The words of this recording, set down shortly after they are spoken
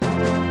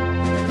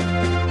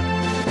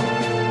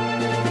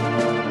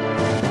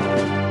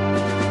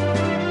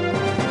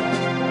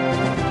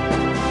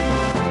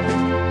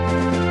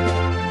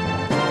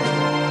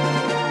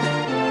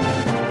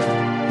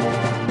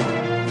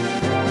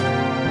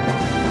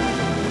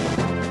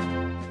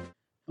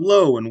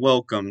Hello and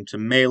welcome to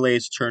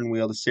Melee's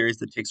Turnwheel, the series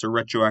that takes a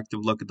retroactive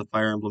look at the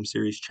Fire Emblem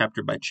series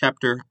chapter by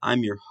chapter.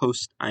 I'm your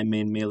host, I'm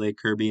main Melee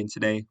Kirby, and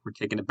today we're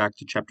taking it back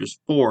to chapters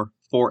 4,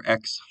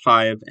 4X,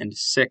 5, and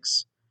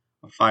 6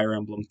 of Fire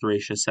Emblem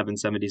Thracia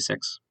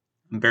 776.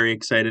 I'm very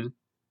excited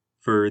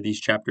for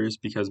these chapters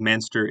because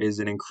Manster is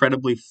an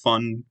incredibly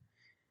fun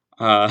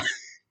uh,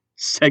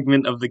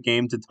 segment of the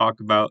game to talk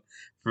about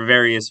for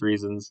various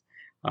reasons.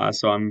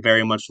 So I'm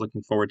very much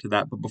looking forward to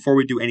that. But before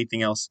we do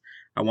anything else,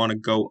 I want to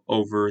go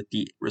over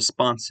the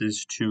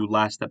responses to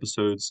last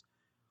episode's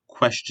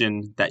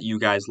question that you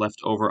guys left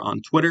over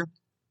on Twitter.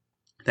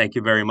 Thank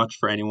you very much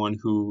for anyone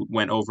who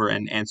went over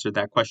and answered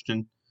that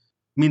question.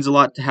 It means a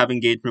lot to have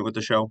engagement with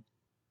the show.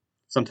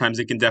 Sometimes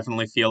it can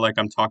definitely feel like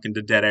I'm talking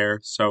to dead air,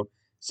 so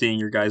seeing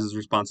your guys'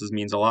 responses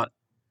means a lot.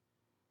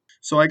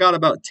 So I got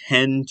about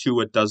 10 to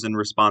a dozen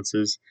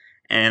responses,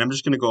 and I'm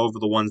just going to go over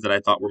the ones that I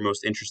thought were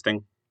most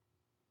interesting.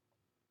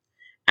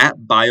 At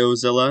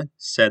Biozilla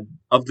said,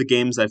 of the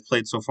games I've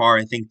played so far,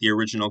 I think the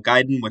original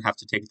Gaiden would have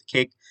to take the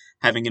cake.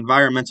 Having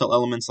environmental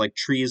elements like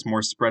trees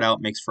more spread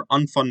out makes for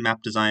unfun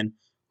map design.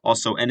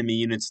 Also, enemy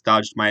units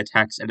dodged my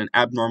attacks at an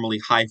abnormally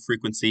high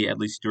frequency, at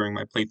least during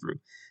my playthrough.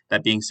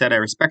 That being said, I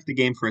respect the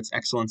game for its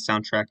excellent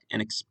soundtrack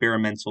and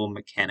experimental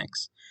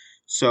mechanics.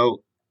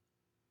 So,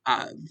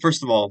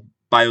 first of all,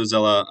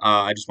 Biozilla,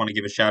 I just want to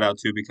give a shout out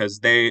to because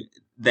they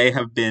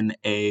have been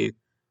a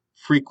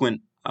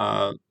frequent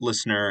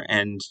listener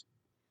and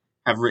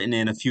have written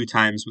in a few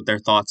times with their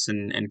thoughts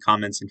and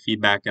comments and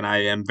feedback, and I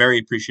am very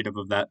appreciative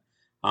of that.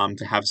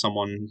 To have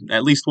someone,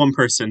 at least one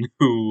person,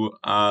 who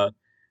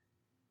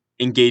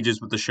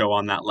engages with the show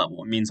on that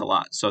level. It means a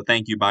lot. So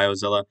thank you,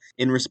 Biozilla.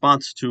 In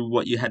response to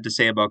what you had to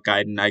say about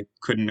Gaiden, I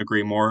couldn't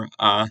agree more.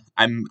 I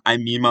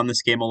meme on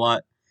this game a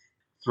lot.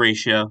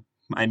 Thracia,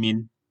 I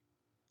mean,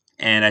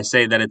 and I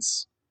say that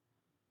it's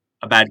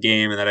a bad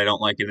game and that I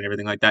don't like it and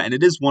everything like that. And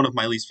it is one of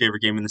my least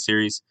favorite game in the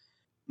series.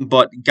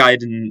 But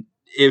Gaiden,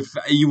 if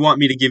you want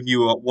me to give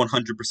you a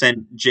 100%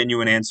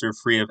 genuine answer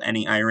free of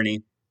any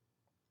irony,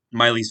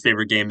 my least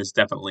favorite game is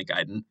definitely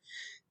Gaiden.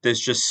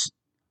 There's just,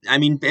 I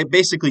mean,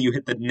 basically you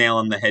hit the nail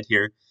on the head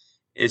here.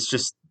 It's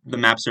just the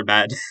maps are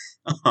bad.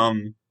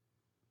 um,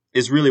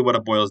 is really what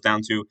it boils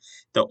down to.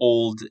 The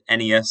old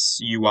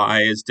NES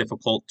UI is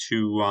difficult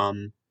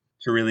to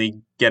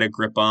really get a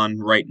grip on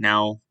right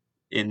now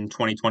in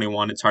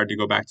 2021. It's hard to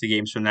go back to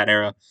games from that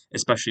era,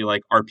 especially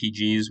like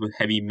RPGs with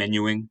heavy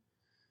menuing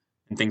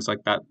and things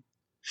like that.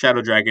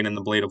 Shadow Dragon and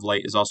the Blade of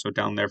Light is also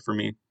down there for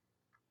me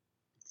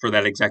for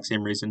that exact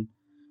same reason.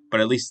 But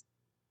at least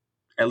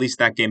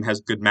that game has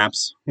good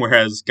maps,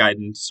 whereas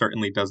Gaiden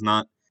certainly does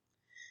not.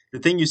 The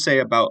thing you say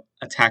about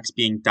attacks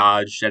being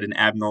dodged at an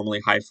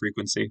abnormally high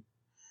frequency,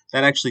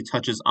 that actually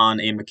touches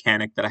on a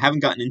mechanic that I haven't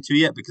gotten into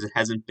yet because it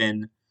hasn't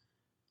been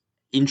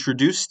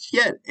introduced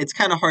yet. It's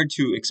kind of hard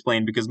to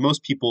explain because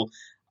most people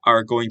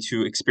are going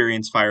to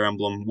experience Fire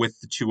Emblem with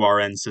the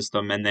 2RN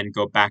system and then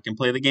go back and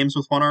play the games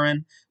with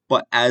 1RN.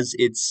 But as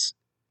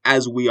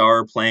we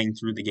are playing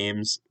through the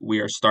games, we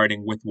are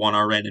starting with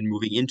 1RN and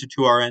moving into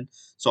 2RN.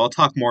 So I'll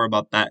talk more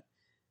about that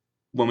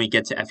when we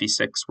get to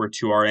FE6 where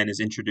 2RN is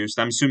introduced.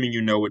 I'm assuming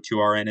you know what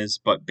 2RN is,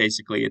 but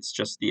basically it's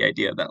just the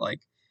idea that like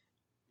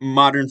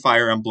modern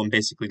Fire Emblem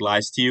basically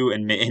lies to you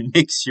and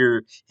makes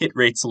your hit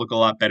rates look a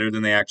lot better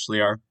than they actually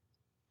are,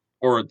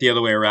 or the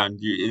other way around.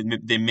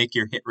 They make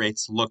your hit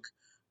rates look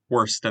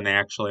worse than they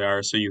actually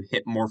are. So you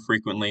hit more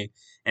frequently,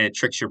 and it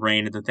tricks your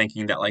brain into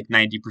thinking that like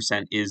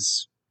 90%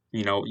 is,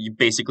 you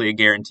basically a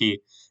guarantee.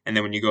 And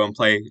then when you go and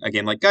play a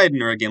game like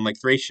Gaiden or a game like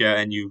Thracia,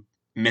 and you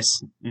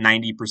miss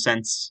 90%,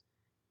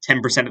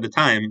 10% of the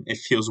time, it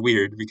feels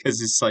weird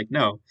because it's like,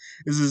 no,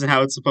 this isn't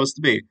how it's supposed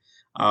to be.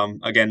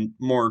 Again,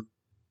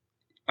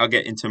 I'll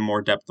get into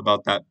more depth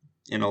about that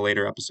in a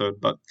later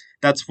episode, but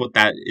that's what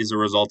that is a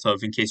result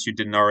of, in case you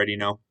didn't already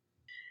know.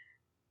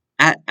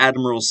 At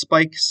Admiral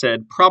Spike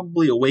said,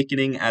 probably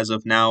Awakening as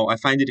of now. I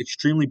find it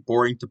extremely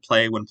boring to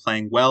play when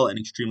playing well and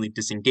extremely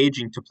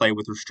disengaging to play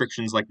with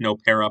restrictions like no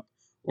pair up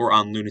or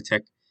on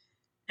Lunatic.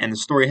 And the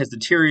story has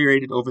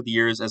deteriorated over the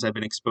years as I've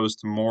been exposed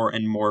to more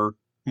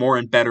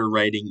and better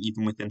writing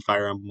even within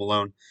Fire Emblem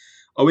alone.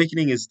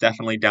 Awakening is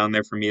definitely down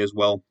there for me as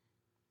well,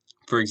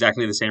 for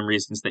exactly the same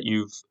reasons that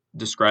you've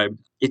described.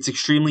 It's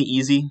extremely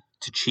easy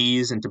to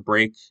cheese and to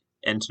break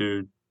and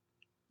to,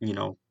 you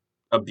know,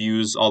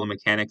 abuse all the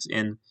mechanics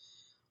in.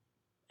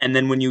 And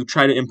then when you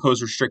try to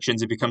impose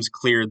restrictions, it becomes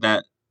clear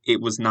that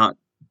it was not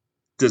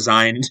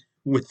designed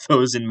with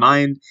those in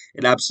mind.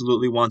 It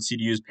absolutely wants you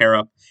to use pair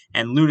up.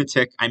 And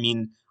Lunatic, I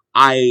mean,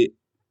 I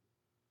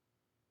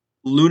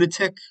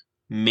Lunatic,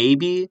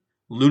 maybe.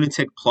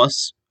 Lunatic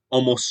Plus,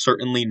 almost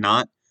certainly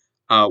not,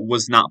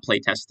 was not play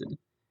tested.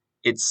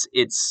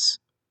 It's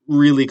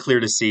really clear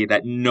to see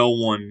that no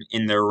one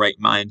in their right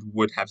mind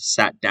would have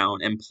sat down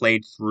and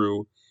played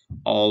through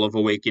all of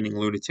Awakening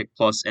Lunatic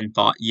Plus and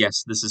thought,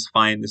 yes, this is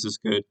fine, this is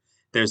good.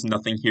 There's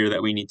nothing here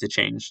that we need to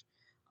change.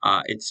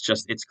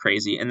 It's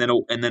crazy. And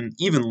then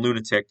even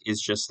Lunatic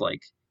is just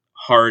like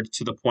hard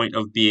to the point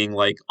of being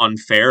like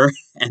unfair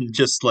and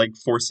just like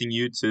forcing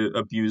you to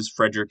abuse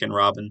Frederick and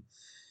Robin.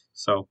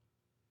 So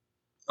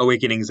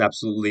Awakening is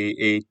absolutely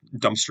a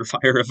dumpster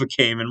fire of a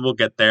game, and we'll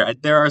get there.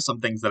 There are some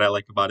things that I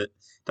like about it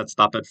that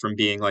stop it from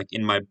being like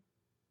in my,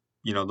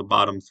 the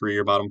bottom three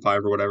or bottom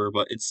five or whatever,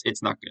 but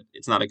it's not good.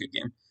 It's not a good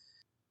game.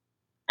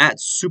 At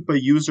Super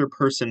User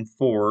Person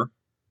 4,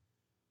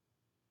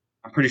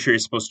 I'm pretty sure you're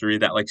supposed to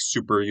read that like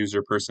Super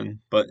User Person,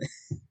 but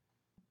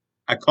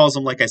I calls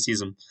them like I sees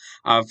them.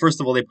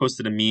 First of all, they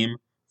posted a meme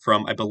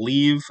from, I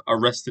believe,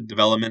 Arrested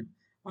Development.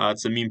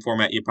 It's a meme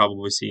format you've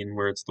probably seen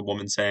where it's the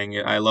woman saying,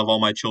 I love all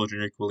my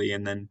children equally,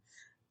 and then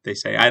they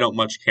say, I don't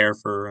much care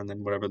for, and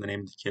then whatever the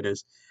name of the kid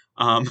is.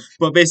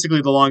 But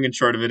basically, the long and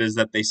short of it is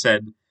that they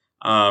said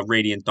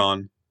Radiant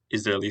Dawn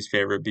is their least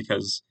favorite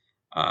because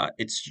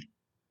it's,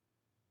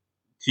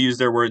 to use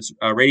their words,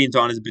 Radiant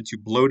Dawn is a bit too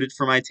bloated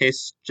for my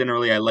taste.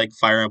 Generally, I like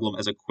Fire Emblem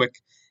as a quick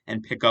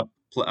and pick up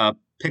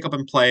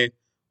and play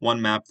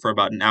one map for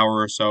about an hour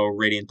or so.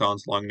 Radiant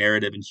Dawn's long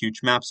narrative and huge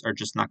maps are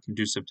just not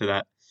conducive to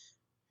that.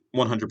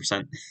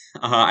 100%.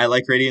 I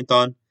like Radiant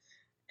Dawn,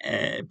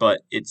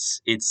 but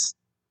it's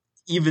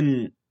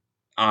even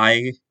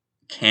I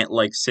can't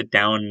like sit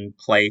down and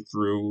play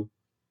through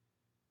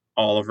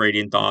all of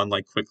Radiant Dawn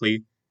like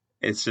quickly.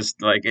 It's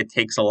just like it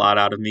takes a lot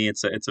out of me.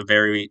 It's a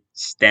very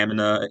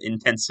stamina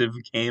intensive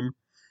game.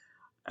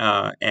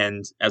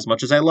 And as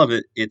much as I love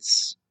it,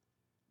 it's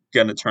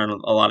gonna turn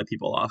a lot of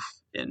people off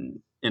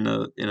in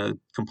a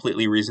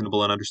completely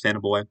reasonable and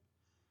understandable way.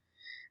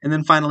 And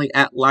then finally,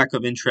 at Lack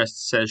of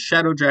Interest says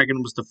Shadow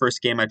Dragon was the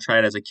first game I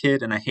tried as a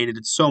kid, and I hated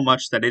it so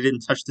much that I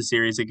didn't touch the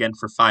series again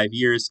for 5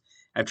 years.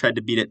 I've tried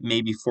to beat it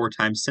maybe 4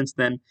 times since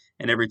then,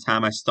 and every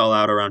time I stall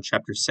out around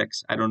chapter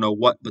 6. I don't know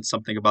what, but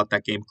something about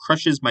that game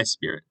crushes my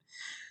spirit.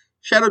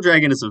 Shadow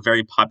Dragon is a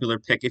very popular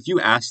pick. If you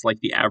ask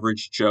like the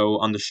average Joe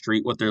on the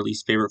street what their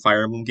least favorite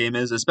Fire Emblem game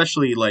is,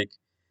 especially like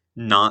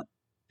not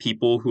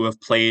people who have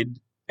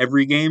played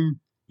every game,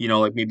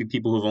 like maybe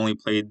people who've only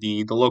played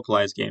the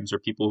localized games or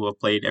people who have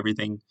played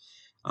everything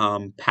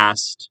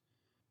past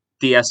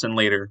DS and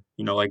later,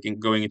 like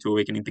going into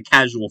Awakening, the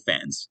casual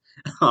fans.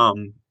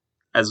 Um,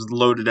 as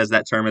loaded as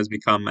that term has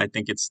become, I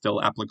think it's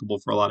still applicable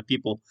for a lot of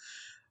people.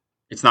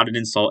 It's not an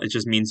insult. It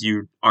just means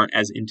you aren't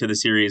as into the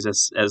series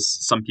as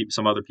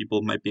some other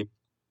people might be.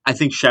 I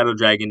think Shadow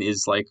Dragon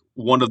is like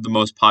one of the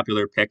most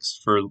popular picks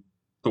for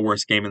the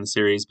worst game in the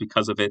series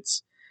because of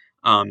its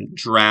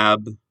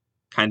drab,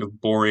 kind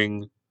of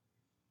boring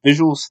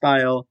visual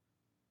style.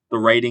 The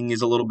writing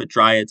is a little bit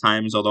dry at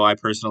times, although I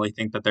personally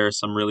think that there are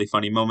some really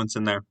funny moments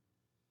in there.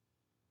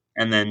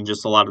 And then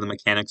just a lot of the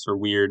mechanics are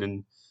weird,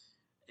 and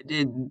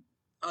it,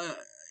 uh,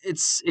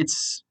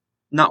 it's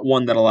not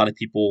one that a lot of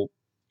people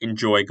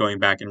enjoy going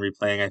back and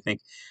replaying. I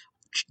think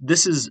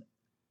this is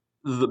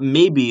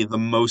maybe the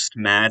most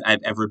mad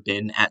I've ever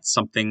been at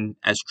something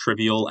as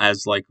trivial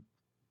as like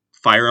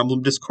Fire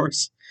Emblem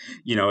discourse.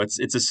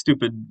 It's a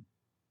stupid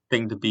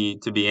thing to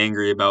be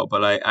angry about,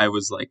 but I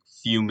was like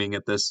fuming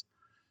at this.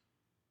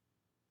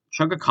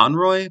 Chugga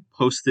Conroy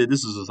posted,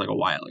 this was just like a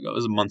while ago, it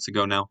was months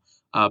ago now,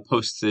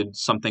 posted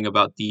something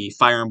about the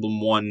Fire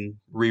Emblem 1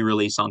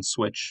 re-release on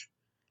Switch.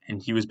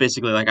 And he was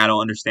basically like, I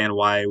don't understand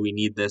why we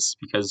need this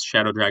because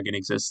Shadow Dragon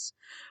exists.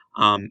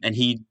 And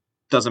he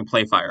doesn't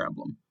play Fire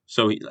Emblem.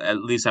 So at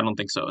least I don't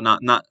think so.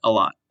 Not a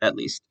lot, at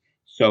least.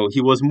 So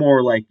he was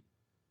more like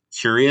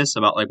curious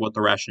about like what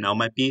the rationale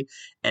might be.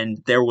 And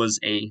there was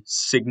a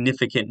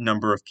significant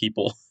number of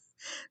people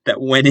that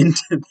went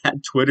into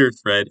that Twitter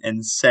thread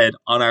and said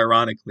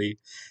unironically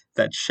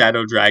that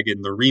Shadow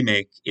Dragon the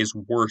remake is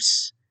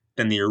worse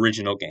than the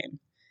original game.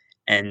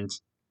 And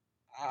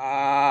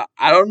I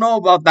don't know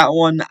about that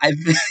one. I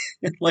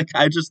like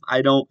I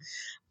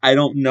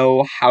don't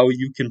know how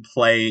you can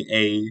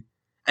play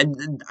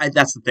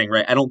that's the thing,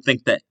 right? I don't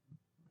think that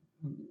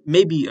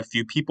maybe a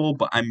few people,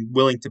 but I'm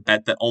willing to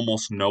bet that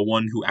almost no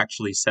one who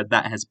actually said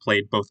that has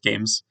played both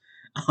games.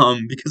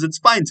 Because it's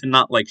fine to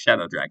not like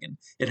Shadow Dragon.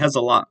 It has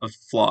a lot of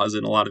flaws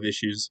and a lot of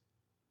issues.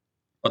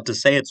 But to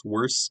say it's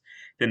worse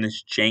than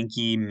this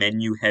janky,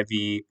 menu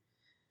heavy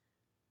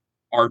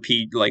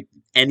like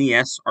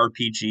NES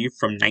RPG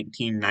from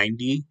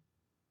 1990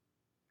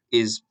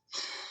 is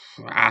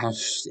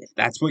if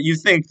that's what you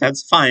think,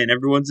 that's fine.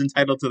 Everyone's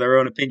entitled to their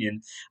own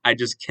opinion. I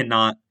just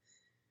cannot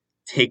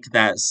take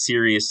that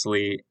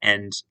seriously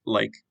and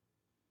like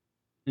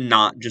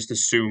not just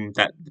assume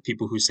that the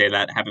people who say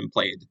that haven't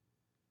played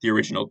the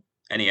original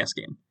NES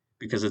game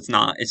because it's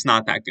not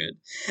that good.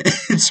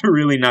 It's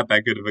really not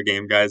that good of a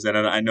game, guys. And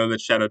I know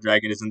that Shadow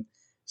Dragon isn't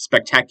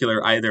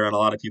spectacular either in a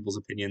lot of people's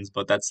opinions,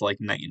 but that's like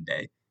night and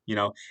day.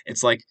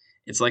 It's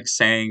like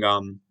saying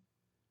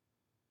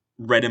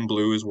Red and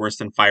Blue is worse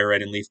than Fire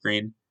Red and Leaf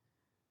Green.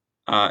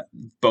 Uh,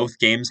 Both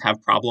games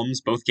have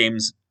problems. Both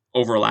games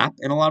overlap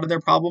in a lot of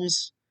their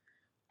problems,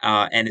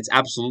 and it's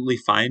absolutely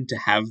fine to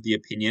have the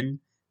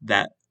opinion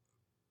that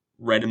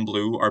Red and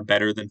Blue are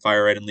better than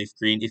Fire Red and Leaf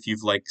Green if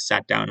you've like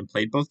sat down and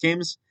played both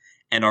games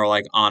and are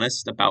like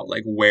honest about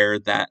like where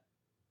that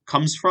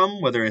comes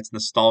from, whether it's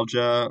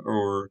nostalgia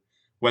or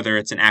whether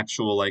it's an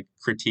actual like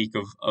critique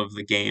of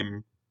the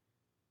game.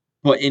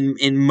 But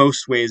in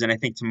most ways, and I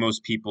think to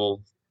most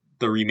people,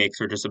 the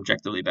remakes are just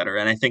objectively better.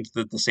 And I think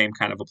that the same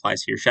kind of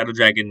applies here. Shadow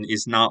Dragon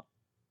is not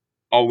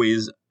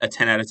always a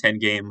 10 out of 10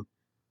 game,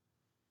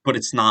 but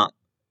it's not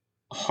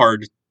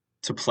hard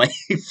to play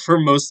for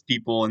most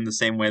people in the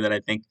same way that I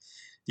think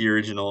the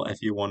original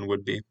FE1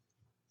 would be.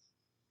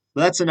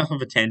 But that's enough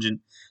of a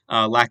tangent.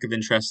 Lack of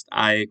interest,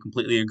 I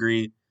completely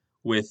agree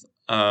with.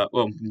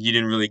 Well, you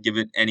didn't really give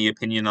it any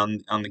opinion on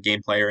the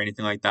gameplay or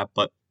anything like that,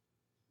 but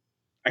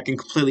I can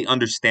completely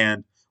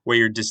understand where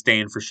your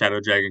disdain for Shadow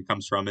Dragon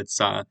comes from.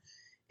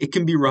 It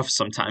can be rough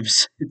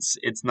sometimes.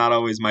 It's not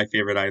always my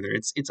favorite either.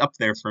 It's up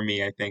there for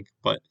me, I think,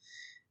 but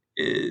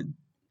it,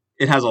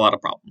 it has a lot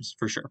of problems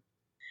for sure.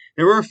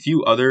 There were a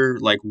few other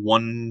like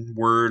one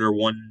word or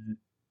one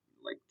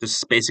like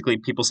just basically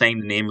people saying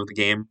the name of the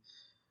game,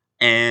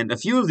 and a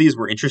few of these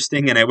were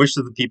interesting, and I wish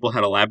that the people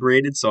had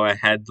elaborated so I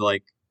had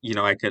like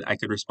I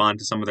could respond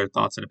to some of their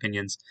thoughts and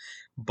opinions,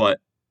 but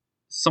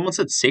someone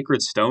said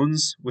Sacred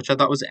Stones, which I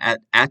thought was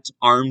at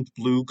Armed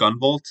Blue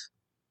Gunvolt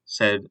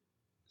said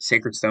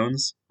Sacred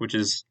Stones, which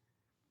is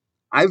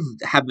I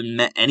haven't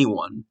met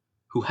anyone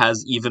who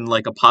has even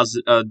like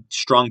a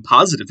strong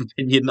positive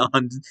opinion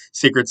on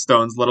Sacred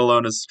Stones, let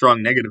alone a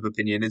strong negative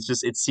opinion.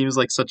 It seems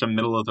like such a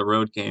middle of the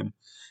road game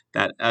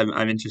that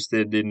I'm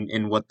interested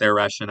in what their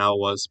rationale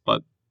was.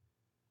 But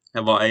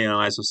I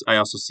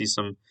also see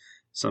some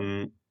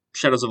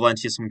Shadows of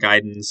Valentia, some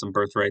Gaiden, some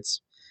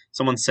Birthrights.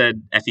 Someone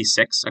said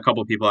FE6. A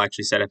couple of people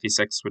actually said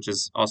FE6, which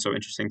is also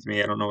interesting to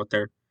me. I don't know what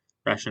their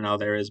rationale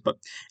there is, but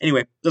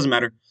anyway, doesn't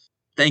matter.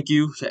 Thank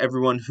you to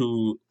everyone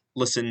who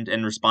listened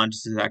and responded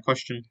to that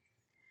question.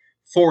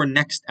 For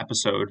next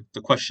episode,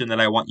 the question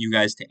that I want you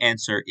guys to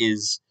answer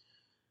is,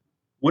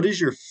 what is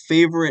your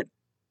favorite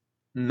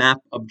map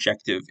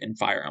objective in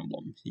Fire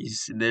Emblem?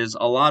 There's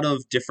a lot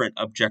of different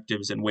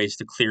objectives and ways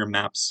to clear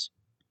maps,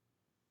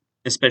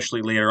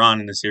 especially later on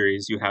in the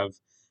series. You have,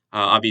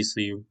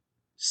 obviously,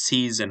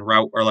 Seize and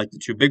Route are like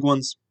the two big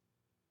ones,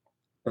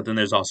 but then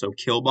there's also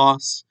Kill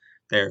Boss,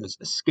 there's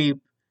Escape,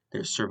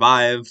 there's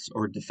Survive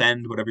or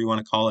Defend, whatever you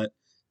want to call it.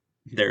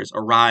 There's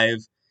Arrive.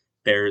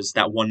 There's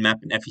that one map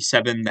in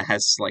FE7 that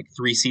has like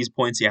 3 Seize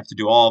points. You have to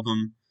do all of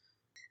them.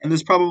 And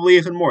there's probably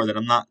even more that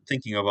I'm not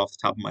thinking of off the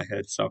top of my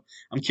head. So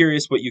I'm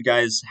curious what you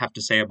guys have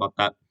to say about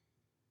that.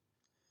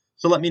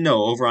 So let me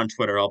know over on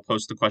Twitter. I'll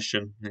post the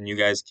question and you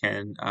guys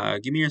can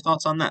give me your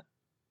thoughts on that.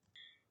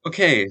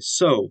 Okay,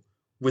 so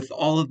with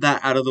all of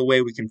that out of the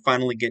way, we can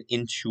finally get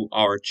into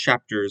our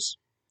chapters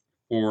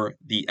for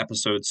the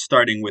episode,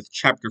 starting with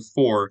Chapter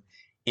 4,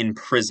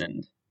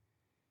 Imprisoned.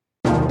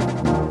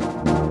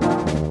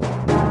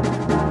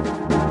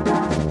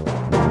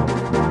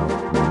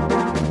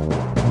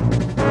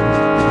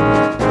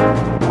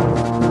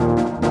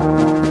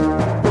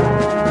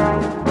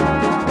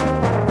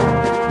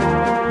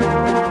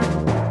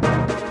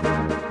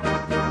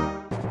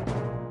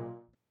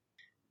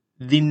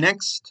 The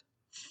next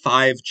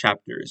 5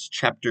 chapters,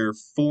 chapter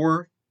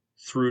 4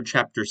 through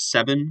chapter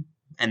 7,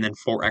 and then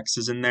 4x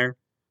is in there,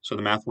 so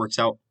the math works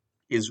out,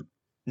 is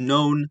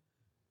known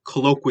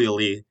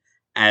colloquially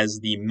as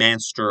the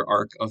Manster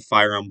arc of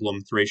Fire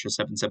Emblem Thracia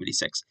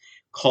 776.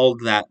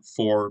 Called that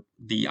for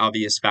the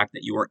obvious fact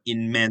that you are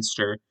in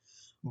Manster,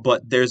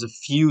 but there's a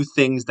few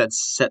things that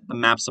set the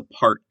maps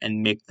apart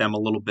and make them a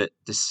little bit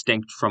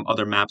distinct from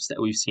other maps that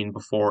we've seen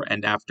before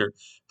and after.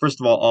 First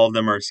of all of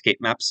them are escape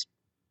maps,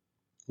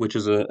 which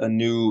is a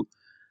new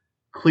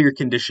clear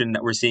condition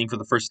that we're seeing for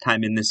the first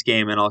time in this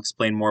game, and I'll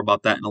explain more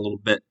about that in a little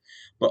bit.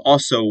 But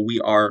also, we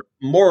are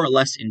more or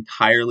less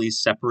entirely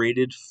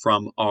separated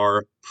from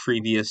our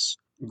previous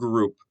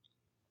group.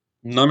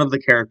 None of the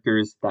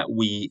characters that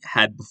we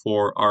had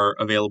before are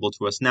available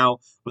to us now,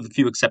 with a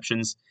few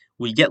exceptions.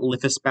 We get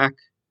Lithis back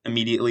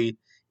immediately.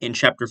 In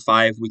Chapter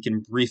 5, we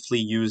can briefly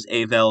use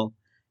Avel,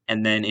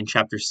 and then in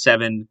Chapter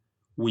 7,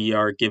 we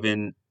are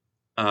given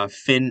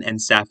Finn and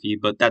Safi,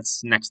 but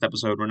that's next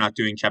episode. We're not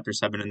doing Chapter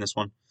 7 in this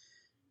one.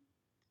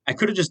 I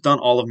could have just done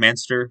all of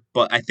Manster,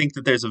 but I think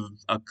that there's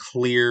a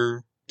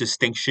clear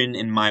distinction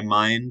in my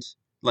mind,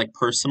 like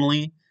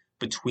personally,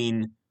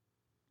 between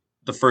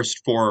the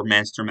first 4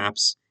 Manster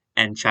maps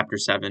and Chapter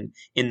 7,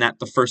 in that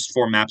the first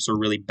 4 maps are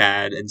really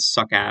bad and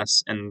suck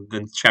ass, and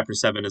then Chapter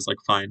 7 is like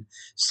fine.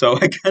 So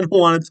I kind of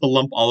wanted to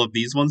lump all of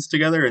these ones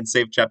together and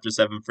save Chapter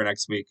 7 for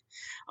next week.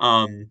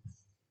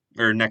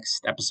 Or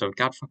next episode.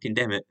 God fucking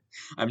damn it.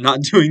 I'm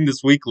not doing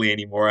this weekly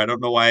anymore. I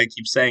don't know why I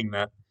keep saying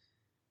that.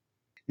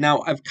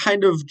 Now, I've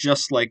kind of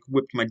just like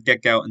whipped my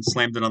dick out and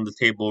slammed it on the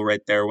table right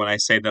there when I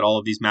say that all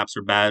of these maps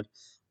are bad.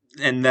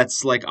 And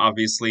that's like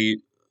obviously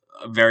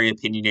very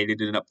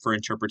opinionated and up for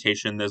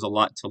interpretation. There's a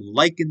lot to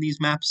like in these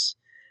maps.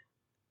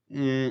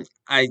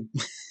 I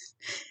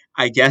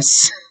I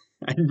guess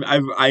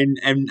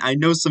I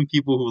know some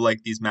people who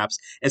like these maps,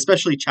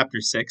 especially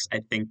Chapter 6. I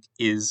think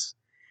is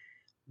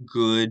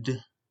good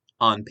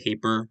on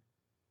paper,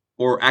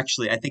 or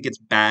actually I think it's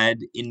bad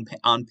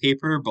on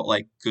paper, but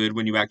like good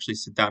when you actually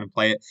sit down and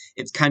play it.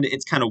 It's kind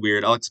of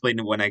weird. I'll explain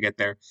it when I get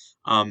there.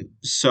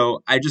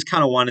 So I just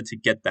kind of wanted to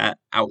get that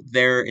out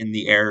there in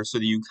the air so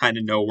that you kind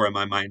of know where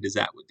my mind is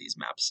at with these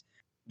maps.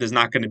 There's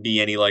not going to be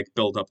any like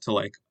build up to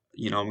like,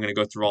 I'm going to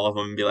go through all of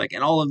them and be like,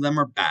 and all of them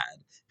are bad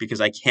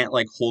because I can't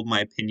like hold my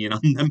opinion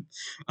on them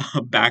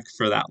back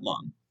for that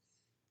long.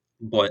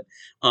 But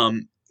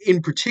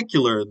in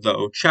particular,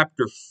 though,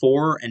 Chapter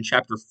 4 and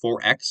Chapter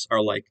 4X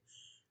are like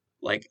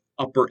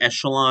upper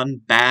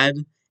echelon bad,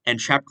 and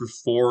Chapter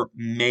 4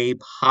 may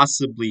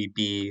possibly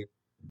be.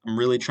 I'm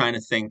really trying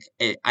to think.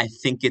 I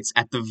think it's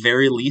at the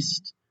very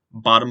least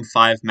bottom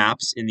 5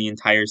 maps in the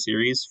entire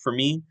series for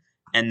me,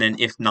 and then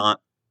if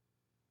not,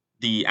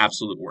 the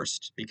absolute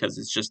worst because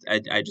it's just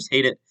I just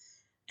hate it,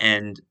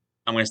 and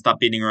I'm going to stop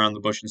beating around the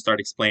bush and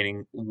start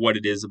explaining what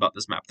it is about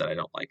this map that I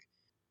don't like.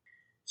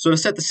 So to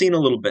set the scene a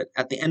little bit,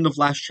 at the end of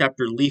last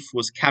chapter, Leif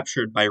was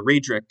captured by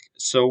Raedric,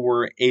 so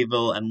were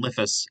Avil and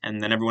Lithus,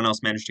 and then everyone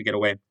else managed to get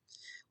away.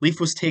 Leif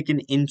was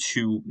taken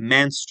into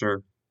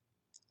Manster.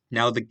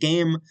 Now the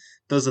game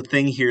does a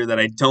thing here that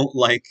I don't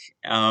like,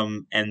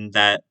 and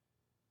that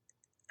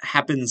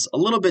happens a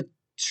little bit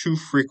too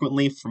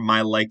frequently for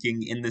my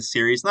liking in this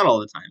series. Not all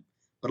the time,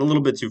 but a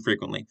little bit too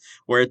frequently,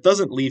 where it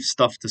doesn't leave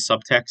stuff to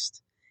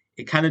subtext.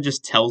 It kind of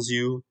just tells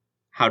you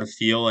how to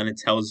feel, and it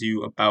tells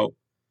you about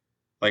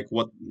like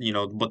what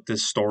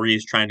this story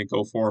is trying to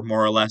go for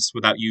more or less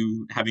without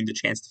you having the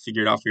chance to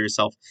figure it out for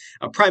yourself.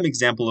 A prime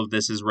example of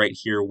this is right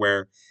here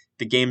where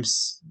the game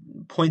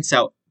points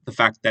out the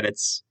fact that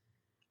it's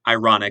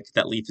ironic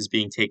that Leif is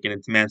being taken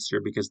into Manster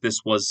because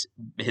this was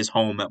his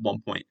home at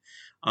one point.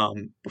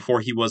 Before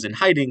he was in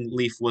hiding,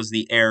 Leif was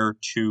the heir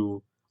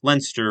to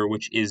Leinster,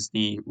 which is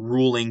the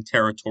ruling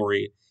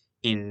territory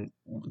in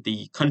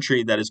the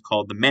country that is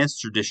called the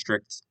Manster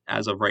District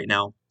as of right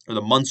now, or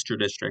the Munster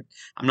District.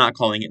 I'm not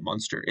calling it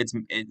Munster.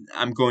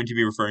 I'm going to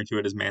be referring to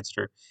it as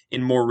Manster.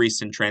 In more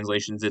recent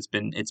translations, it's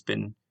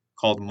been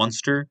called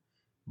Munster,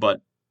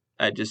 but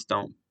I just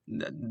don't.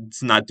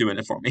 It's not doing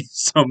it for me.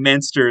 So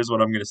Manster is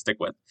what I'm going to stick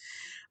with.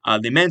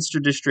 The Manster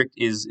District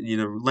is,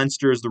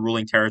 Leinster is the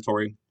ruling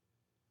territory,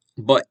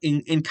 but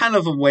in kind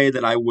of a way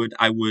that I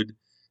would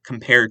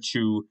compare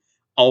to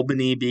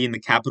Albany being the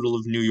capital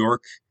of New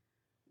York,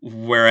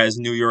 whereas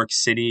New York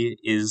City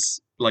is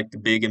like the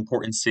big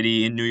important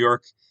city in New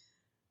York.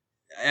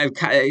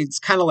 It's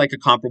kind of like a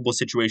comparable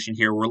situation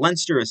here where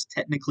Leinster is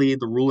technically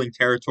the ruling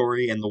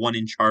territory and the one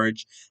in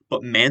charge,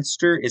 but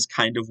Manster is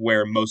kind of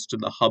where most of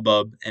the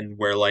hubbub and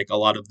where like a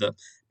lot of the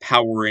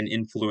power and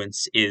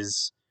influence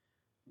is,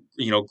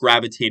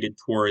 gravitated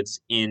towards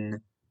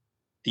in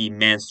the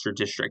Manster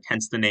district,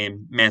 hence the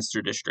name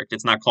Manster district.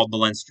 It's not called the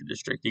Leinster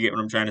district. You get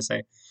what I'm trying to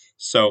say?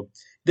 So,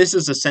 this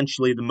is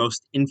essentially the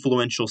most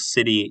influential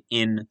city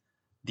in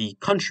the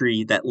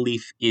country that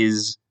Leif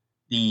is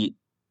the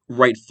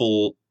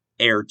rightful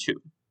heir to.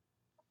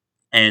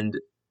 And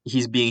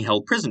he's being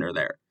held prisoner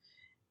there.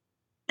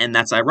 And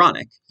that's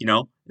ironic,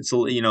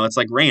 It's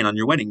like rain on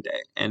your wedding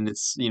day, and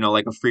it's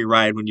like a free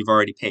ride when you've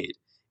already paid.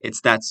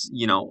 That's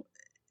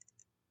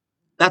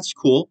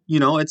cool.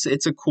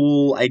 It's a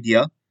cool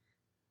idea.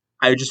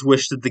 I just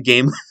wish that the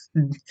game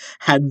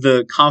had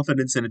the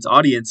confidence in its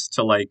audience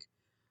to like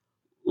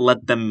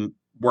let them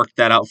work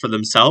that out for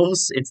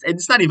themselves.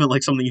 It's not even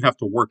like something you have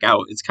to work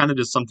out. It's kind of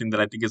just something that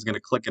I think is going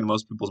to click in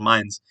most people's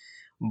minds.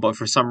 But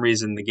for some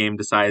reason, the game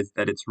decides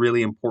that it's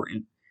really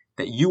important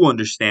that you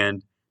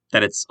understand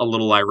that it's a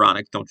little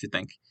ironic, don't you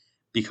think?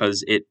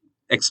 Because it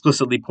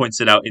explicitly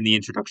points it out in the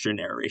introductory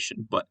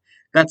narration. But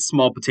that's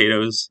small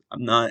potatoes.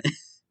 I'm not.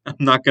 I'm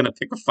not gonna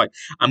pick a fight.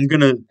 I'm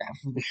gonna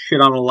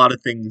shit on a lot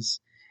of things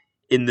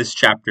in this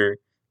chapter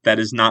that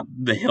is not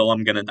the hill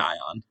I'm gonna die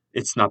on.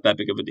 It's not that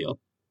big of a deal.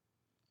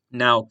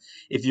 Now,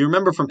 if you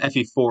remember from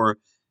FE4,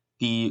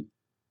 the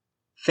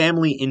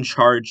family in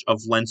charge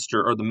of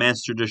Leinster, or the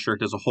Manster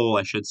district as a whole,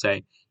 I should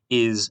say,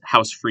 is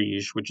House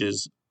Frege, which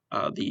is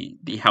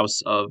the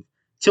house of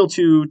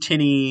Tiltu,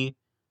 Tinny,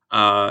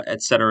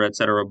 etc.,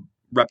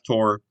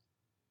 Reptor,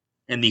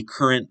 and the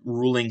current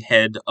ruling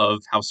head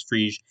of House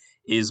Frege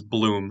is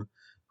Bloom,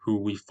 who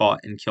we fought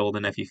and killed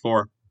in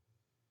FE4.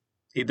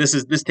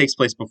 This takes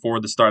place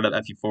before the start of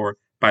FE4,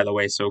 by the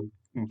way, so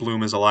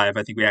Bloom is alive.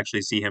 I think we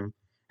actually see him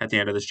at the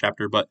end of this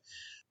chapter, but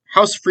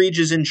House Frege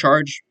is in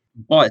charge,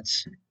 but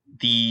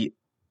the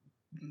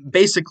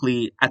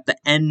basically at the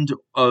end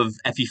of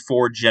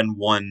FE4 Gen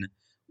 1,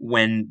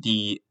 when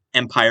the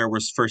Empire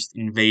was first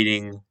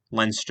invading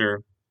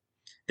Leinster,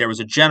 there was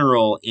a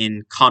general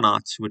in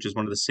Connaught, which is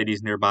one of the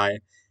cities nearby,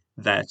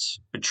 that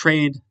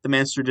betrayed the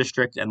Manster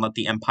district and let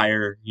the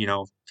Empire,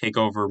 take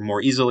over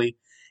more easily.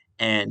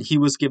 And he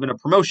was given a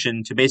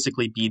promotion to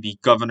basically be the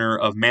governor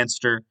of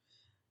Manster.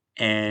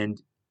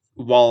 And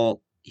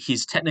while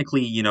he's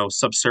technically,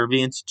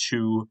 subservient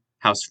to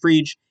House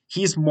Frege,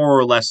 he's more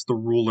or less the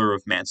ruler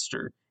of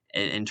Manster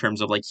in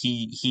terms of like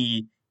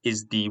he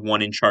is the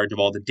one in charge of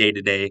all the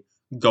day-to-day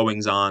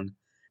goings on.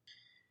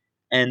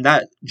 And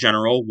that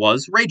general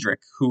was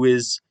Raedric, who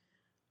is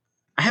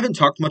I haven't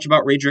talked much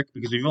about Raedric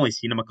because we've only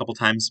seen him a couple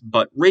times,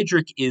 but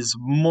Raedric is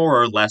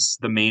more or less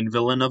the main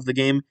villain of the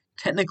game.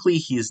 Technically,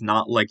 he's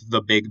not like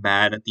the big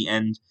bad at the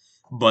end,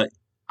 but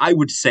I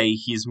would say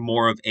he's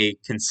more of a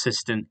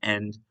consistent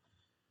and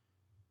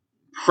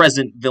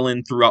present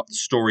villain throughout the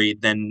story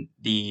than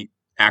the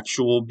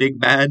actual big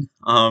bad,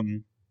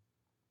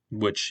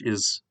 which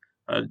is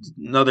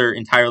another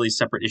entirely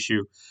separate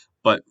issue.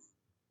 But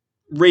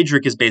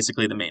Raedric is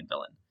basically the main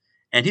villain.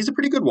 And he's a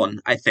pretty good one,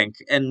 I think.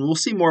 And we'll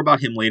see more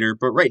about him later,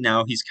 but right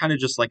now he's kind of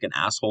just like an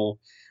asshole.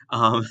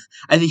 Um,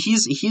 I think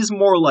he's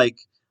more like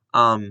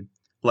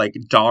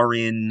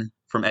Darin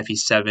from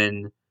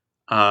FE7,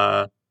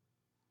 uh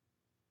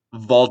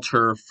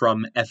Valter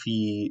from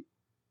FE,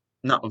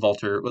 not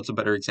Valter, what's a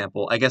better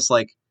example? I guess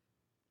like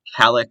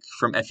Halleck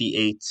from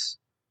FE8.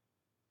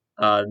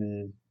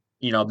 Um,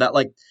 that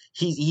like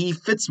he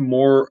fits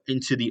more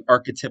into the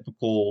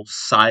archetypical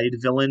side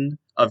villain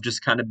of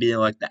just kind of being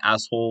like the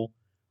asshole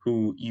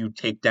who you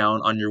take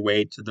down on your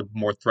way to the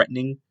more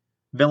threatening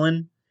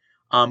villain.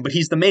 But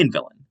he's the main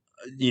villain.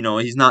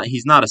 He's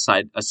not a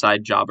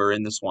side jobber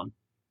in this one,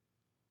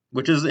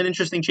 which is an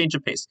interesting change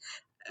of pace.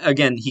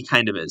 Again, he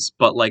kind of is,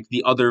 but like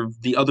the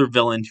other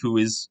villain who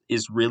is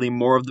really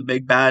more of the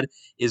big bad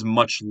is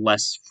much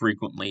less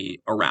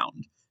frequently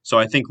around. So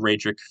I think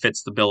Raedric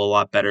fits the bill a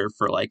lot better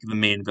for like the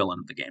main villain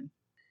of the game.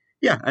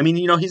 Yeah, I mean,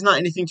 he's not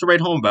anything to write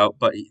home about,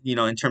 but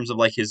in terms of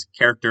like his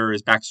character,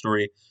 his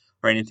backstory,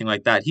 or anything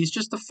like that, he's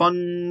just a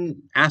fun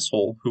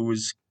asshole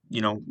who's,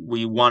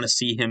 we want to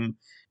see him,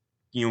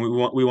 we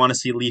want to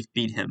see Leaf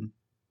beat him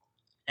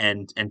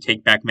and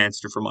take back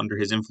Manster from under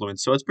his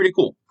influence. So it's pretty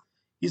cool.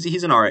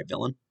 He's an alright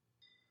villain.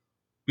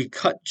 We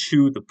cut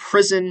to the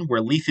prison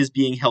where Leaf is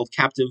being held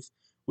captive.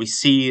 We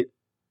see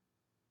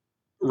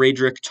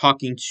Raedric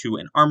talking to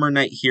an armor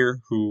knight here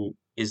who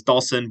is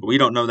Dhalsim, but we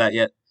don't know that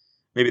yet.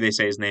 Maybe they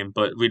say his name,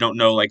 but we don't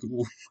know like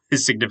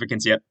his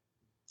significance yet.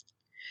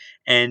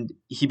 And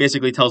he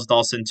basically tells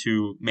Dhalsim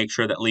to make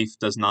sure that Leaf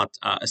does not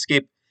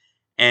escape,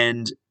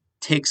 and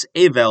takes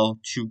Avel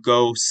to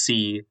go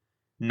see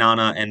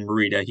Nana and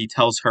Marita. He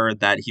tells her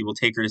that he will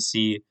take her to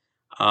see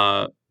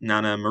Nana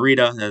and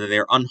Marita, that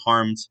they're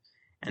unharmed,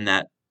 and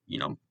that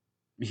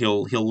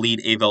he'll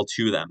lead Avel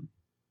to them.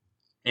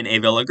 And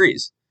Avel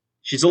agrees.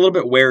 She's a little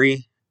bit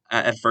wary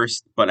at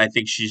first, but I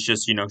think she's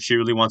just she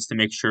really wants to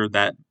make sure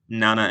that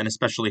Nana and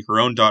especially her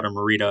own daughter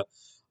Marita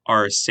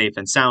are safe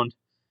and sound.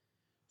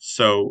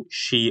 So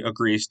she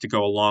agrees to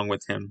go along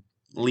with him,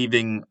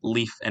 leaving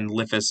Leaf and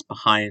Lifis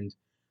behind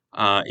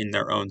in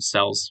their own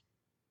cells.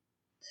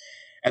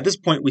 At this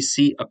point, we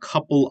see a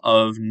couple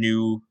of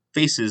new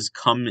faces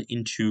come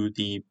into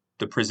the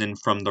prison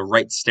from the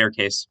right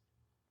staircase.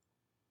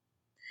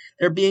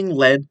 They're being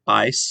led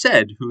by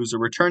Ced, who's a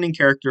returning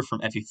character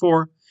from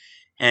FE4,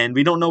 and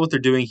we don't know what they're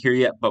doing here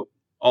yet, but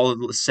all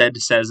Ced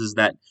says is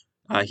that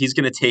he's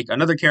going to take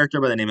another character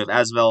by the name of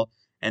Asvel,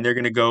 and they're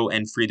going to go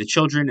and free the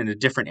children in a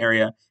different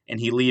area, and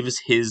he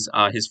leaves his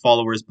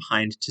followers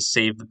behind to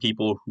save the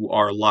people who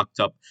are locked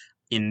up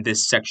in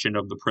this section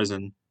of the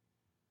prison.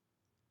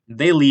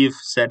 They leave,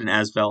 Ced and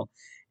Asvel,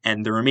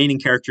 and the remaining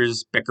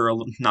characters bicker,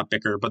 not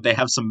bicker, but they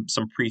have some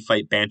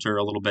pre-fight banter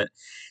a little bit.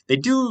 They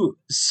do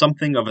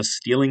something of a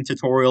stealing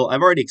tutorial.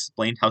 I've already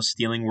explained how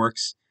stealing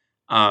works,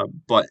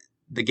 but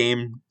the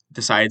game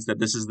decides that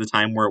this is the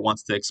time where it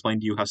wants to explain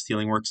to you how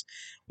stealing works.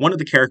 One of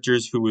the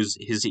characters who is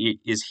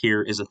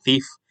here is a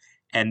thief,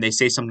 and they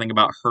say something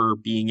about her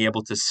being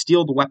able to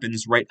steal the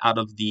weapons right out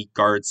of the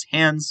guards'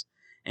 hands.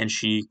 And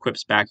she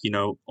quips back,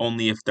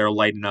 only if they're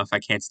light enough. I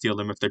can't steal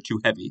them if they're too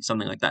heavy,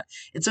 something like that.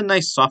 It's a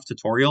nice soft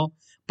tutorial,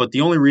 but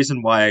the only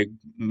reason why I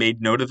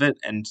made note of it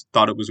and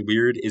thought it was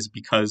weird is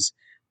because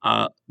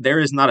there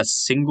is not a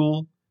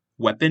single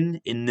weapon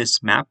in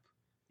this map,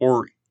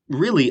 or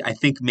really, I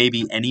think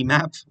maybe any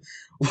map,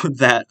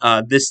 that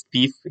this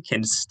thief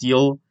can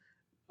steal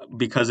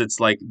because it's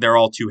like they're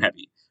all too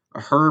heavy.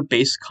 Her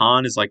base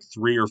con is like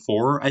 3 or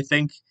 4, I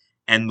think,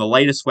 and the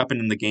lightest weapon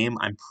in the game,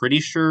 I'm pretty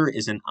sure,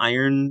 is an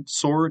iron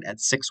sword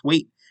at 6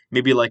 weight.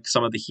 Maybe like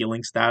some of the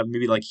healing staff,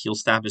 maybe like heal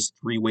staff is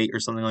 3 weight or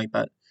something like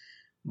that.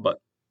 But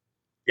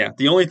yeah,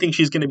 the only thing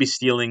she's going to be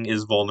stealing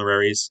is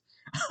vulneraries,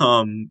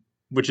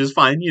 which is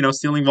fine.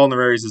 Stealing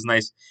vulneraries is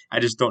nice. I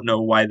just don't know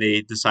why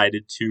they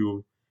decided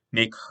to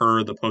make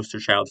her the poster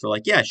child for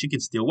like, yeah, she can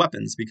steal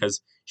weapons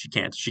because she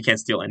can't. She can't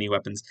steal any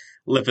weapons.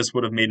 Lifis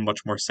would have made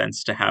much more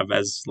sense to have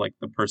as like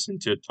the person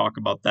to talk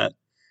about that,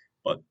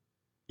 but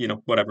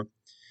whatever.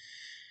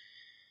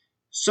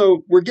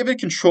 So we're given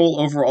control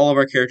over all of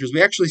our characters.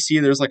 We actually see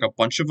there's like a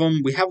bunch of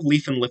them. We have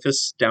Leaf and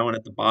Lifis down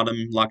at the bottom,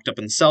 locked up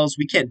in cells.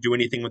 We can't do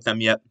anything with them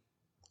yet.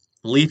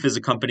 Leaf is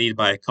accompanied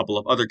by a couple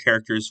of other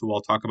characters who I'll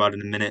talk about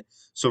in a minute.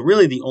 So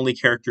really the only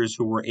characters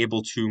who we're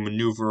able to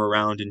maneuver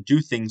around and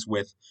do things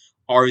with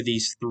are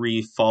these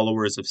 3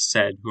 followers of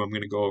Ced, who I'm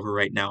going to go over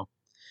right now.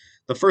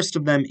 The first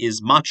of them is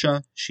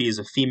Matcha. She is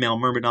a female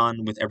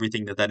Myrmidon with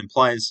everything that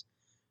implies.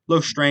 Low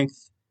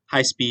strength,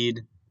 high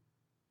speed,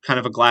 kind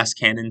of a glass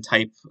cannon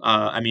type.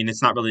 I mean,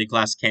 it's not really a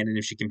glass cannon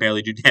if she can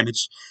barely do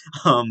damage.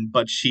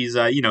 But she's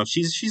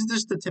she's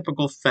just the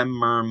typical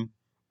femme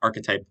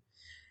archetype.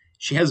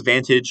 She has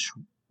Vantage,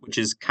 which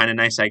is kind of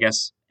nice, I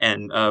guess,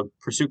 and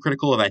Pursuit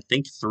Critical of I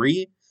think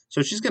 3,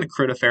 so she's gonna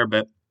crit a fair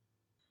bit.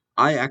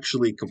 I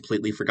actually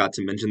completely forgot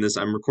to mention this.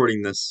 I'm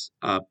recording this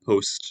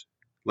post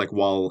like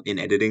while in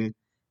editing,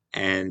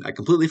 and I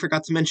completely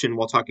forgot to mention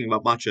while talking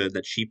about Matcha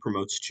that she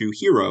promotes to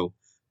hero,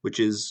 which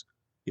is,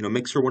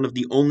 makes her one of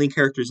the only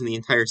characters in the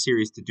entire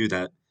series to do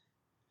that.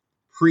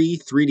 Pre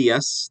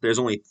 3DS, there's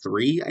only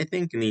three, I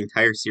think, in the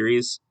entire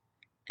series,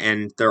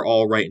 and they're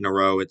all right in a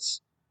row.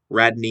 It's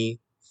Radney,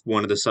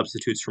 one of the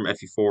substitutes from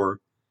FE4,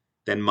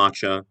 then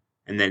Matcha,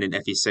 and then in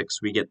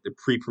FE6 we get the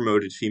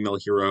pre-promoted female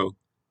hero,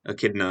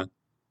 Echidna,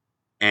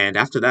 and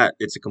after that,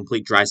 it's a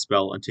complete dry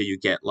spell until you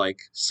get like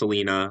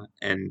Selena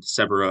and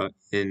Severa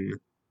in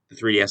the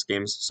 3DS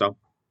games. So,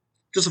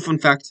 just a fun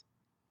fact.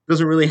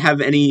 Doesn't really have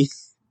any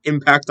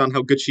impact on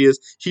how good she is.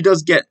 She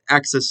does get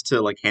access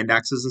to like hand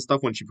axes and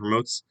stuff when she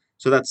promotes,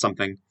 so that's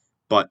something.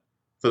 But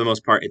for the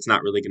most part, it's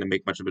not really going to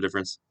make much of a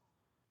difference.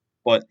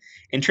 But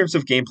in terms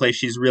of gameplay,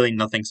 she's really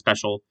nothing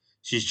special.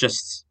 She's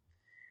just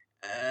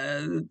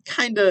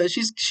kind of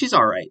she's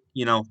all right.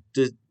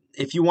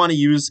 If you want to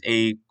use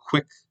a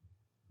quick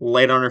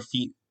light on her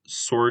feet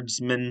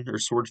swordsman or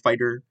sword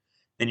fighter,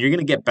 then you're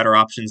gonna get better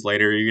options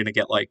later. You're gonna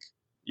get like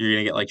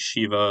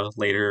Shiva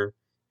later.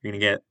 You're gonna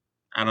get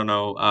I don't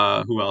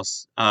know who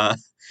else.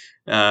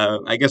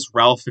 I guess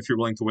Ralph if you're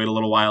willing to wait a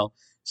little while.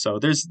 So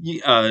there's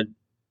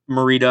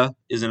Marita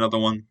is another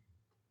one.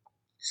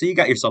 So you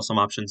got yourself some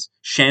options.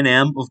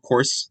 Shanam, of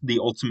course, the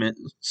ultimate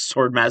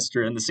sword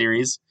master in the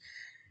series,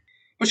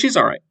 but she's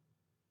all right.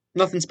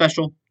 Nothing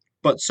special,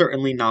 but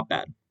certainly not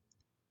bad.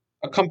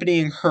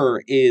 Accompanying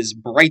her is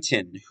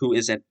Brighton, who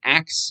is an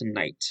Axe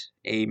Knight,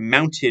 a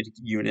mounted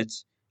unit.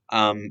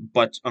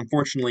 But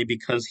unfortunately,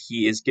 because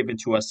he is given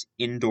to us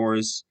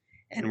indoors,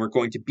 and we're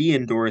going to be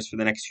indoors for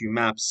the next few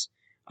maps,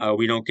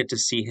 we don't get to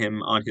see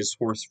him on his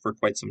horse for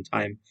quite some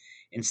time.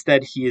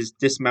 Instead, he is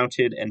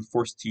dismounted and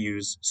forced to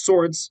use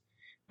swords.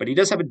 But he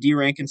does have a D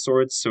rank in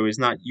swords, so he's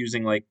not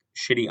using like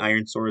shitty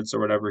iron swords or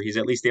whatever. He's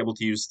at least able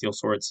to use steel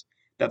swords.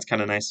 That's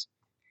kind of nice.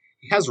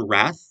 He has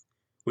Wrath,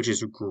 which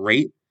is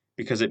great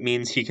because it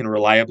means he can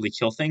reliably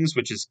kill things,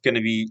 which is going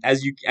to be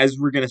as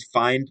we're going to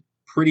find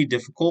pretty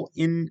difficult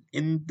in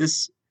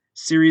this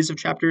series of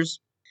chapters.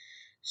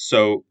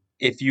 So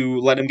if you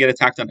let him get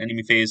attacked on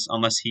enemy phase,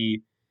 unless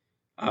he,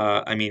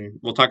 I mean,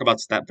 we'll talk about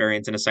stat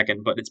variants in a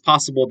second, but it's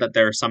possible that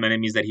there are some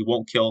enemies that he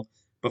won't kill.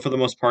 But for the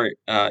most part,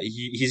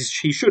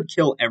 he should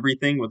kill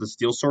everything with a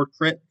steel sword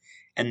crit,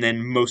 and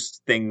then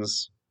most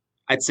things,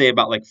 I'd say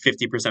about like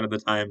 50% of the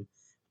time,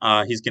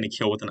 he's going to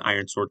kill with an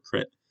iron sword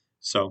crit.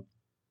 So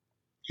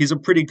he's a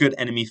pretty good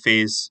enemy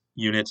phase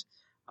unit.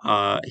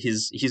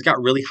 He's got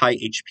really high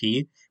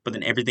HP, but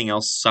then everything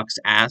else sucks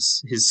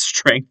ass. His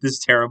strength is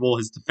terrible.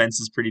 His defense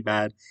is pretty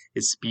bad.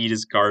 His speed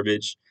is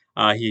garbage.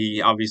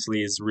 He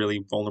obviously is really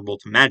vulnerable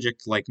to magic,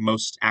 like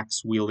most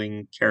axe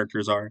wielding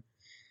characters are.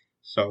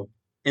 So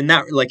in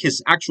that, like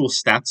his actual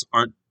stats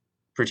aren't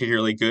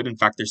particularly good. In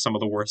fact, they're some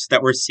of the worst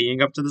that we're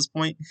seeing up to this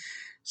point.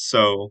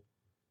 So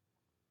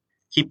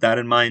keep that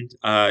in mind.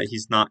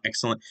 He's not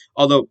excellent.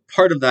 Although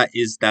part of that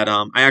is that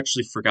I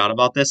actually forgot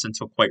about this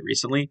until quite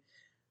recently.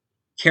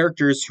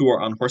 Characters who are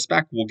on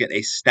horseback will get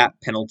a stat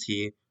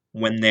penalty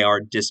when they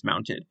are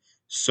dismounted.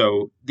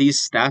 So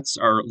these stats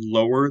are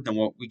lower than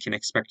what we can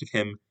expect of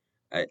him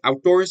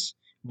outdoors,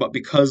 but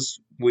because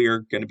we're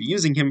going to be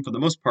using him for the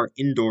most part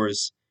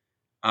indoors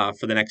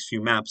for the next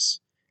few maps,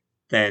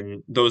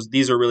 then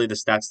these are really the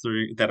stats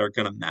that are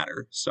going to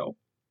matter. So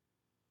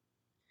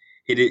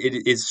it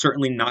is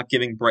certainly not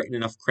giving Brighton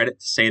enough credit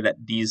to say that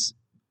these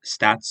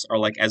stats are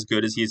like as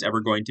good as he is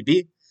ever going to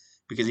be,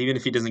 because even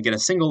if he doesn't get a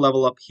single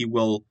level up, he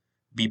will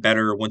be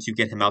better once you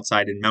get him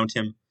outside and mount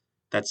him.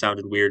 That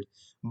sounded weird,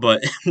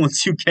 but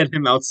once you get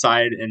him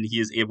outside and he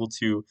is able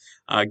to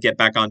get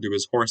back onto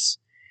his horse,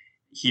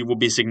 he will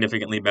be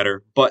significantly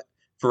better. But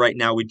for right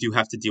now, we do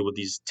have to deal with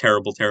these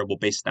terrible, terrible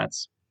base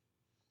stats.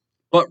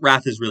 But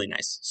Wrath is really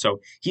nice. So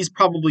he's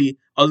probably,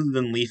 other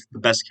than Leaf, the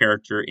best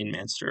character in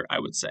Manster, I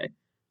would say.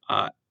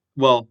 Uh,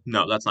 well,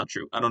 no, that's not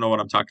true. I don't know what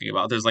I'm talking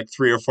about. There's like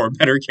three or four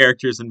better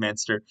characters in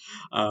Manster,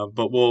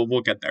 but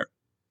we'll get there.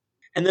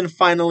 And then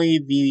finally,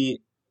 the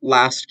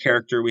last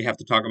character we have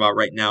to talk about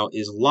right now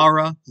is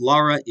Lara.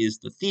 Lara is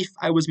the thief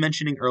I was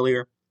mentioning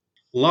earlier.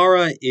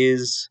 Lara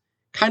is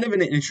kind of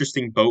in an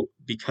interesting boat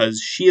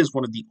because she is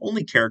one of the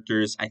only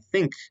characters I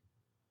think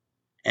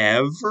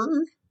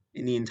ever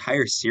in the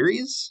entire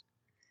series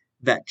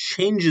that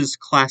changes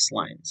class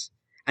lines.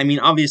 I mean,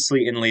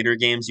 obviously, in later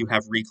games, you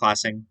have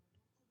reclassing,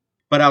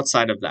 but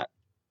outside of that,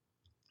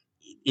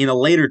 in a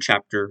later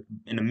chapter,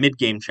 in a mid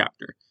game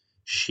chapter,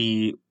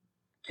 she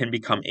can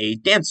become a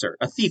dancer,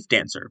 a thief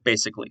dancer,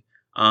 basically.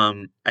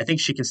 I think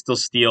she can still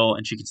steal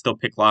and she can still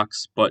pick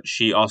locks, but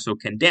she also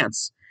can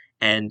dance.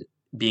 And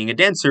being a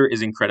dancer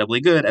is incredibly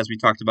good, as we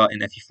talked about in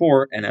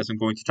FE4, and as I'm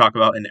going to talk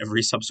about in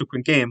every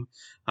subsequent game,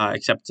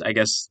 except, I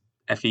guess,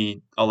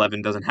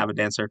 FE11 doesn't have a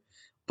dancer,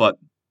 but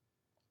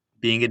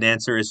being a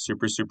dancer is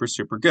super, super,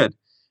 super good.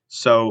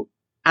 So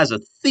as a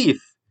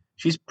thief,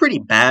 she's pretty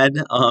bad.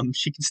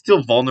 She can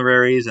steal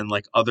vulneraries and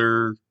like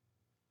other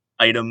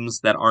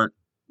items that aren't,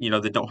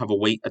 that don't have a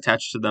weight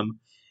attached to them.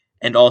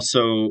 And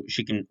also,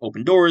 she can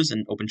open doors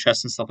and open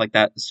chests and stuff like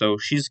that. So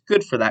she's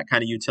good for that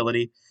kind of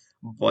utility.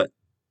 But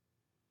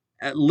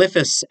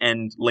Lithis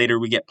and later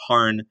we get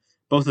Parn,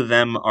 both of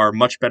them are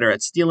much better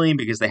at stealing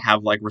because they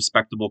have like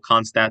respectable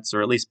con stats,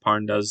 or at least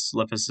Parn does.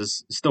 Lithis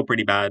is still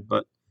pretty bad,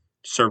 but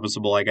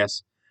serviceable, I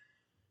guess.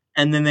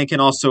 And then they can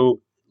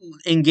also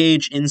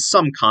engage in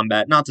some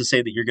combat. Not to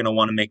say that you're going to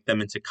want to make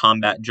them into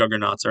combat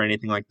juggernauts or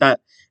anything like that,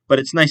 but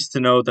it's nice to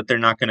know that they're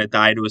not going to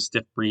die to a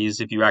stiff breeze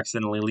if you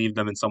accidentally leave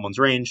them in someone's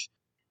range.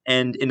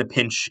 And in a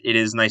pinch, it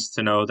is nice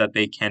to know that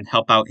they can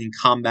help out in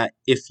combat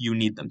if you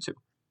need them to.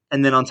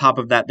 And then on top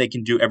of that, they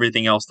can do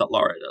everything else that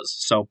Lara does.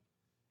 So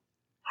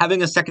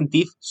having a second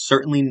thief,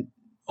 certainly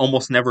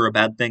almost never a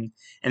bad thing.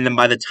 And then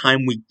by the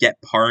time we get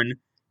Parn,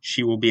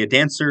 she will be a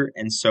dancer,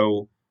 and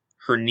so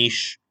her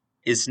niche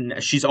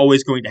she's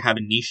always going to have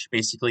a niche,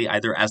 basically,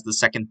 either as the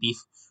second thief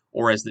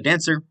or as the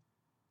dancer.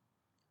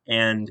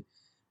 And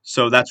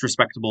so that's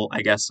respectable,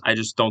 I guess. I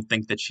just don't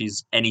think that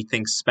she's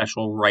anything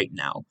special right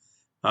now.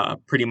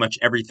 Pretty much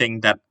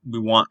everything that we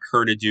want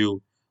her to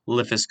do,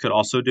 Lithis could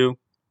also do.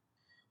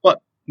 But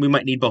we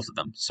might need both of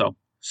them. So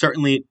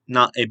certainly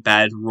not a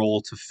bad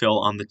role to fill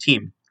on the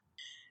team.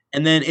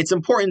 And then it's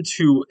important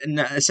to,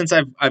 since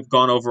I've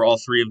gone over all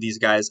three of these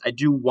guys, I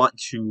do want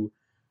to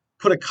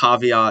put a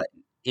caveat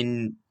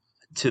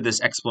into this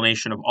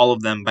explanation of all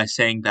of them by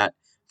saying that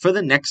for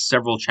the next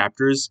several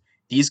chapters,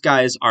 these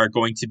guys are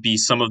going to be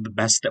some of the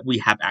best that we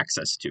have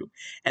access to.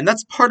 And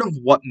that's part of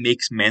what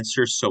makes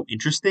Mancer so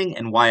interesting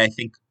and why I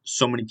think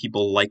so many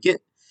people like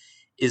it,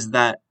 is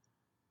that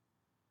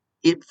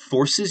it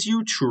forces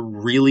you to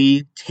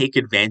really take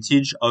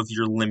advantage of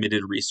your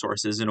limited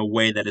resources in a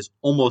way that is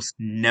almost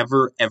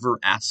never ever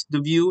asked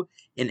of you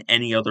in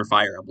any other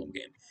Fire Emblem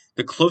game.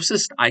 The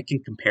closest I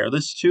can compare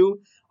this to,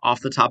 off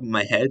the top of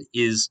my head,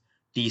 is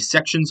the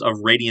sections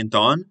of Radiant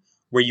Dawn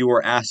where you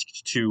are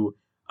asked to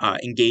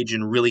engage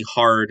in really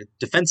hard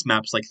defense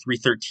maps like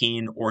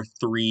 313 or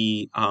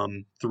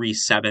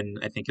 337,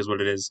 I think is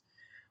what it is,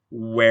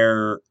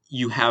 where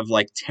you have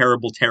like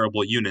terrible,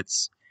 terrible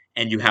units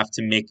and you have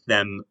to make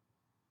them,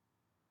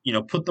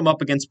 put them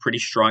up against pretty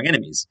strong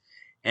enemies.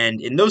 And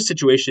in those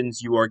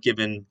situations, you are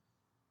given,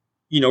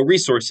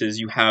 resources.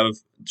 You have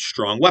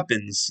strong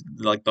weapons,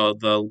 like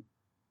the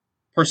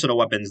personal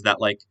weapons that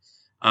like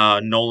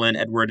Nolan,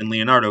 Edward, and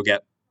Leonardo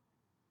get.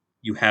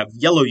 You have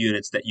yellow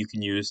units that you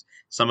can use.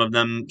 Some of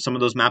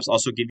those maps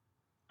also give you,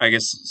 I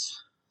guess,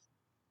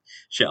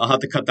 shit, I'll have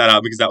to cut that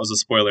out because that was a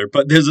spoiler.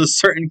 But there's a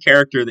certain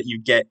character that you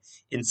get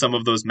in some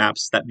of those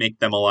maps that make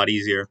them a lot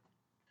easier.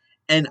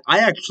 And I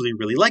actually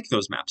really like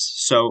those maps.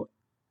 So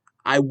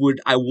I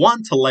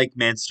want to like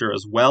Manster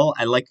as well.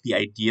 I like the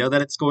idea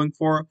that it's going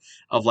for,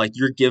 of like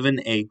you're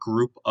given a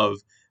group of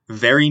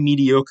very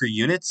mediocre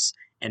units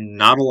and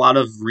not a lot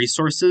of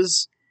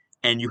resources,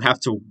 and you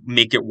have to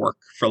make it work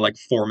for like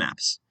 4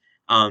 maps.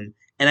 And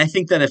I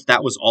think that if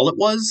that was all it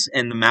was,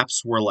 and the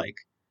maps were like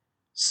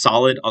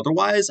solid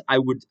otherwise, I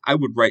would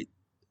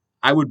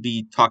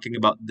be talking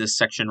about this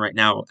section right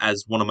now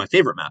as one of my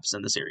favorite maps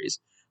in the series.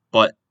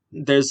 But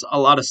there's a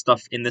lot of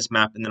stuff in this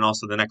map, and then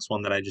also the next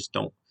one, that I just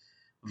don't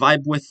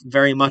vibe with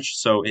very much,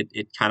 so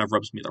it kind of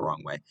rubs me the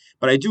wrong way.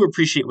 But I do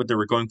appreciate what they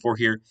were going for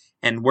here,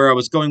 and where I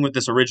was going with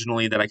this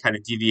originally that I kind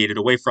of deviated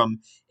away from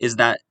is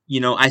that,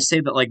 I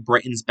say that like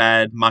Brighton's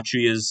bad,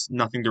 Machuya's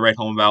nothing to write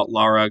home about,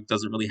 Lara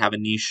doesn't really have a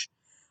niche.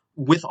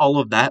 With all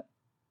of that,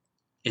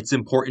 it's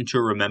important to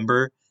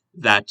remember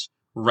that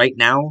right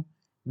now,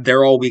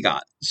 they're all we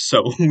got.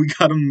 So we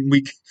got them.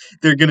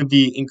 They're going to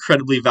be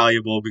incredibly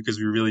valuable because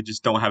we really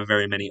just don't have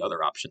very many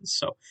other options.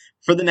 So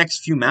for the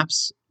next few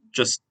maps,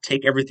 just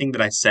take everything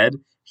that I said,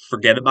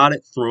 forget about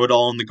it, throw it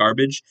all in the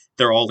garbage.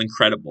 They're all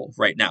incredible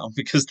right now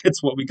because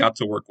that's what we got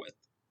to work with.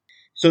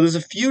 So there's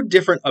a few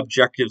different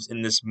objectives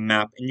in this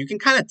map, and you can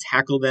kind of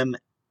tackle them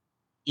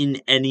in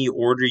any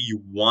order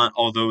you want,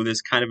 although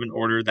there's kind of an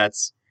order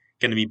that's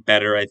going to be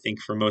better, I think,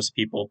 for most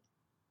people.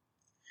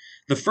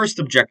 The first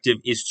objective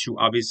is to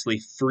obviously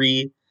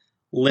free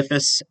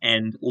Lithis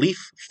and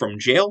Leif from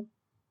jail,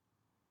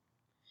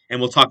 and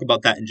we'll talk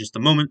about that in just a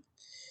moment.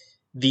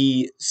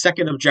 The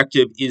second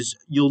objective is,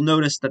 you'll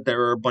notice that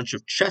there are a bunch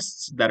of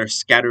chests that are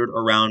scattered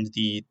around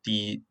the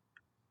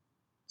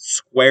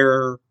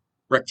square,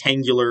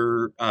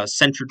 rectangular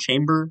center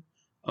chamber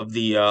of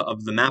the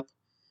map.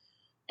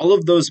 All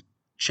of those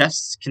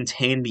chests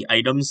contain the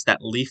items that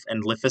Leif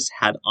and Lithis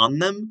had on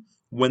them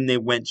when they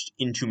went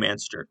into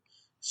Manster.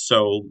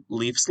 So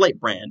Leif's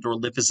Lightbrand or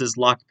Lithis'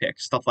 lockpick,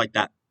 stuff like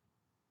that.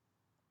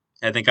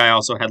 I think I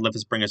also had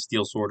Lithis bring a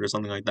steel sword or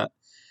something like that.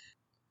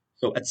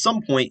 So at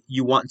some point,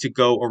 you want to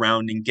go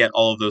around and get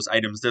all of those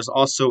items. There's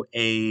also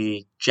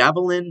a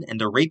javelin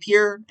and a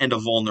rapier and a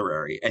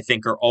vulnerary, I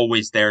think, are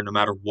always there no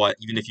matter what,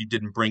 even if you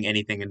didn't bring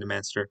anything into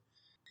Manster.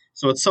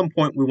 So at some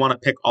point, we want to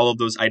pick all of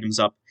those items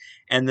up.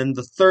 And then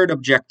the third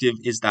objective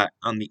is that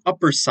on the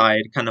upper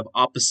side, kind of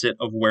opposite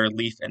of where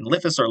Leif and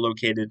Lifis are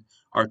located,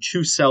 are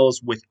two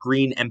cells with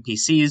green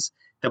NPCs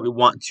that we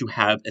want to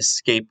have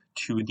escape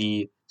to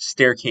the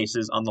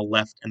staircases on the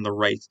left and the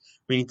right.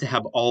 We need to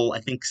have all, I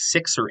think,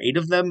 6 or 8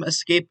 of them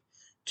escape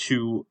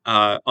to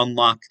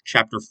unlock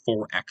Chapter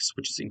 4X,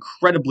 which is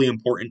incredibly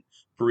important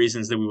for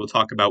reasons that we will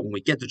talk about when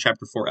we get to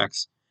Chapter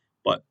 4X.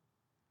 But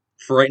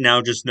for right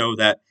now, just know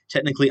that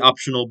technically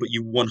optional, but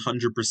you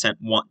 100%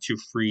 want to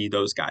free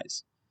those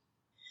guys.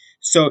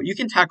 So you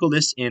can tackle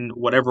this in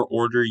whatever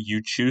order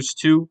you choose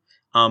to.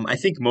 I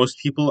think most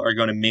people are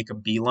going to make a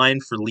beeline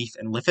for Leif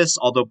and Lifis,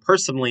 although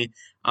personally,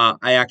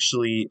 I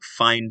actually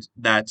find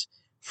that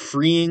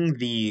freeing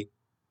the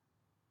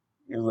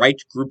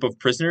right group of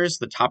prisoners,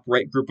 the top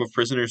right group of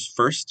prisoners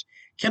first,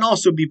 can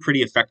also be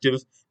pretty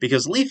effective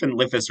because Leif and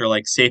Lifis are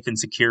like safe and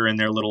secure in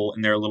their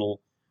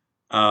little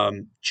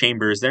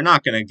chambers. They're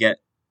not going to get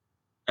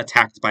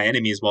attacked by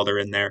enemies while they're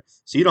in there,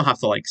 so you don't have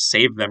to like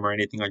save them or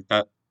anything like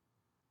that.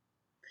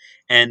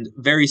 And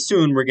very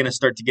soon we're going to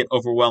start to get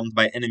overwhelmed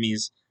by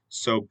enemies.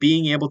 So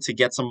being able to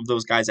get some of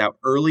those guys out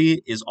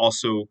early is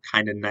also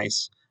kind of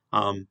nice.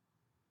 Um,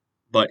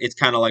 but it's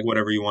kind of like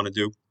whatever you want to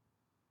do.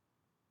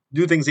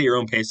 Do things at your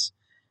own pace,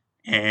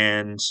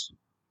 and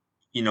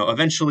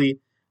eventually,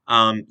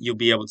 you'll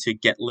be able to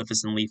get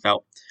Lifis and Leif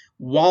out.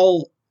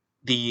 While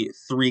the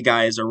 3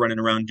 guys are running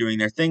around doing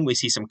their thing, we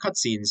see some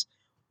cutscenes.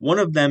 One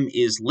of them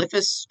is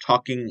Lifis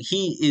talking.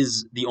 He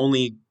is the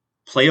only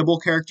playable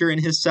character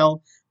in his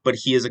cell, but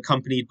he is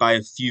accompanied by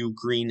a few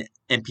green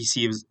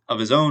NPCs of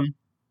his own,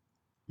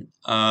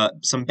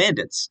 some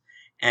bandits.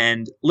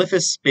 And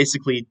Lifis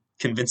basically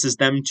convinces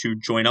them to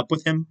join up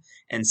with him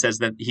and says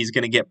that he's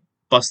going to get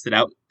busted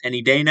out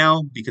any day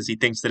now because he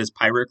thinks that his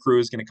pirate crew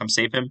is going to come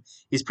save him.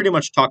 He's pretty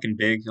much talking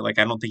big. Like,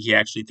 I don't think he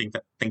actually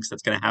thinks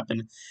that's going to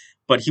happen.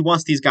 But he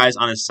wants these guys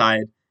on his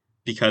side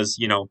because,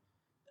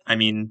 I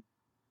mean,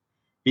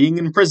 being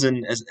in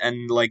prison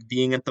and like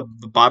being at the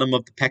bottom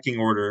of the pecking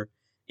order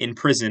in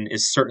prison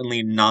is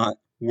certainly not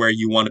where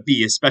you want to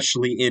be,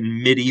 especially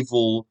in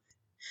medieval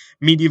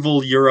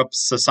Europe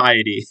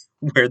society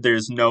where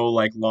there's no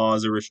like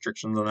laws or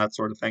restrictions on that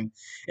sort of thing.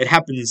 It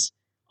happens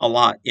a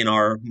lot in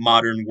our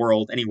modern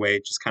world anyway,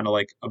 just kind of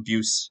like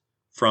abuse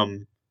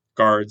from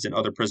guards and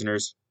other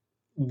prisoners,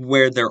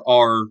 where there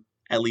are,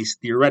 at least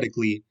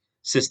theoretically,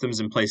 systems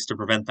in place to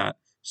prevent that.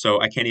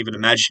 So I can't even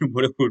imagine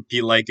what it would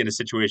be like in a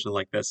situation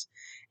like this.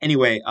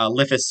 Anyway,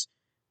 Lifis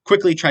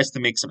quickly tries to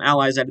make some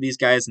allies out of these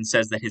guys and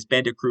says that his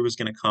bandit crew is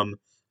going to come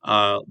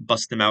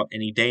bust them out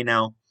any day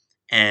now.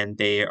 And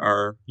they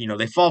are,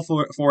 they fall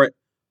for it,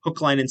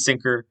 hook, line, and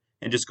sinker,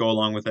 and just go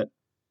along with it.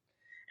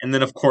 And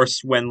then, of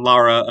course, when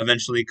Lara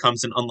eventually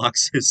comes and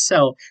unlocks his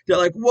cell, they're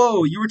like,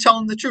 whoa, you were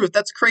telling the truth.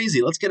 That's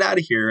crazy. Let's get out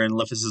of here. And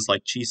Lifis is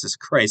like, Jesus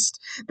Christ,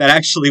 that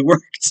actually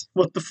worked.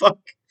 What the fuck?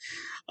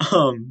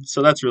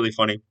 So that's really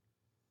funny.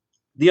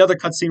 The other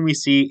cutscene we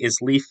see is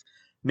Leif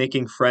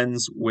making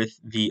friends with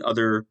the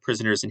other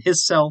prisoners in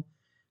his cell,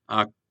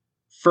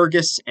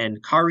 Fergus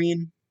and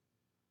Karin.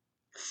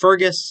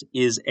 Fergus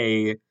is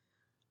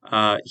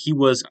he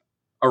was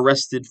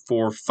arrested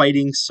for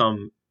fighting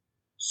some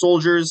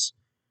soldiers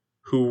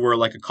who were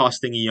like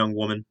accosting a young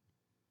woman,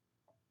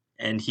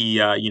 and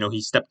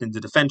he stepped in to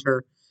defend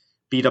her,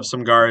 beat up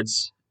some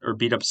guards or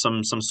beat up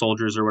some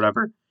soldiers or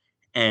whatever,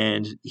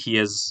 and he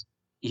was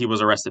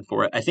arrested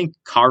for it. I think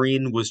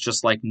Karin was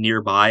just like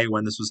nearby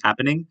when this was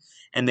happening,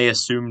 and they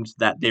assumed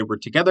that they were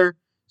together,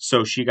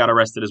 so she got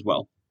arrested as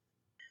well.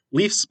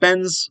 Leif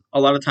spends a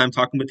lot of time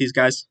talking with these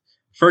guys.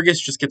 Fergus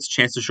just gets a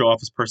chance to show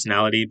off his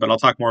personality, but I'll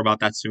talk more about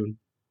that soon.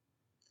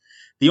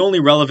 The only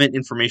relevant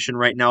information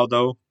right now,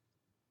 though,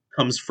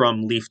 comes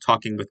from Leif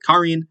talking with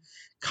Karin.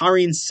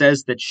 Karin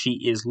says that she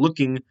is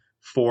looking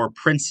for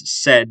Prince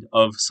Ced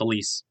of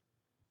Solis.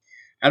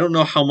 I don't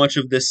know how much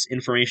of this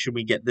information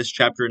we get this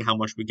chapter and how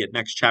much we get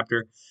next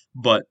chapter,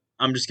 but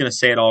I'm just going to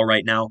say it all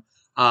right now.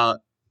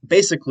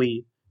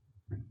 Basically,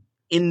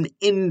 in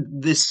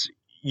this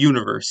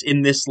universe,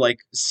 in this like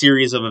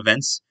series of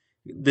events,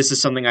 this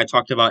is something I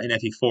talked about in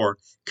FE4.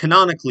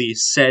 Canonically,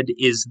 Ced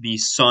is the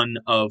son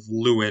of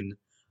Luin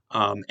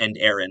and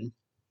Eren.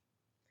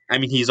 I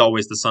mean, he's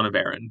always the son of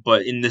Eren,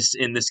 but in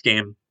this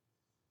game,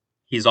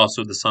 he's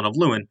also the son of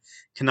Luin,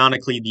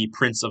 canonically the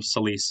Prince of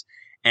Solis.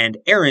 And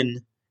Eren,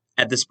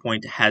 at this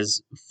point,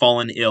 has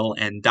fallen ill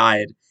and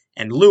died,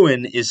 and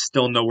Luin is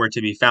still nowhere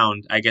to be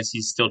found. I guess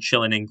he's still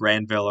chilling in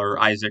Granville or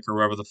Isaac or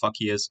wherever the fuck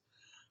he is.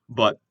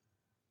 But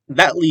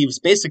that leaves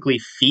basically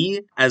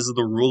Fie as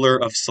the ruler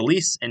of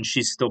Solis, and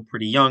she's still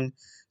pretty young.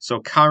 So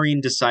Karin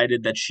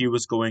decided that she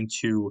was going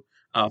to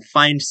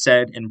find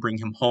Ced and bring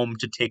him home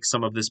to take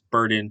some of this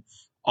burden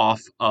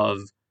off of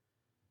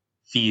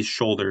Fie's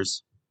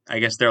shoulders. I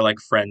guess they're like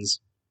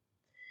friends.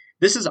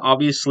 This is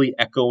obviously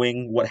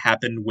echoing what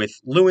happened with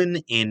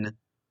Luin in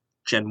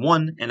Gen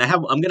 1, and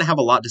I'm going to have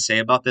a lot to say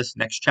about this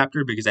next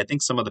chapter because I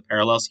think some of the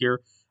parallels here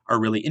are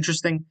really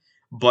interesting.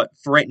 But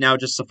for right now,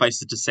 just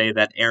suffice it to say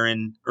that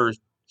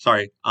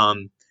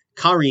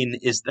Karin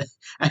is the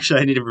actually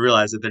I didn't even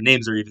realize that their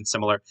names are even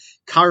similar.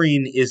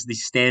 Karin is the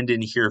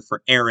stand-in here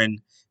for Aaron.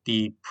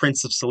 The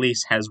Prince of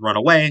Salice has run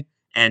away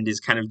and is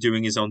kind of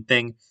doing his own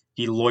thing.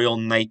 The loyal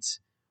knight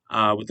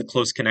with a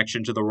close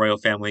connection to the royal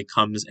family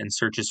comes and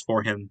searches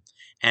for him.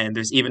 And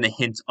there's even a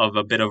hint of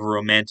a bit of a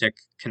romantic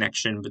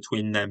connection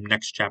between them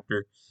next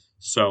chapter.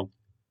 So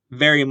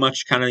very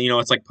much kind of,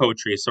 it's like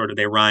poetry, sort of,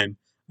 they rhyme.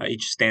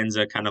 Each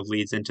stanza kind of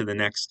leads into the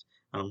next.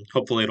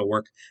 Hopefully it'll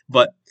work.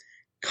 But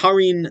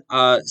Karin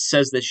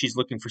says that she's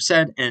looking for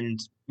Ced and,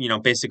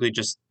 basically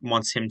just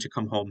wants him to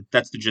come home.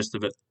 That's the gist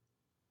of it.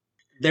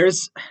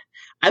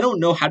 I don't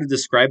know how to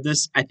describe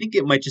this. I think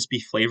it might just be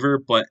flavor,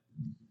 but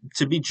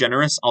to be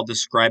generous, I'll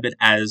describe it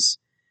as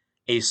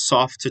a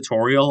soft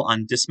tutorial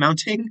on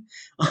dismounting,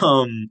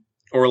 um,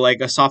 or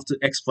like a soft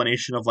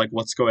explanation of like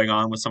what's going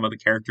on with some of the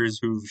characters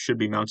who should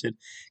be mounted.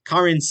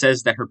 Karin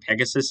says that her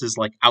Pegasus is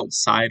like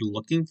outside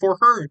looking for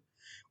her,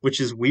 which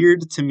is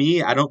weird to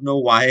me. I don't know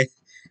why.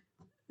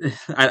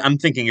 I'm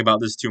thinking about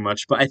this too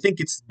much, but I think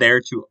it's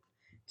there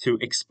to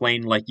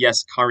explain like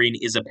yes, Karin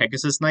is a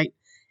Pegasus Knight,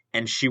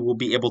 and she will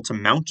be able to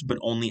mount, but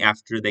only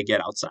after they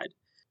get outside.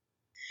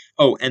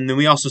 Oh, and then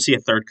we also see a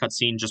third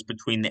cutscene just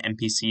between the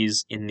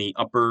NPCs in the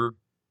upper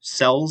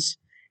cells,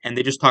 and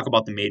they just talk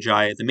about the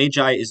Magi. The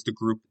Magi is the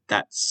group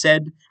that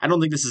Ced, I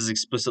don't think this is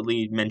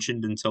explicitly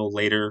mentioned until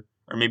later,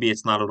 or maybe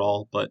it's not at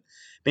all, but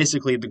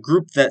basically the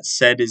group that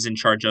Ced is in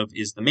charge of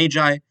is the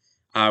Magi.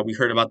 We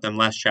heard about them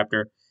last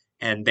chapter,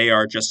 and they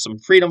are just some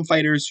freedom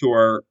fighters who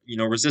are,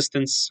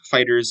 resistance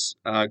fighters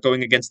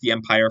going against the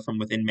Empire from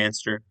within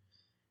Manster.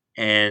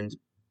 And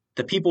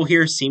the people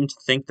here seem to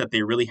think that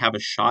they really have a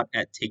shot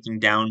at taking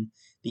down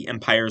the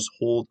Empire's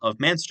hold of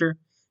Manster.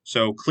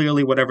 So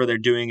clearly, whatever they're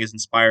doing is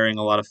inspiring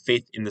a lot of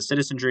faith in the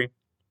citizenry.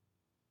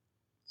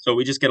 So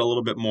we just get a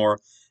little bit more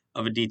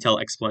of a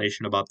detailed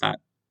explanation about that.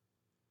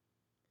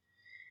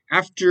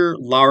 After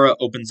Lara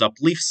opens up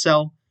Leaf's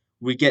cell,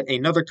 we get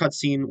another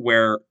cutscene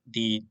where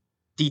the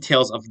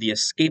details of the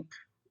escape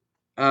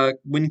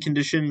win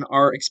condition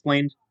are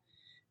explained.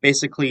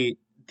 Basically,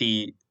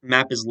 the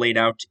map is laid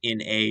out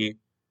in a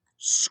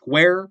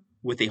square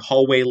with a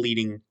hallway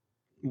leading,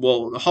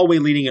 the hallway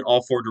leading in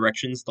all four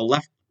directions. The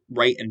left,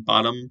 right, and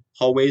bottom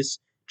hallways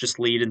just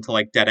lead into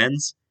like dead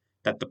ends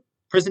that the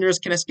prisoners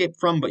can escape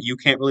from, but you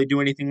can't really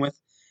do anything with.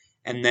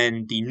 And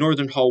then the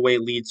northern hallway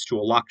leads to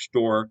a locked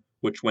door,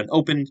 which, when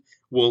opened,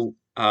 will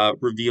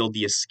reveal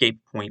the escape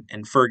point.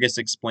 And Fergus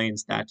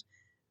explains that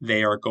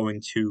they are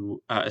going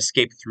to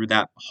escape through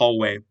that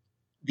hallway.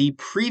 The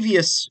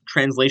previous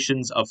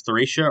translations of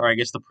Thracia, or I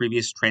guess the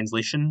previous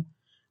translation,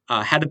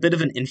 had a bit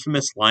of an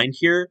infamous line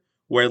here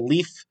where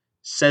Leaf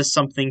says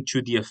something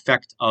to the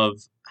effect of,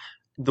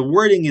 the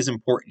wording is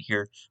important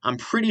here. I'm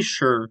pretty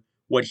sure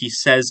what he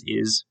says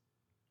is,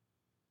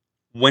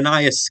 when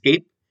I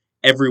escape,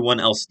 everyone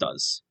else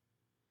does.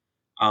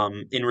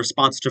 In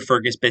response to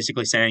Fergus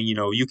basically saying,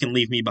 you can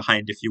leave me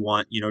behind if you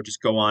want,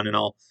 just go on and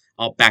I'll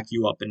back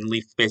you up. And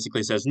Leaf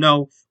basically says,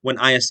 no, when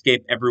I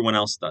escape, everyone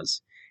else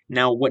does.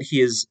 Now, what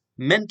he is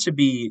meant to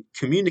be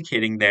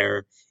communicating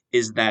there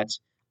is that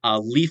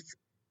Leaf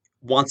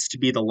wants to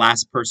be the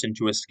last person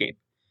to escape.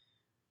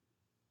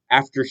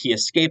 After he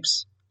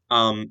escapes,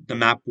 the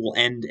map will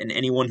end, and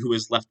anyone who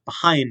is left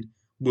behind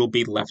will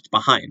be left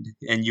behind,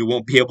 and you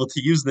won't be able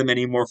to use them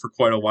anymore for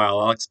quite a while.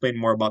 I'll explain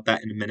more about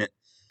that in a minute.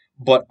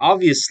 But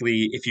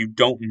obviously, if you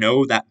don't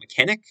know that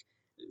mechanic,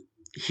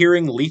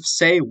 hearing Leaf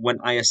say, when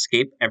I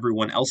escape,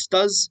 everyone else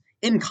does,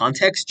 in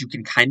context, you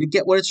can kind of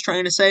get what it's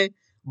trying to say.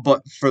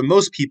 But for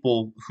most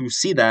people who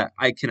see that,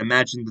 I can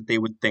imagine that they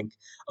would think,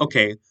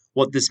 okay,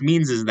 what this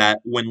means is that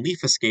when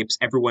Leaf escapes,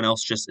 everyone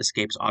else just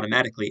escapes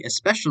automatically,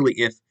 especially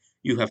if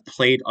you have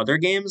played other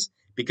games,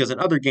 because in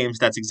other games,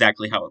 that's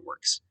exactly how it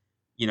works.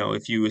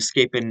 If you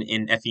escape in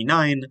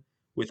FE9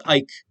 with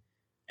Ike,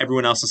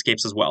 everyone else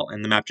escapes as well,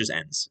 and the map just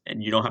ends,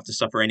 and you don't have to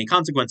suffer any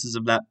consequences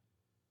of that.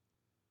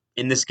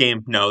 In this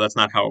game, no, that's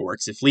not how it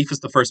works. If Leaf is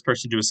the first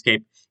person to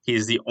escape, he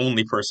is the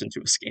only person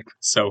to escape.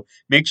 So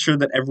make sure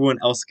that everyone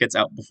else gets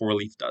out before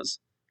Leaf does.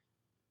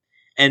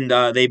 And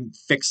they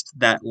fixed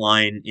that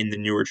line in the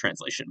newer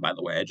translation, by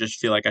the way. I just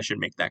feel like I should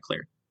make that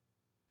clear.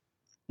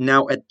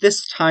 Now, at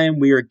this time,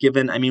 we are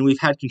given,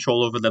 we've had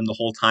control over them the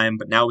whole time,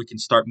 but now we can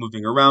start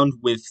moving around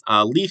with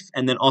Leaf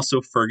and then also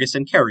Fergus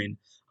and Karin.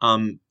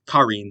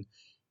 Karin.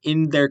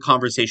 In their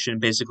conversation,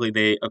 basically,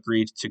 they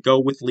agreed to go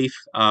with Leaf.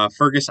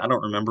 Fergus, I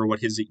don't remember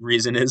what his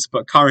reason is,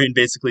 but Karin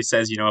basically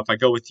says, if I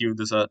go with you,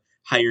 there's a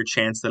higher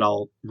chance that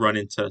I'll run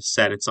into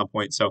Ced at some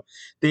point. So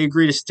they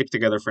agree to stick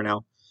together for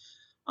now.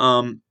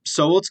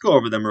 So let's go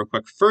over them real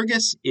quick.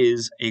 Fergus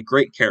is a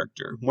great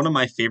character, one of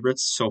my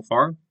favorites so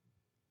far.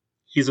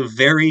 He's a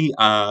very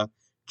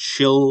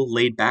chill,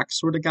 laid-back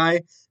sort of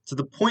guy, to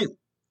the point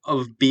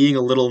of being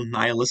a little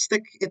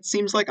nihilistic, it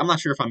seems like. I'm not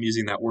sure if I'm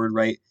using that word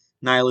right.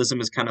 Nihilism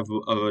is kind of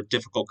a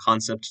difficult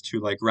concept to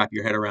like wrap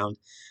your head around,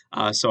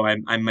 so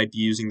I might be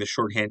using the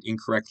shorthand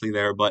incorrectly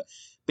there. But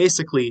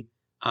basically,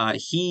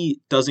 he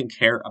doesn't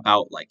care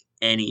about like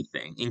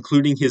anything,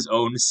 including his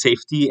own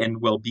safety and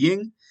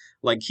well-being.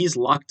 Like he's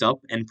locked up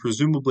and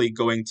presumably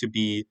going to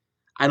be,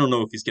 I don't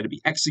know if he's going to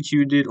be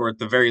executed or at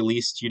the very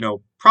least,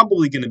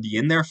 probably going to be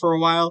in there for a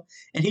while.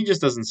 And he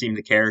just doesn't seem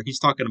to care. He's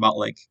talking about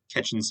like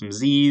catching some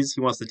Z's.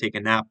 He wants to take a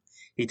nap.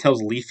 He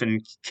tells Leaf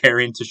and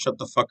Karen to shut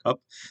the fuck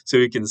up so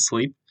he can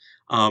sleep.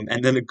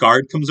 And then a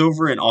guard comes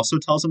over and also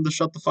tells him to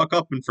shut the fuck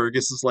up. And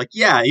Fergus is like,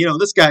 yeah,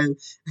 this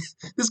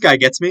guy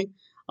gets me.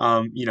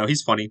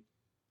 He's funny.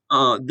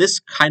 This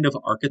kind of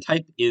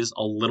archetype is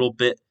a little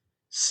bit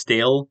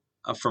stale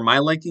for my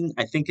liking.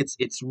 I think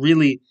it's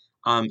really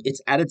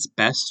it's at its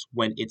best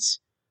when it's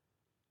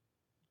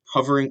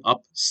covering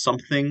up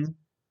something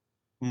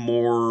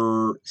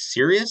more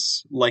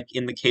serious, like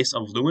in the case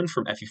of Lewin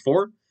from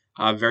FE4.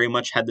 Very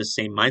much had the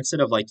same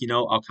mindset of like,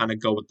 I'll kind of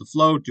go with the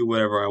flow, do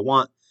whatever I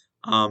want,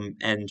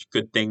 and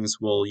good things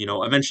will,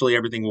 eventually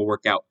everything will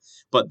work out.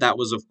 But that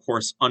was, of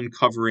course,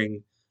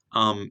 uncovering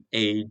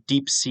a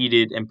deep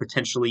seated and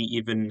potentially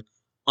even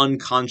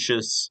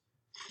unconscious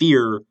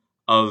fear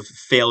of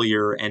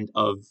failure and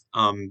of,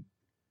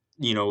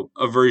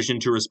 aversion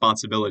to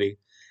responsibility.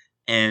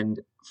 And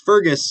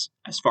Fergus,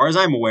 as far as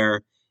I'm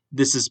aware,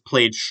 this is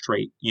played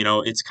straight.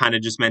 It's kind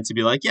of just meant to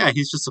be like, yeah,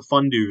 he's just a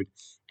fun dude.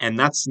 And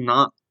that's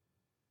not,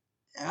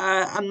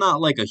 I'm not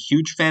like a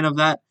huge fan of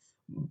that,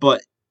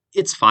 but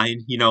it's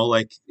fine.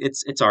 Like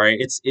it's all right.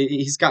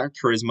 He's got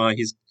charisma.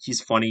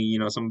 He's funny.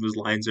 Some of his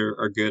lines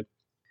are good.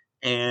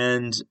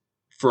 And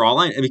for all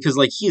I, because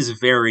like he is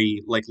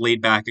very like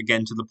laid back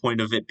again to the point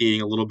of it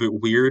being a little bit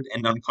weird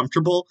and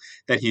uncomfortable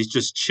that he's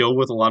just chill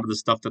with a lot of the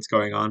stuff that's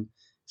going on.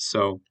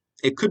 So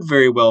it could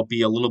very well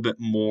be a little bit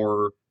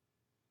more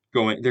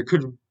going. There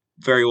could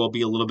very well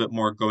be a little bit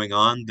more going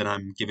on than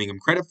I'm giving him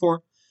credit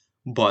for.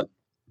 But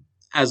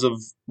as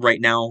of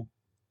right now,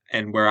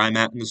 and where I'm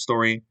at in the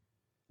story,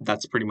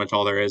 that's pretty much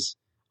all there is.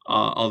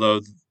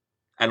 Although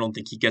I don't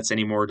think he gets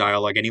any more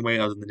dialogue anyway,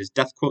 other than his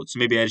death quote. So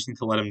maybe I just need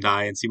to let him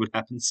die and see what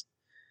happens.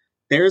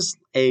 There's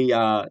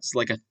it's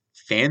like a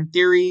fan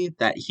theory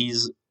that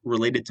he's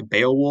related to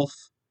Beowulf,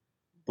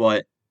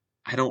 but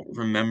I don't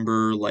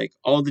remember like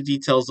all the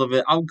details of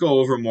it. I'll go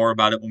over more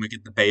about it when we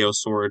get the Bayo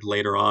sword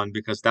later on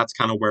because that's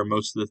kind of where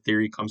most of the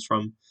theory comes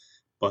from.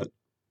 But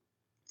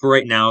for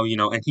right now,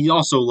 and he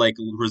also like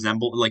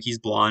resemble like he's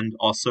blonde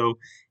also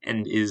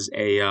and is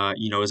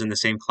is in the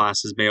same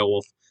class as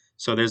Beowulf.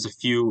 So there's a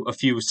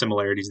few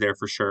similarities there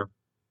for sure.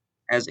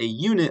 As a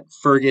unit,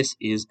 Fergus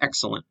is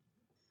excellent.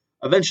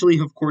 Eventually,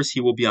 of course, he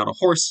will be on a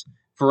horse.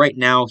 For right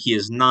now, he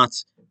is not,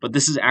 but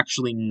this is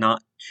actually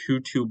not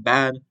too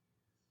bad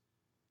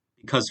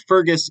because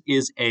Fergus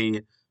is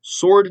a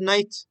sword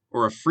knight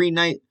or a free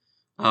knight.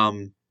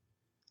 Um,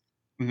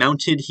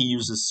 Mounted, he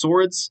uses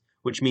swords,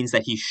 which means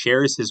that he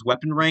shares his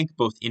weapon rank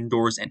both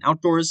indoors and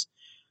outdoors.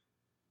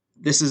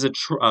 This is a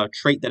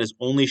trait that is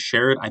only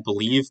shared, I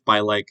believe, by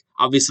like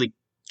obviously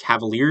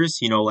cavaliers,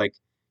 like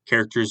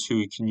characters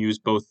who can use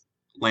both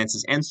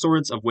lances and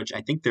swords, of which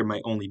I think there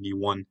might only be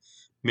one.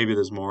 Maybe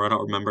there's more, I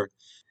don't remember.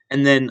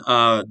 And then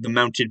the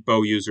mounted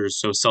bow users,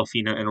 so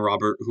Selfina and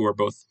Robert, who are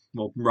both,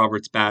 well,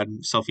 Robert's bad,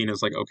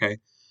 Selfina's like, okay.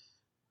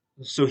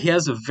 So he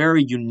has a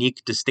very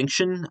unique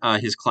distinction,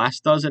 his class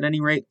does at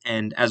any rate,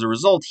 and as a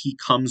result, he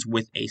comes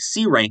with a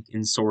C rank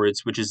in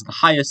swords, which is the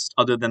highest,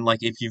 other than like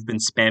if you've been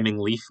spamming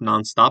Leaf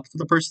nonstop for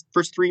the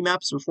first three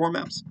maps or four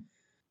maps.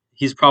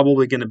 He's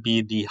probably going to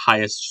be the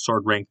highest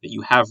sword rank that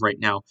you have right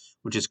now,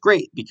 which is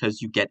great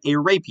because you get a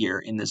rapier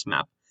in this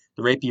map.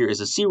 The rapier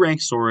is a C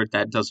rank sword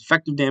that does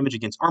effective damage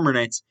against armor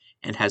knights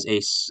and has a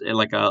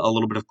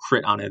little bit of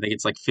crit on it. I think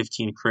it's like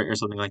 15 crit or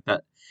something like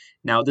that.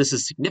 Now this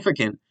is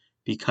significant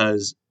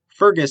because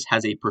Fergus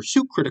has a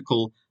pursuit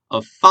critical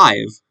of 5,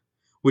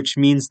 which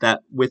means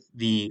that with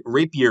the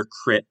rapier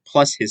crit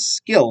plus his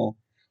skill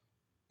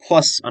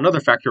plus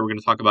another factor we're going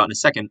to talk about in a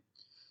second,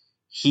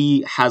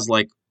 he has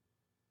like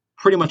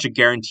pretty much a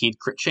guaranteed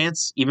crit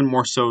chance, even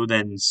more so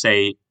than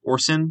say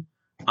Orson.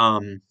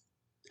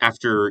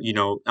 After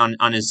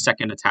on his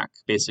second attack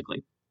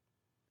basically,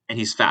 and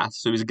he's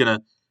fast, so he's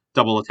gonna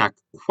double attack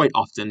quite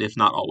often, if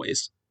not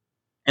always.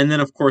 And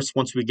then of course,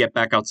 once we get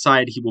back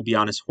outside, he will be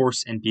on his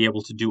horse and be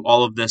able to do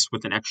all of this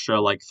with an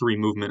extra like 3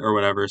 movement or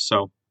whatever.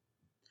 So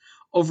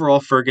overall,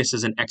 Fergus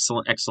is an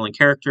excellent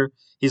character.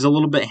 He's a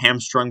little bit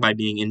hamstrung by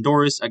being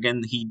indoors.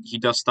 Again, he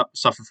does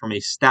suffer from a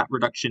stat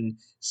reduction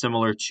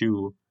similar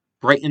to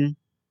Brighton,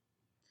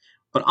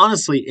 but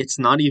honestly, it's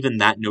not even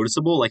that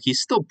noticeable. Like,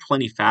 he's still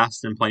plenty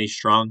fast and plenty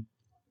strong.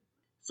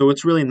 So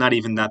it's really not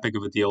even that big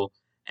of a deal.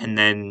 And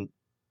then,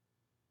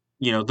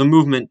 the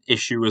movement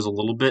issue is a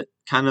little bit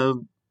kind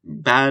of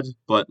bad,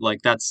 but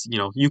like that's,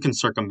 you can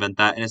circumvent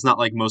that. And it's not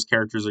like most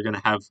characters are going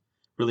to have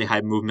really high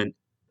movement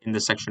in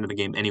this section of the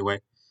game anyway.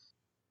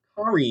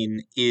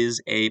 Karin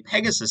is a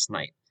Pegasus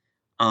Knight.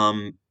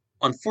 Um,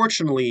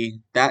 Unfortunately,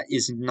 that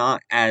is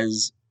not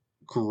as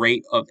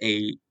great of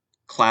a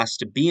class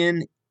to be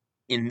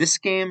in this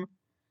game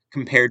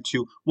compared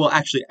to, well,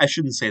 actually I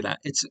shouldn't say that.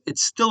 It's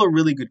still a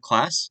really good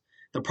class.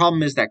 The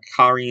problem is that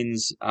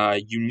Karin's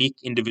unique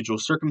individual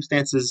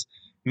circumstances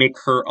make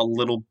her a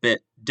little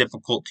bit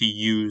difficult to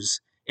use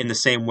in the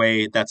same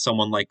way that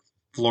someone like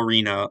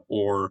Florina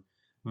or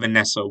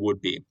Vanessa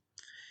would be.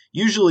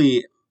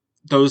 Usually,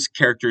 those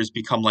characters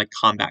become like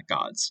combat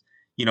gods.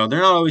 They're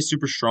not always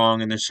super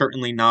strong and they're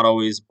certainly not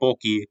always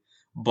bulky,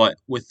 but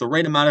with the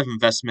right amount of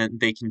investment,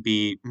 they can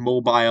be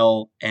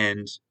mobile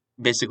and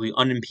basically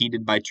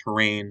unimpeded by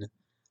terrain,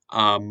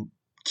 um,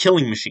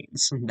 killing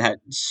machines that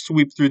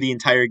sweep through the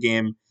entire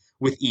game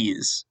with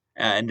ease.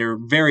 And they're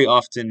very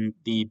often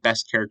the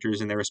best characters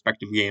in their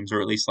respective games,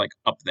 or at least like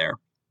up there.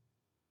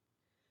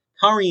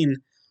 Karine,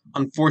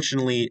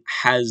 unfortunately,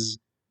 has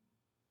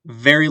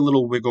very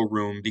little wiggle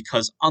room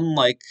because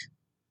unlike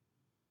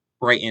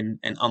Brighton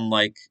and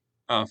unlike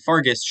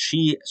Fargus,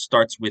 she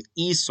starts with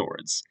E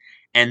swords.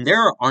 And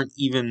there aren't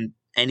even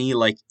any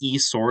like E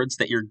swords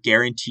that you're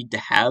guaranteed to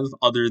have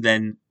other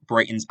than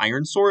Brighton's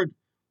Iron Sword.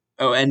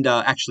 Oh, and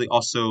actually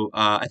also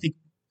I think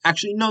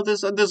actually no,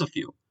 there's a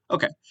few.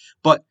 Okay,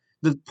 but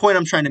the point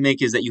I'm trying to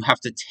make is that you have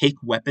to take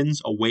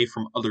weapons away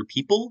from other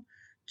people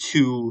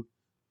to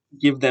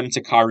give them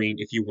to Karine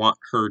if you want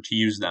her to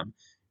use them.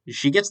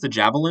 She gets the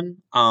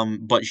javelin,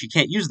 but she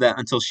can't use that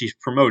until she's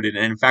promoted.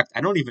 And in fact,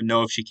 I don't even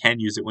know if she can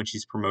use it when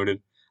she's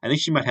promoted. I think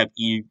she might have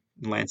E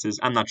lances.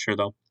 I'm not sure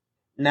though.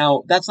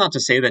 Now, that's not to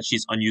say that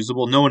she's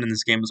unusable. No one in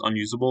this game is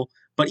unusable.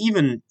 But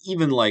even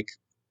like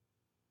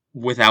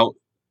without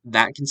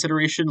that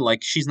consideration, like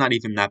she's not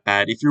even that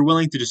bad. If you're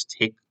willing to just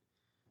take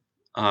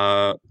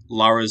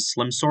Lara's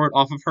slim sword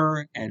off of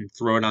her and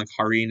throw it on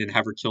Karine and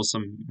have her kill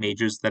some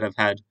mages that have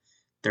had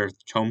their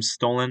tomes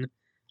stolen,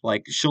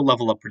 like she'll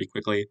level up pretty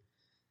quickly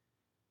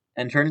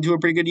and turn into a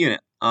pretty good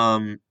unit.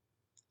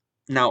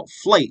 Now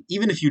flight,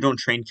 even if you don't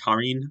train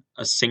Karine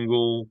a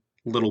single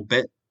little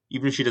bit,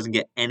 even if she doesn't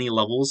get any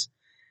levels,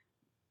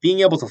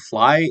 being able to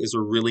fly is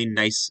a really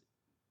nice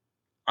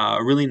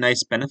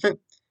benefit.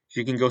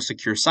 She can go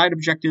secure side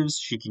objectives.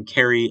 She can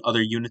carry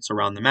other units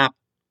around the map.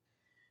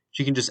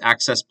 She can just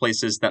access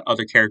places that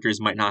other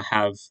characters might not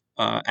have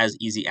as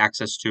easy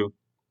access to.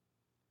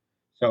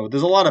 So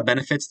there's a lot of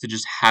benefits to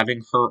just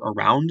having her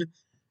around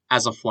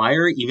as a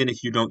flyer, even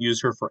if you don't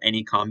use her for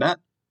any combat.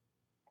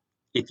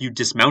 If you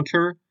dismount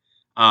her,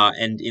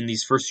 and in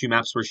these first few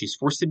maps where she's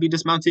forced to be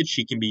dismounted,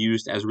 she can be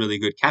used as really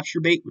good capture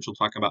bait, which we'll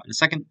talk about in a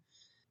second.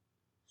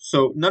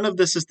 So none of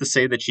this is to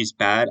say that she's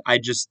bad. I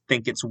just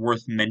think it's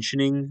worth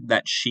mentioning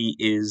that she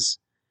is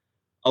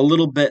a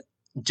little bit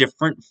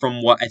different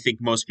from what I think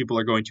most people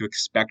are going to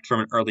expect from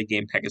an early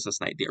game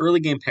Pegasus Knight. The early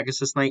game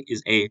Pegasus Knight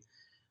is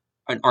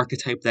an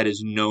archetype that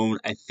is known,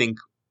 I think,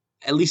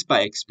 at least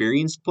by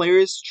experienced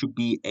players, to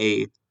be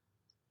a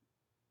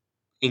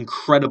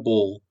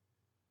incredible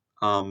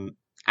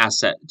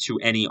asset to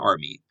any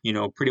army.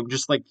 Pretty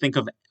just like think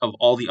of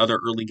all the other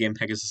early game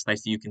Pegasus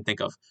Knights that you can think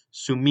of.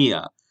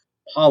 Sumia,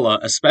 Paula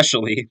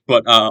especially,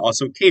 but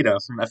also Kata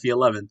from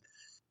FE11.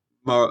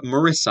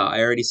 Marissa, I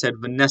already said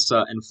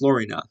Vanessa and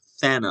Florina.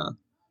 Thana,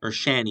 or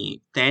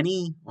Shani.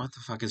 Thani? What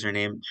the fuck is her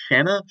name?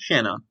 Shanna?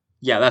 Shanna.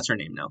 Yeah, that's her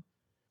name now.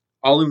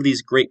 All of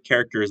these great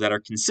characters that are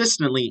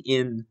consistently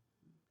in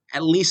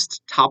at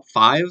least top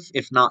five,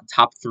 if not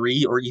top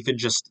three, or even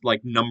just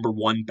like number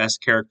one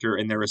best character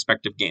in their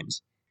respective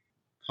games.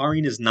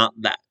 Karine is not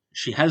that.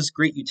 She has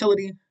great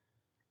utility,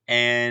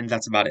 and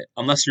that's about it.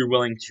 Unless you're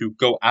willing to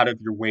go out of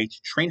your way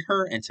to train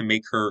her and to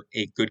make her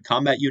a good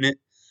combat unit,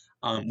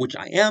 which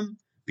I am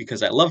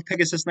because I love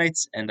Pegasus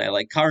Knights and I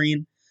like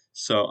Karine.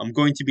 So I'm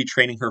going to be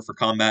training her for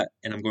combat,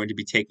 and I'm going to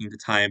be taking the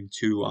time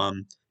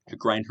to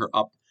grind her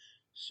up.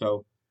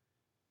 So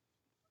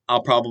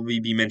I'll probably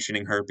be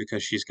mentioning her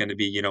because she's going to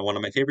be one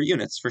of my favorite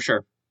units for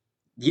sure.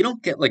 You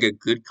don't get like a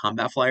good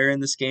combat flyer in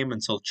this game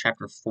until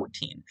chapter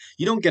 14.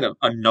 You don't get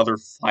another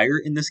flyer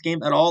in this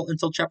game at all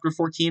until chapter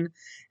 14,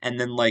 and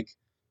then like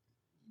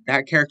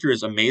that character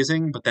is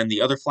amazing, but then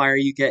the other flyer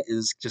you get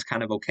is just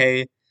kind of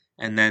okay,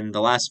 and then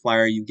the last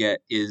flyer you get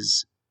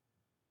is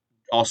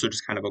also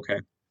just kind of okay.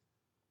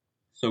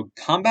 So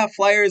combat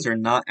flyers are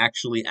not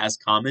actually as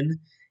common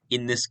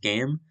in this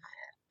game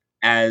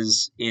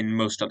as in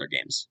most other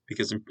games,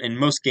 because in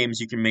most games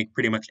you can make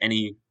pretty much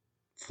any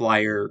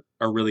flyer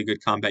a really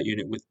good combat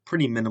unit with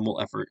pretty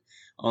minimal effort,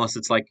 unless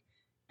it's like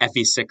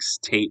FE6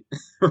 Tate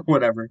or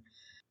whatever.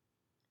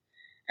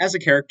 As a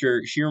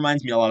character, she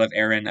reminds me a lot of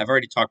Erin. I've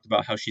already talked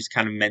about how she's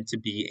kind of meant to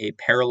be a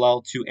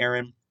parallel to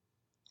Erin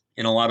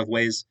in a lot of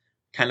ways,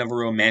 kind of a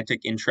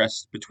romantic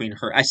interest between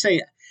her. I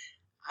say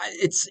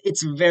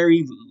it's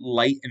very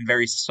light and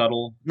very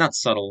subtle, not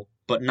subtle,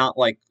 but not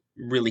like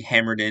really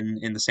hammered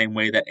in the same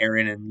way that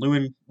Erin and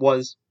Lewin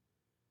was.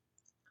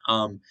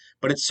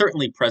 But it's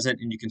certainly present,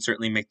 and you can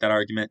certainly make that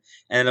argument.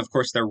 And of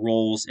course, their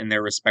roles in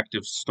their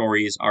respective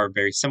stories are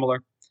very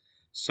similar.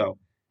 So,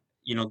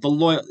 the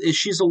loyal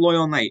she's a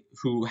loyal knight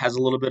who has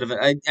a little bit of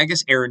I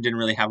guess Erin didn't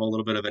really have a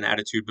little bit of an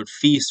attitude, but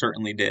Fee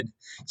certainly did.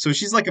 So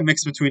she's like a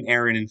mix between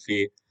Erin and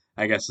Fee,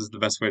 I guess is the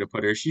best way to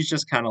put her. She's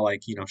just kind of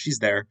like she's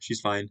there, she's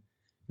fine,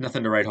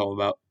 nothing to write home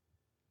about.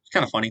 It's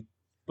kind of funny,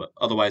 but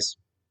otherwise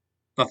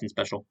nothing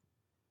special.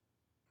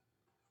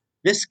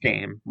 This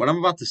game, what I'm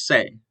about to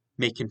say,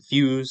 may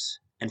confuse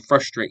and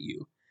frustrate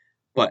you,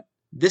 but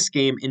this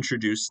game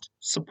introduced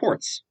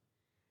supports.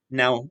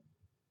 Now,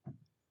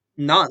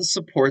 not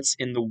supports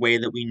in the way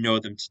that we know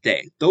them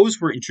today. Those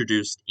were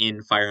introduced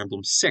in Fire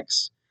Emblem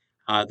 6,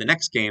 the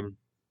next game,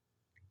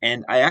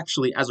 and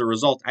as a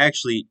result, I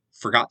actually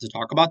forgot to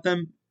talk about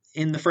them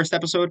in the first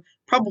episode,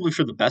 probably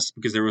for the best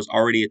because there was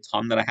already a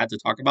ton that I had to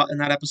talk about in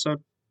that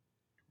episode.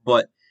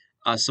 But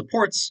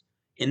supports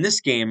in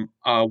this game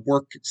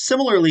work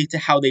similarly to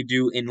how they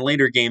do in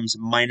later games,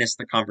 minus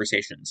the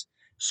conversations.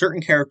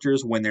 Certain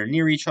characters, when they're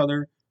near each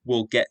other,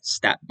 will get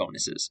stat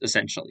bonuses,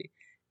 essentially.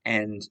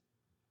 And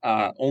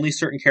only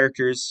certain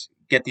characters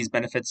get these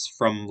benefits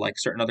from like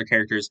certain other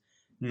characters.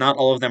 Not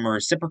all of them are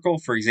reciprocal.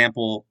 For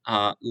example,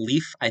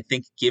 Leaf, I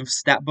think, gives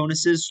stat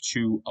bonuses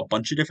to a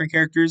bunch of different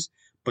characters,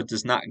 but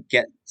does not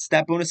get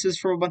stat bonuses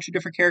from a bunch of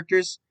different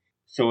characters.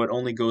 So it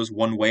only goes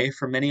one way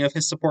for many of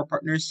his support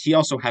partners. He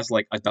also has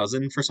like a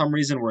dozen for some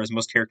reason, whereas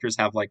most characters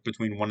have like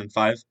between 1 and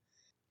 5.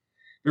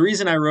 The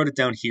reason I wrote it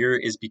down here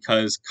is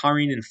because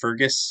Karin and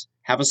Fergus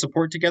have a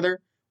support together,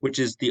 which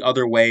is the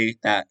other way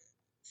that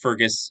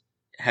Fergus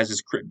has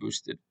his crit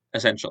boosted,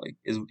 essentially,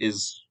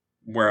 is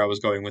where I was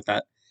going with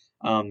that.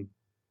 Um,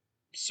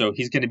 so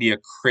he's going to be a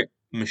crit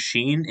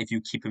machine if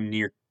you keep him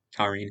near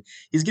Karin.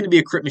 He's going to be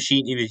a crit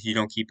machine even if you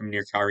don't keep him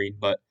near Karin,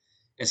 but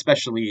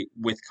especially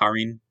with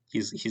Karin,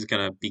 he's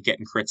going to be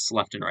getting crits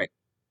left and right.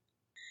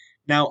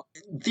 Now,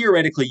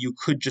 theoretically, you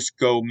could just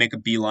go make a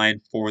beeline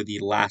for the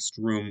last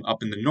room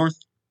up in the north.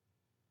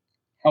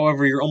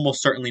 However, you're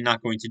almost certainly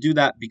not going to do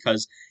that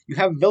because you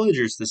have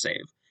villagers to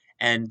save.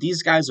 And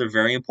these guys are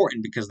very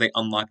important because they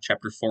unlock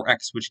Chapter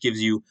 4X, which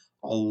gives you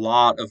a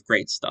lot of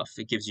great stuff.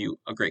 It gives you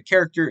a great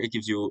character, it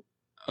gives you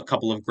a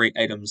couple of great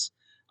items,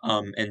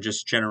 and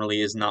just generally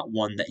is not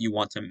one that you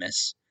want to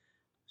miss.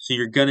 So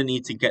you're going to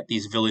need to get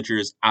these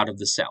villagers out of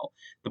the cell.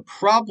 The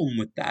problem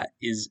with that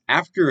is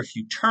after a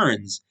few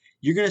turns,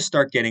 you're going to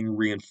start getting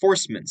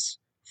reinforcements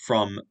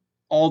from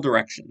all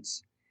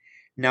directions.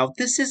 Now,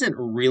 this isn't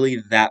really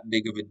that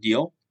big of a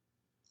deal.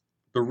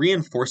 The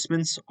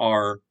reinforcements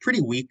are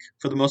pretty weak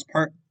for the most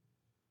part,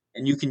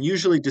 and you can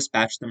usually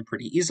dispatch them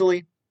pretty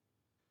easily.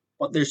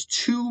 But there's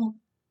two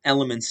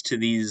elements to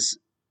these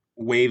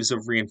waves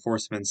of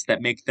reinforcements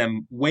that make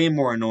them way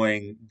more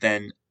annoying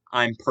than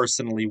I'm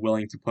personally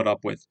willing to put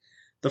up with.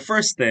 The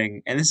first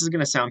thing, and this is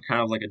going to sound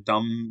kind of like a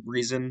dumb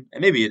reason,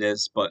 and maybe it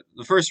is, but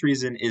the first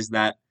reason is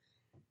that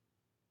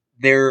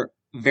they're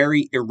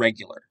very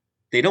irregular.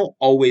 They don't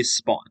always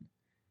spawn.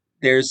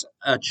 There's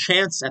a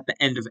chance at the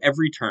end of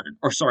every turn,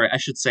 or sorry, I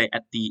should say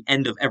at the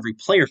end of every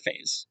player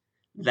phase,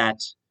 that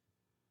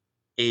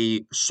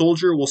a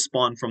soldier will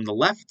spawn from the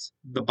left,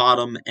 the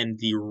bottom, and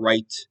the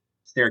right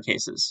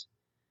staircases.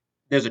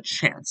 There's a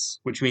chance,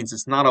 which means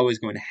it's not always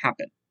going to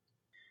happen.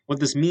 What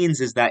this means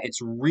is that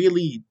it's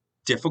really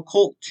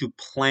difficult to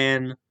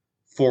plan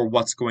for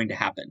what's going to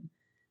happen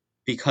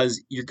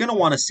because you're going to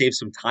want to save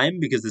some time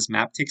because this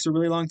map takes a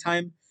really long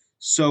time.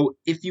 So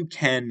if you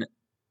can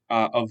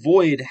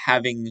avoid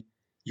having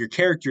your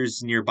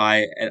characters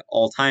nearby at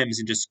all times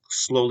and just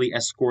slowly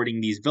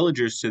escorting these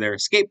villagers to their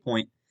escape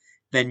point,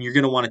 then you're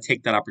going to want to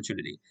take that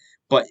opportunity.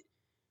 But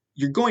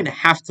you're going to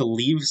have to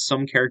leave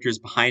some characters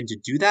behind to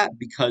do that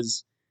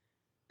because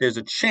there's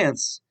a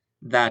chance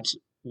that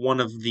one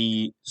of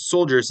the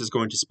soldiers is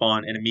going to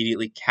spawn and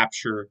immediately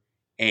capture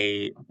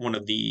one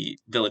of the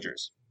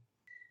villagers.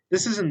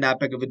 This isn't that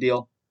big of a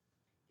deal.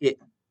 It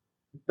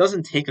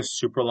doesn't take a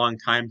super long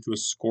time to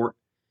escort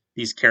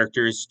these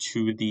characters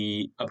to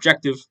the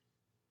objective,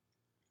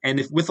 and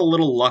if with a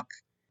little luck,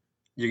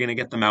 you're going to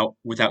get them out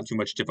without too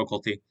much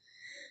difficulty.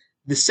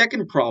 The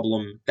second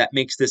problem that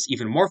makes this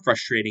even more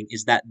frustrating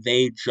is that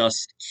they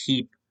just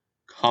keep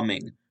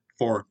coming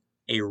for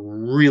a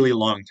really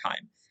long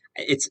time.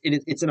 It's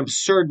an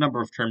absurd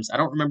number of turns. I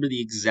don't remember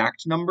the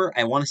exact number.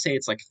 I want to say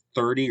it's like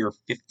 30 or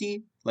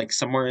 50, like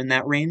somewhere in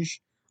that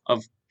range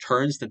of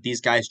turns that these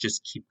guys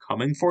just keep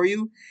coming for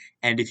you.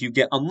 And if you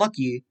get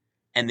unlucky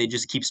and they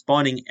just keep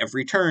spawning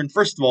every turn,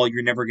 first of all,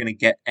 you're never going to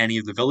get any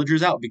of the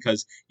villagers out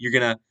because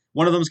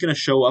one of them's going to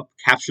show up,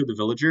 capture the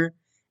villager,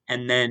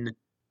 and then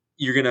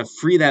you're gonna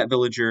free that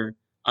villager.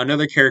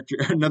 Another character,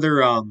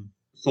 another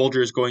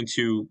soldier is going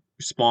to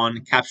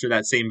spawn, capture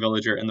that same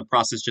villager, and the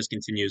process just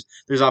continues.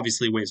 There's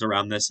obviously ways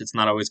around this. It's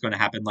not always going to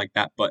happen like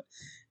that, but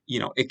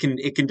it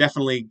can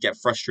definitely get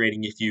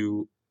frustrating if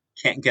you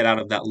can't get out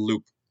of that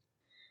loop.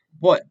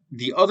 But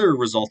the other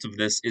result of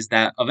this is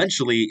that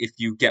eventually, if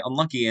you get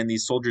unlucky and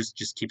these soldiers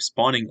just keep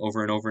spawning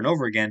over and over and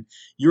over again,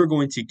 you're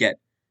going to get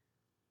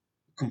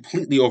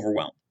completely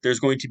overwhelmed. There's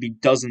going to be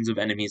dozens of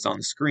enemies on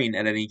the screen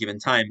at any given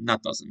time.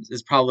 Not dozens.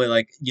 It's probably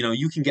like,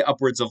 you can get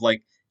upwards of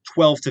like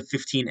 12 to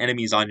 15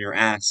 enemies on your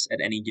ass at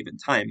any given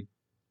time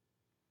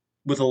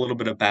with a little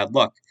bit of bad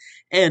luck.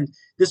 And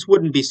this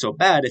wouldn't be so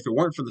bad if it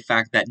weren't for the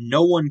fact that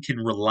no one can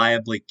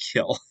reliably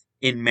kill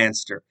in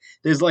Manster.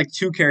 There's like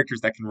two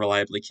characters that can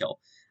reliably kill.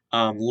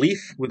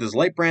 Leaf with his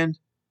light brand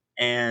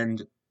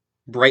and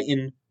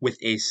Brighton with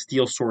a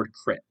steel sword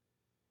crit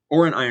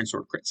or an iron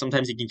sword crit.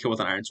 Sometimes he can kill with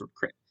an iron sword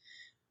crit.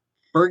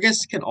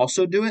 Fergus can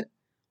also do it,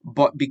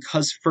 but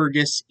because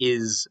Fergus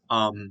is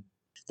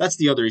that's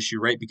the other issue,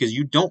 right? Because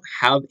you don't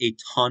have a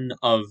ton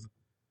of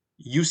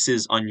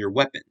uses on your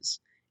weapons.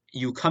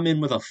 You come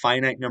in with a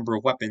finite number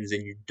of weapons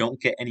and you don't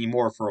get any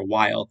more for a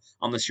while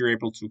unless you're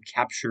able to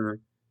capture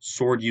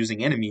sword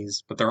using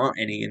enemies, but there aren't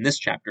any in this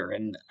chapter,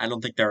 and I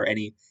don't think there are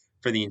any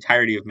for the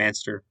entirety of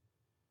Manster.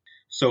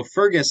 So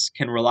Fergus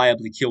can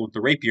reliably kill with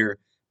the rapier,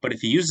 but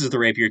if he uses the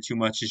rapier too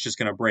much, it's just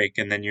going to break,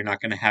 and then you're not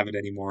going to have it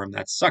anymore, and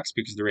that sucks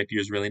because the rapier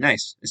is really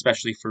nice,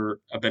 especially for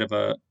a bit of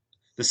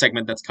the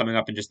segment that's coming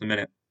up in just a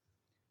minute.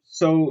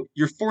 So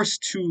you're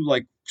forced to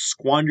like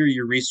squander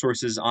your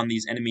resources on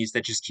these enemies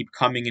that just keep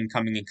coming and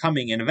coming and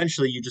coming, and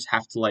eventually you just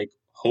have to like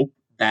hope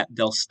that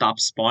they'll stop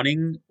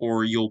spawning,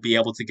 or you'll be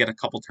able to get a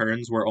couple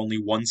turns where only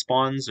one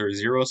spawns or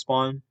zero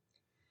spawn.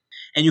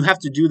 And you have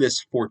to do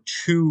this for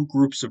two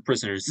groups of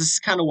prisoners. This is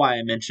kind of why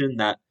I mentioned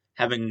that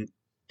having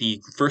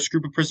the first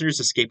group of prisoners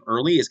escape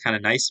early is kind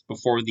of nice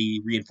before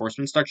the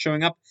reinforcements start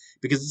showing up,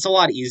 because it's a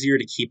lot easier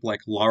to keep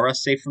like Lara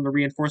safe from the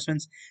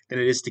reinforcements than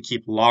it is to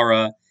keep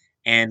Lara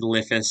and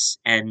Lithis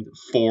and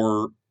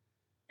 4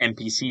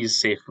 NPCs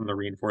safe from the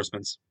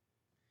reinforcements.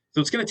 So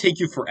it's going to take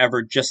you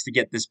forever just to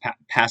get this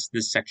past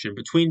this section,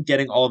 between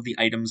getting all of the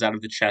items out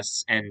of the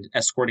chests and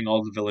escorting all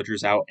of the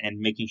villagers out and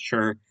making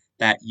sure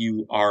that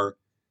you are,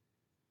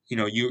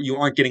 you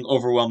aren't getting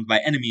overwhelmed by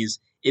enemies.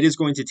 It is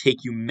going to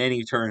take you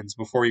many turns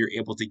before you're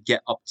able to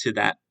get up to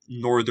that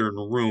northern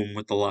room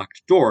with the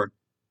locked door.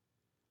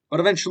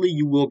 But eventually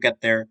you will get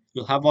there.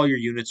 You'll have all your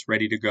units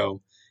ready to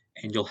go,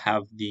 and you'll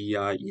have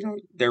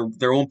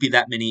there won't be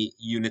that many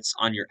units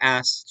on your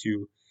ass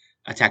to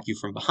attack you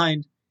from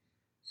behind.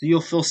 So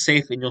you'll feel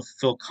safe and you'll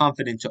feel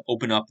confident to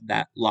open up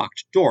that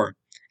locked door.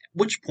 At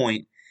which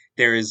point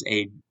there is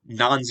a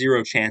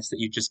non-zero chance that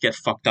you just get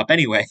fucked up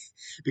anyway,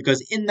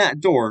 because in that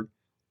door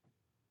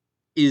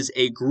is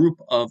a group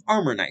of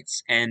armor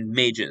knights and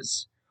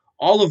mages,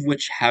 all of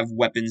which have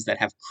weapons that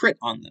have crit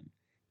on them.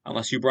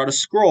 Unless you brought a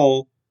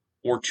scroll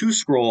or 2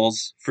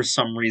 scrolls for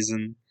some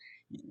reason,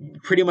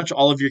 pretty much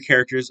all of your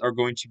characters are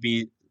going to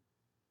be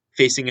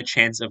facing a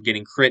chance of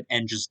getting crit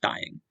and just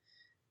dying.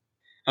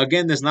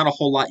 Again, there's not a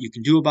whole lot you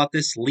can do about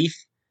this. Leaf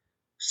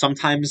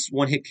sometimes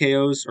one hit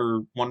KOs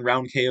or one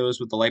round KOs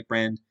with the light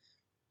brand.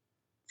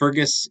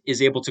 Fergus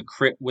is able to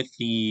crit with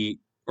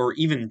or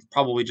even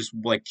probably just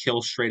like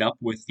kill straight up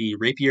with the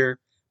rapier,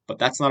 but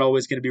that's not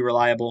always going to be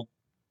reliable.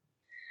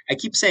 I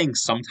keep saying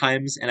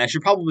sometimes, and I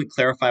should probably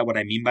clarify what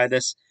I mean by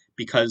this,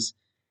 because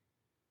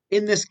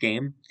in this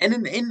game,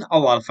 and in a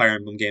lot of Fire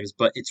Emblem games,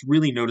 but it's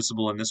really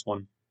noticeable in this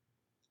one,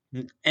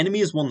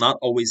 enemies will not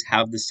always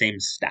have the same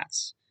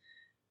stats.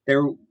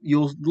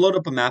 You'll load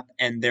up a map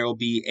and there'll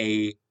be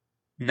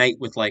a knight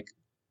with like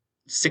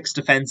 6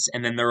 defense,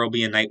 and then there will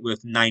be a knight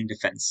with 9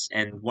 defense,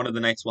 and one of the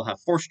knights will have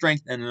 4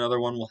 strength, and another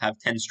one will have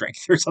 10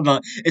 strength or something.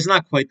 It's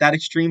not quite that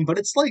extreme, but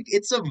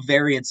it's a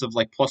variance of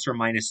like plus or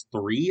minus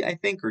 3, I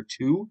think, or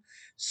 2.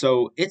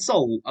 So it's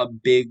a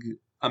big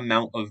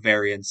amount of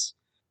variance.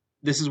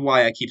 This is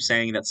why I keep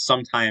saying that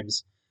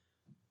sometimes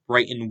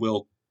Brighton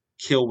will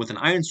kill with an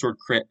Iron Sword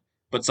crit,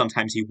 but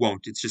sometimes he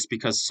won't. It's just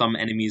because some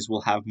enemies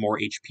will have more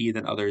HP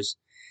than others.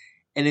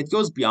 And it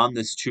goes beyond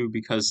this too,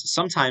 because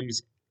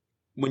sometimes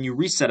when you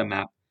reset a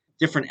map,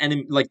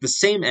 like the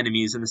same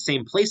enemies in the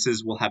same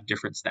places will have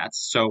different stats.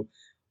 So,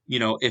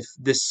 if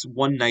this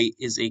one knight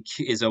is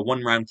a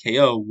 1 round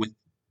KO with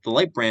the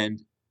light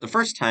brand the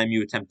first time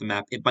you attempt the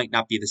map, it might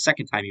not be the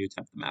second time you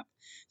attempt the map.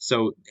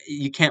 So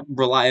you can't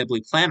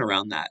reliably plan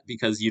around that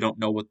because you don't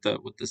know what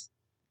the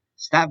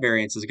stat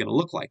variance is going to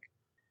look like.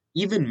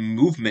 Even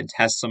movement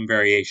has some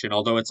variation,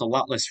 although it's a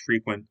lot less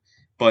frequent,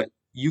 but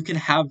you can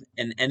have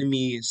an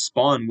enemy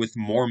spawn with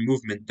more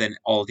movement than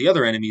all the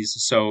other enemies.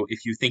 So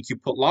if you think you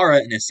put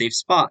Lara in a safe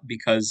spot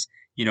because,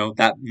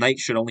 that knight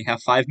should only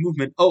have 5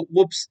 movement, oh,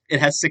 whoops, it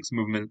has 6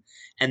 movement.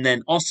 And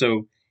then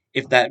also,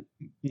 if that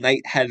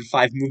knight had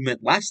 5 movement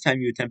last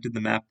time you attempted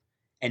the map,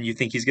 and you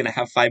think he's going to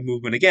have 5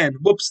 movement again,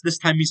 whoops, this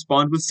time he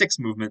spawned with 6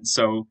 movement.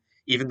 So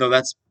even though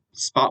that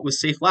spot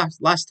was safe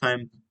last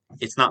time,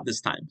 it's not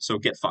this time. So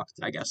get fucked,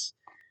 I guess.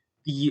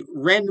 The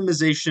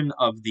randomization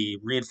of the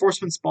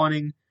reinforcement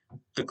spawning,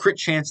 the crit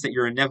chance that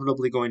you're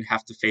inevitably going to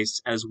have to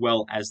face, as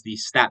well as the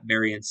stat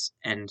variance,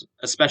 and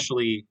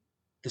especially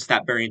the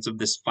stat variance of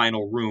this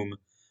final room,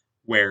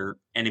 where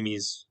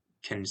enemies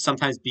can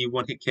sometimes be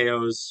 1-hit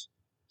KOs,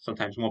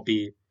 sometimes won't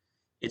be.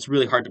 It's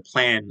really hard to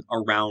plan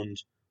around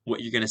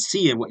what you're going to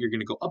see and what you're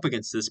going to go up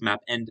against this map,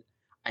 and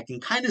I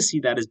can kind of see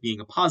that as being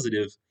a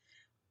positive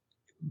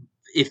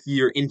if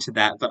you're into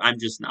that, but I'm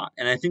just not.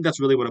 And I think that's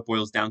really what it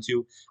boils down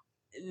to.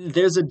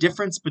 There's a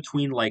difference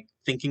between like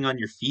thinking on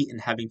your feet and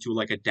having to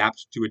like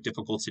adapt to a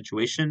difficult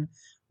situation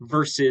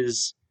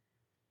versus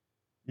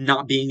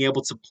not being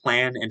able to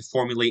plan and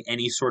formulate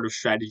any sort of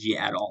strategy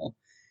at all.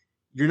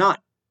 You're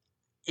not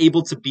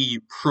able to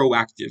be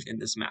proactive in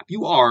this map.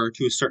 You are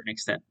to a certain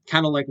extent,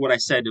 kind of like what I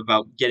said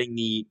about getting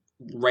the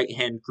right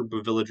hand group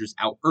of villagers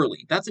out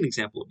early. That's an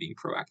example of being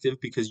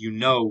proactive because you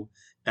know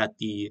that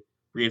the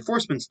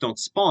reinforcements don't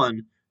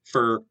spawn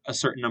for a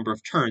certain number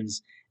of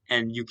turns,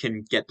 and you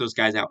can get those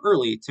guys out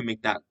early to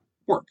make that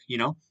work.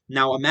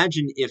 Now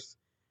imagine if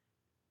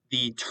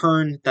the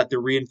turn that the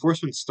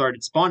reinforcements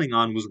started spawning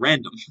on was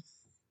random.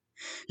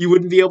 You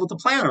wouldn't be able to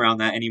plan around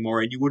that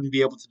anymore, and you wouldn't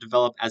be able to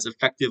develop as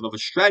effective of a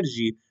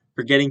strategy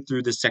for getting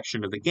through this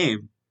section of the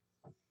game.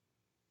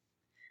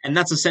 And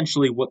that's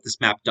essentially what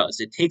this map does.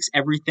 It takes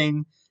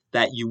everything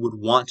that you would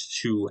want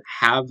to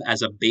have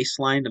as a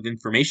baseline of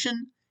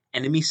information,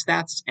 enemy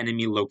stats,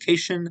 enemy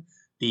location,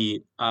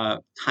 the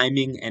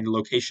timing and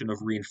location of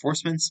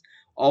reinforcements,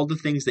 all the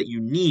things that you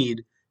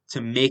need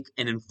to make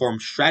an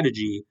informed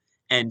strategy,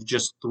 and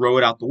just throw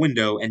it out the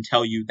window and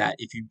tell you that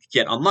if you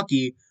get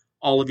unlucky,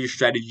 all of your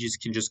strategies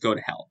can just go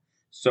to hell.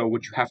 So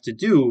what you have to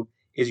do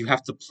is you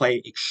have to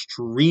play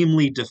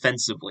extremely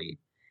defensively,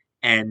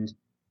 and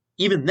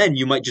even then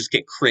you might just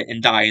get crit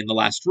and die in the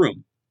last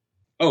room.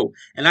 Oh,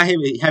 and I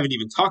haven't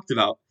even talked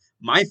about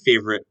my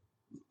favorite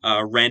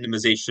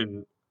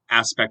randomization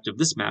aspect of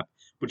this map,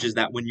 which is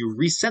that when you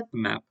reset the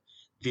map,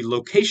 the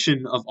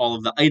location of all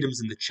of the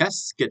items in the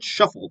chests gets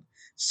shuffled.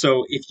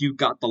 So if you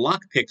got the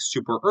lockpick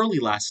super early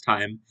last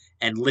time,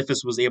 and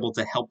Lithus was able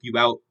to help you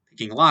out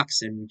picking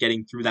locks and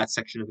getting through that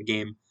section of the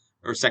game,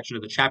 or section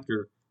of the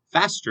chapter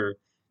faster,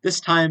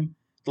 this time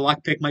the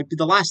lockpick might be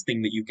the last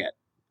thing that you get,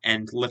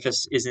 and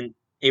Lithus isn't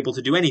able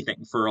to do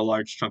anything for a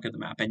large chunk of the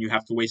map, and you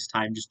have to waste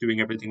time just doing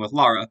everything with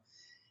Lara.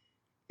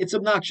 It's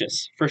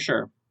obnoxious, for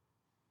sure.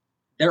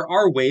 There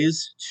are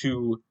ways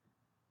to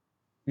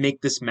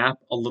make this map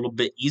a little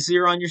bit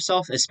easier on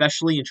yourself,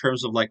 especially in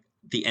terms of like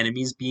the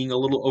enemies being a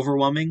little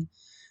overwhelming.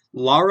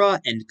 Lara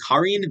and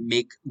Karin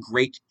make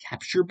great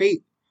capture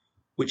bait,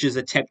 which is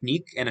a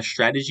technique and a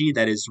strategy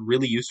that is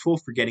really useful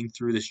for getting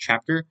through this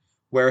chapter,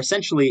 where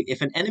essentially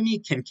if an enemy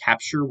can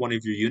capture one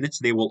of your units,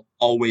 they will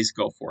always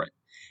go for it.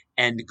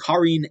 And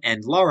Karin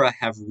and Lara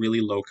have really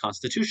low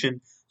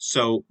constitution,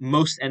 so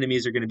most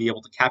enemies are going to be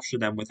able to capture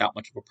them without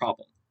much of a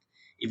problem.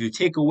 If you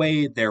take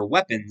away their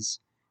weapons,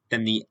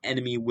 then the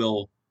enemy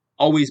will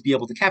always be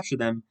able to capture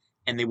them,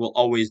 and they will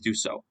always do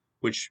so,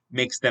 which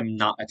makes them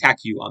not attack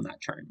you on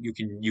that turn. You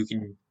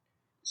can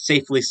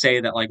safely say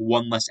that like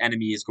one less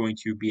enemy is going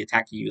to be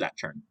attacking you that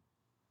turn,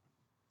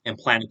 and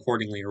plan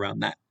accordingly around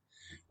that.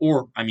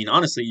 Or, I mean,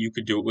 honestly, you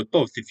could do it with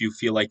both if you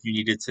feel like you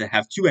needed to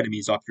have two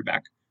enemies off your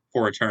back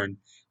for a turn.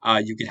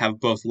 You could have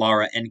both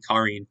Lara and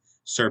Karin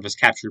serve as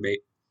capture bait.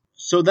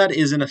 So that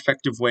is an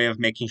effective way of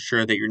making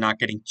sure that you're not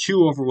getting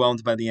too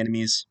overwhelmed by the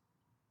enemies,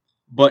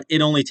 but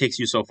it only takes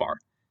you so far.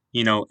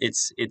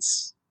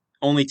 It's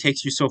only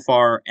takes you so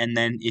far, and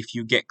then if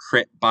you get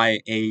crit by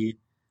a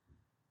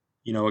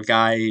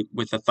guy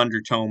with a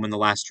thunder tome in the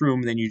last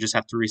room, then you just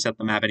have to reset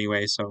the map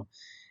anyway. So,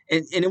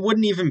 and it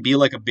wouldn't even be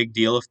like a big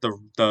deal if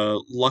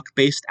the luck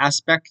based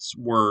aspects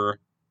were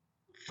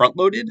front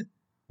loaded,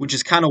 which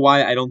is kind of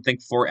why I don't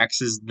think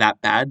 4X is that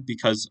bad,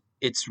 because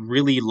it's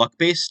really luck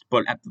based,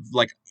 but at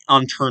like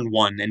on turn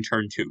 1 and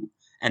turn 2,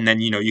 and then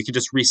you can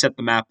just reset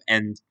the map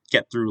and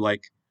get through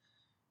like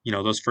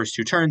those first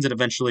 2 turns, and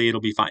eventually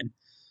it'll be fine.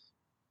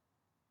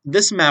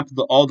 This map,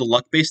 all the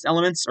luck based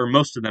elements, or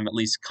most of them at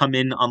least, come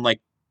in on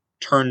like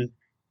turn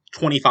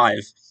 25.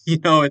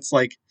 It's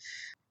like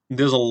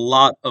there's a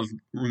lot of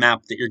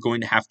map that you're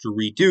going to have to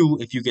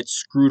redo if you get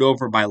screwed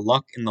over by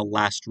luck in the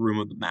last room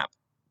of the map.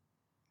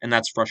 And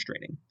that's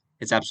frustrating.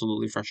 It's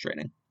absolutely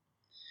frustrating.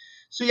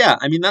 So yeah,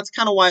 I mean that's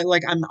kind of why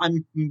like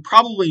I'm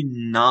probably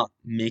not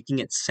making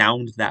it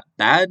sound that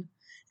bad,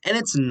 and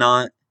it's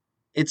not.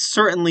 It's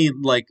certainly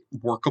like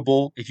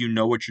workable if you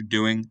know what you're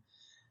doing,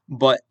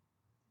 but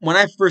when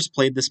I first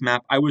played this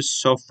map, I was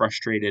so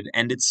frustrated,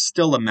 and it's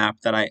still a map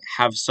that I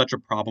have such a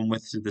problem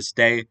with to this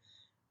day.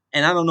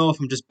 And I don't know if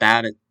I'm just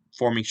bad at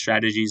forming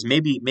strategies.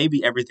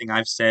 Maybe everything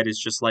I've said is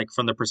just like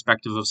from the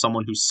perspective of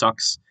someone who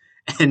sucks,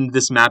 and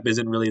this map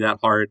isn't really that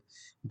hard.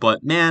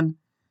 But man,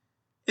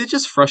 it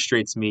just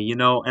frustrates me,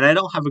 and I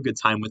don't have a good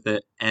time with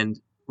it. And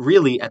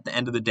really, at the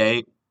end of the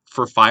day,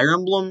 for Fire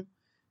Emblem,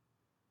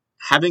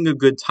 having a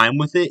good time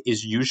with it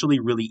is usually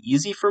really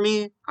easy for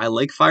me. I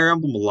like Fire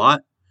Emblem a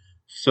lot.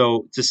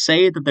 So to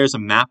say that there's a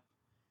map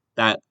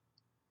that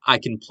I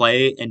can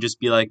play and just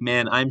be like,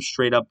 man, I'm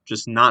straight up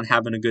just not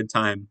having a good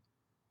time.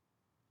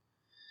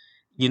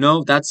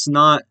 That's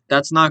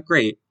not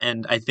great.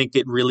 And I think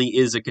it really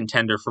is a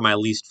contender for my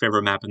least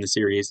favorite map in the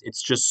series.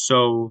 It's just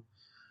so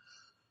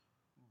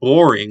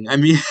boring. I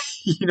mean,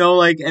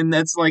 and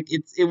that's like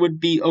it would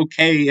be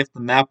okay if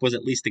the map was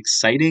at least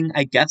exciting,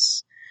 I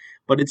guess,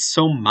 but it's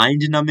so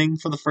mind-numbing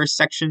for the first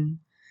section,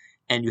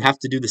 and you have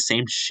to do the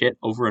same shit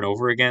over and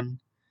over again,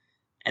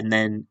 and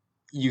then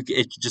it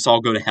could just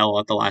all go to hell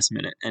at the last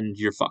minute, and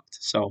you're fucked.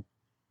 So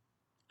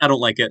I don't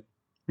like it.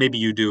 Maybe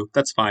you do.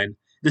 That's fine.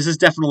 This is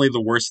definitely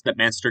the worst that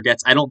Manster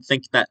gets. I don't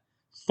think that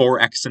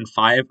 4X and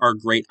 5 are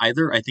great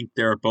either. I think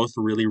they're both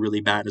really,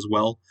 really bad as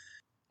well.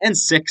 And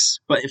 6,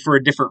 but for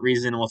a different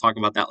reason, and we'll talk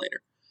about that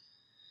later.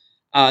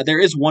 There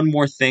is one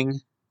more thing.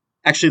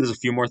 Actually, there's a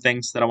few more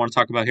things that I want to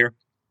talk about here.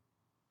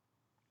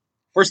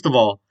 First of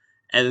all,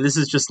 and this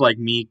is just like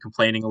me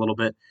complaining a little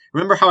bit,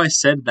 remember how I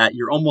said that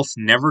you're almost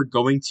never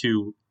going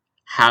to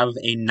have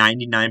a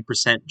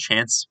 99%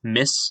 chance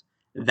miss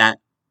that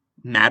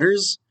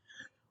matters?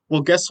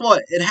 Well, guess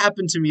what? It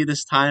happened to me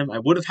this time. I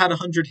would have had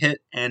 100 hit,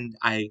 and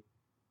I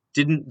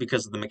didn't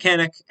because of the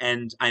mechanic,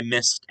 and I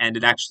missed, and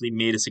it actually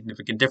made a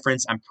significant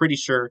difference. I'm pretty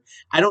sure.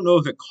 I don't know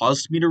if it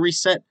caused me to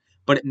reset,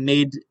 but it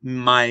made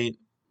the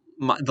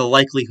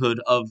likelihood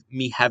of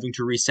me having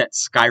to reset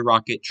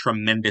skyrocket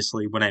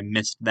tremendously when I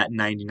missed that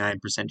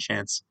 99%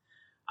 chance.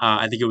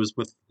 I think it was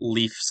with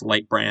Leaf's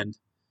light brand.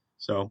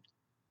 So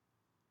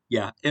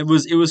yeah, it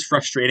was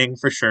frustrating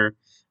for sure,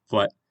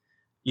 but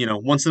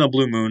once in a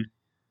blue moon.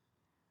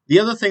 The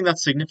other thing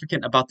that's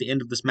significant about the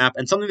end of this map,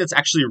 and something that's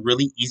actually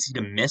really easy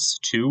to miss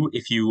too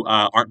if you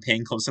aren't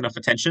paying close enough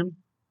attention,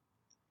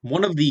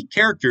 one of the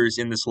characters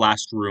in this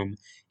last room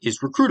is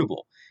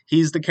recruitable.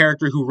 He's the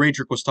character who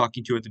Raedric was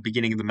talking to at the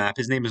beginning of the map.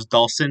 His name is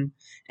Dhalsim,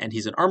 and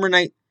he's an armor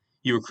knight.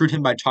 You recruit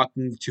him by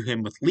talking to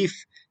him with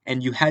Leaf,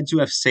 and you had to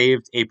have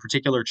saved a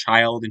particular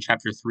child in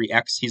Chapter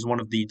 3X. He's one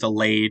of the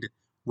delayed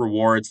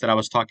rewards that I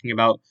was talking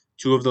about.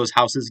 Two of those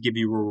houses give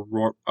you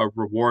a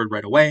reward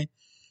right away,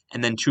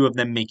 and then two of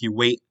them make you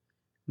wait.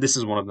 This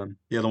is one of them.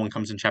 The other one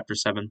comes in Chapter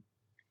 7.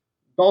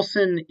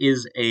 Dhalsim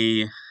is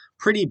a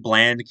pretty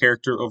bland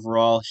character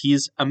overall.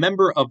 He's a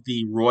member of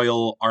the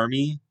Royal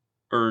Army,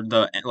 or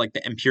the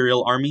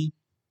Imperial Army.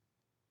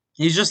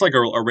 He's just like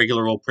a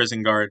regular old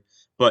prison guard,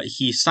 but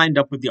he signed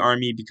up with the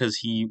army because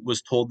he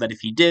was told that if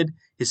he did,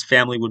 his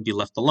family would be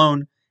left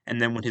alone. And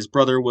then when his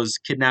brother was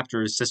kidnapped,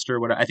 or his sister,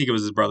 what I think it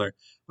was his brother,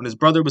 when his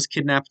brother was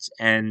kidnapped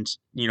and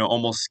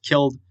almost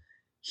killed,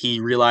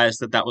 he realized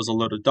that that was a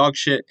load of dog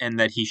shit and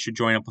that he should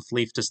join up with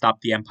Leaf to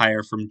stop the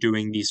Empire from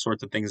doing these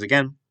sorts of things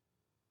again.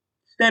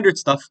 Standard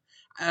stuff.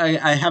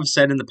 I have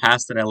said in the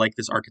past that I like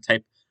this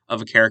archetype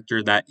of a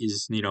character that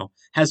is,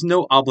 has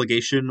no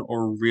obligation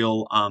or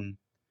real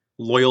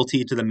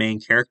loyalty to the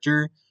main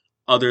character,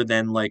 other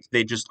than like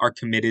they just are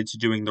committed to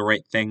doing the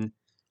right thing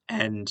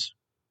and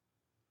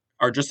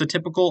are just a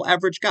typical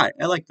average guy.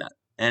 I like that.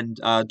 And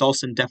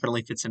Dhalsim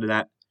definitely fits into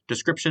that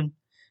description.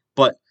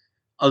 But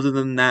other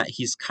than that,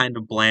 he's kind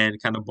of bland,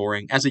 kind of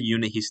boring. As a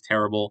unit, he's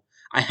terrible.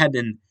 I had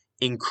an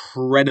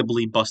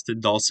incredibly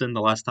busted Dhalsim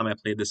the last time I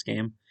played this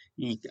game.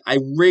 I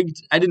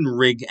didn't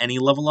rig any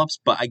level ups,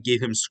 but I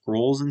gave him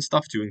scrolls and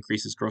stuff to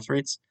increase his growth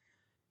rates.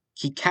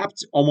 He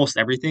capped almost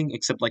everything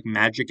except like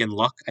magic and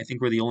luck. I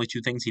think were the only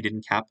two things he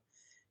didn't cap.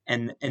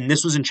 And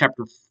this was in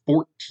chapter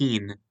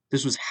 14.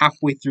 This was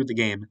halfway through the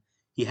game.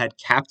 He had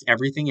capped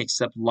everything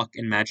except luck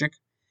and magic,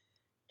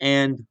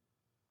 and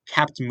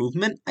capped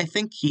movement. I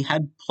think he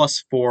had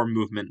 +4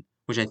 movement,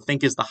 which I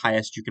think is the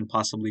highest you can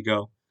possibly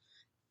go.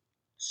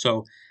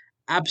 So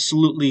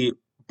absolutely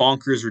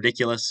bonkers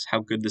ridiculous how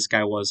good this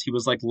guy was. He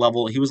was like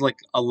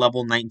a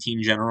level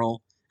 19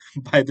 general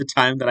by the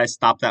time that I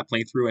stopped that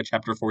playthrough at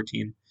chapter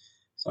 14.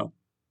 So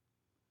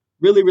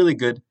really, really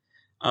good.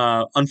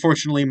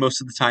 Unfortunately,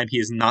 most of the time he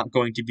is not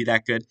going to be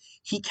that good.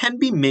 He can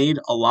be made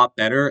a lot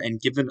better and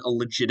given a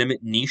legitimate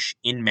niche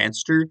in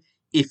Manster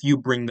if you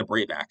bring the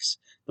Brave Axe.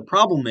 The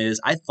problem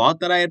is, I thought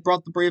that I had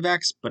brought the Brave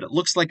Axe, but it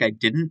looks like I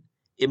didn't.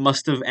 It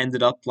must have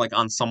ended up like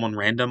on someone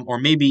random, or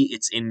maybe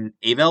it's in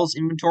Avel's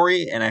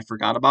inventory and I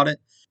forgot about it.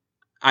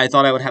 I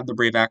thought I would have the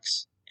Brave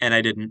Axe, and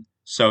I didn't.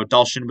 So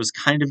Dhalsim was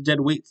kind of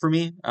dead weight for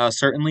me,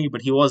 certainly,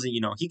 but he wasn't.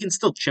 He can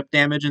still chip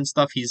damage and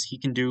stuff. He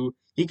can do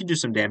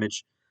some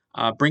damage.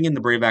 Bringing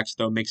the Brave Axe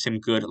though makes him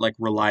good at like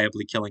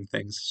reliably killing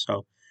things.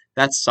 So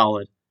that's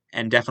solid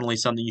and definitely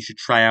something you should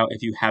try out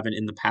if you haven't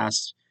in the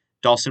past.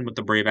 Dhalsim with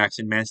the Brave Axe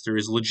in Manster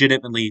is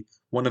legitimately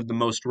one of the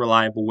most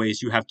reliable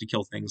ways you have to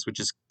kill things, which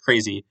is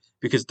crazy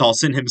because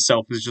Dhalsim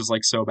himself is just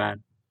like so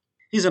bad.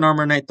 He's an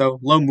armor knight though,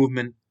 low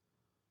movement,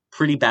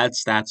 pretty bad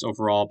stats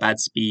overall, bad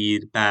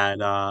speed,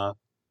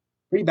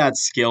 pretty bad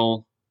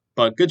skill,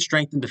 but good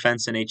strength and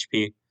defense and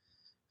HP.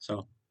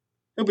 So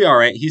he'll be all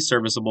right. He's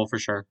serviceable for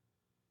sure.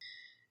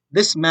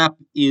 This map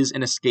is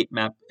an escape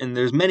map, and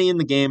there's many in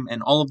the game,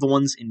 and all of the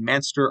ones in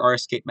Manster are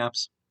escape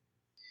maps.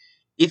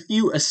 If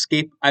you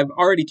escape, I've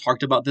already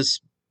talked about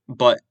this,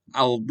 but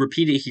I'll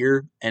repeat it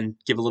here and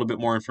give a little bit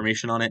more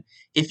information on it.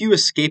 If you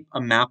escape a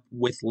map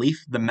with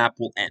Leaf, the map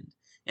will end,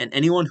 and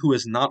anyone who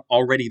is not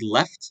already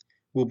left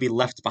will be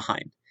left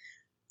behind,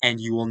 and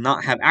you will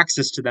not have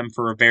access to them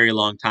for a very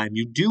long time.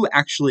 You do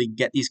actually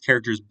get these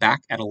characters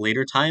back at a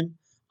later time.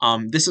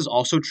 This is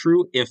also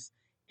true if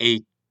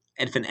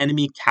an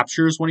enemy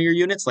captures one of your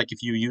units, like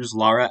if you use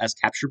Lara as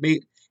capture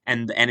bait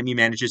and the enemy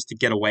manages to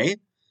get away,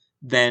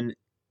 then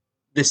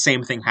the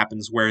same thing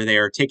happens where they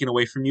are taken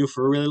away from you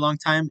for a really long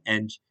time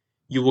and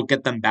you will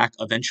get them back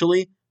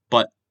eventually,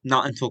 but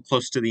not until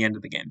close to the end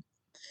of the game.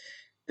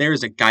 There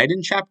is a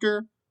Gaiden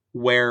chapter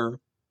where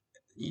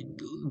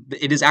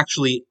it is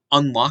actually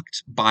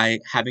unlocked by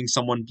having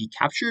someone be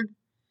captured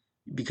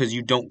because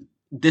you don't.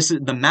 This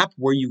is the map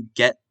where you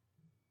get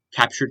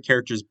captured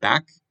characters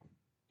back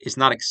is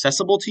not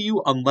accessible to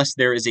you unless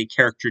there is a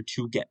character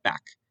to get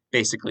back.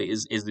 Basically,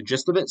 is the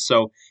gist of it.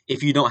 So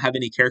if you don't have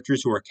any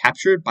characters who are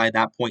captured by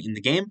that point in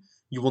the game,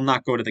 you will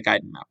not go to the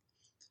Gaiden map.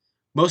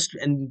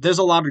 And there's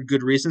a lot of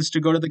good reasons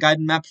to go to the Gaiden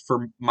map.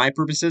 For my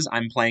purposes,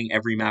 I'm playing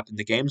every map in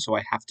the game, so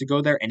I have to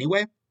go there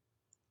anyway.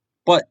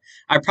 But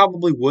I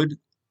probably would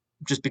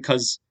just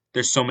because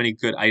there's so many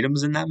good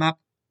items in that map.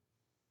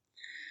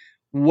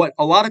 What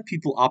a lot of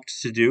people opt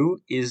to do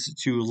is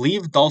to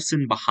leave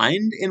Dawson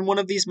behind in one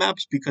of these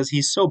maps because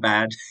he's so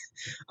bad.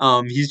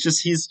 He's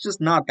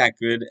just not that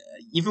good.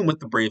 Even with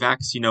the Brave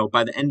Axe,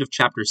 by the end of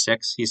chapter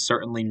 6, he's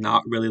certainly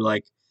not really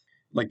like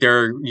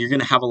you're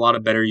gonna have a lot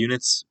of better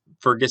units.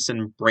 Fergus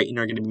and Brighton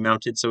are gonna be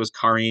mounted, so is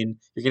Karine.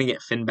 You're gonna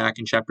get Finn back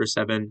in chapter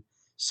 7.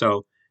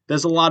 So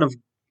there's a lot of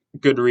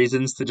good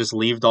reasons to just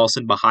leave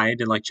Dawson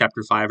behind in like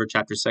chapter 5 or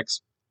chapter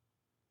 6.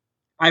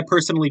 I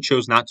personally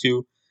chose not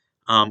to.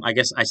 I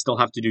guess I still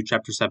have to do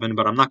chapter 7,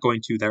 but I'm not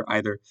going to there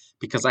either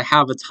because I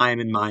have a time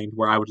in mind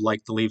where I would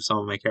like to leave some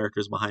of my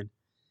characters behind.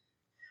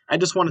 I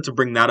just wanted to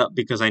bring that up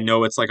because I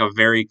know it's like a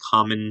very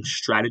common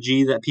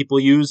strategy that people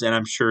use, and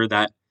I'm sure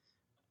that,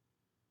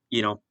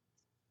 you know,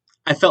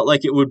 I felt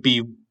like I would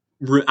be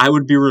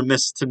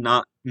remiss to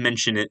not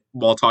mention it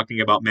while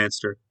talking about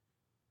Manster.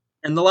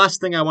 And the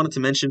last thing I wanted to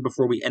mention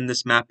before we end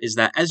this map is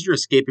that as you're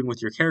escaping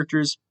with your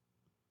characters,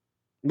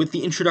 with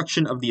the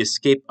introduction of the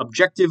escape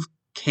objective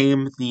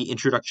came the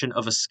introduction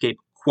of escape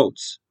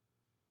quotes.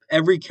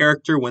 Every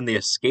character, when they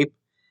escape,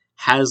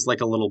 has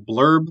like a little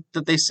blurb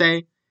that they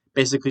say,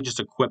 basically just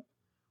a quip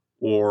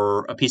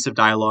or a piece of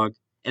dialogue.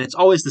 And it's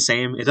always the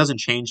same. It doesn't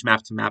change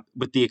map to map,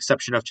 with the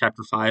exception of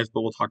chapter 5, but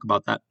we'll talk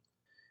about that.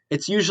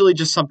 It's usually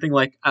just something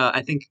like,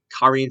 I think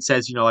Karine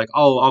says, like,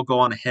 oh, I'll go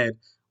on ahead.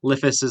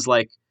 Lithis is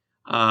like,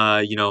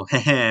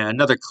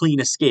 another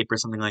clean escape or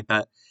something like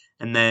that.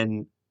 And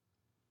then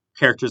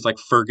characters like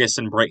Fergus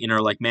and Brighton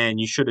are like, man,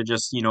 you should have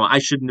just, I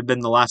shouldn't have been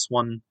the last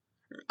one.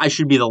 I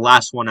should be the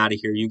last one out of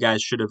here. You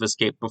guys should have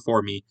escaped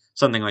before me.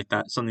 Something like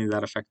that. Something to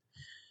that effect.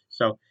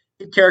 So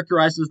it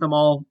characterizes them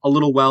all a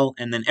little well,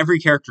 and then every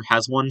character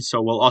has one,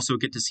 so we'll also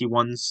get to see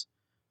ones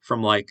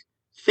from like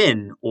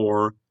Finn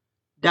or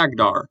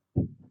Dagdar.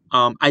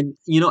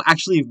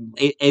 Actually,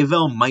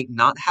 Avel might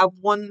not have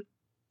one.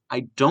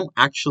 I don't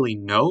actually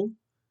know.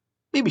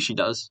 Maybe she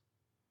does.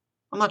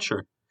 I'm not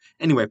sure.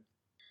 Anyway,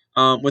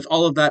 with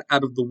all of that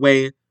out of the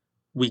way,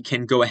 we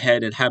can go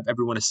ahead and have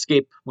everyone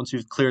escape. Once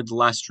we've cleared the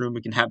last room,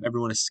 we can have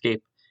everyone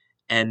escape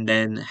and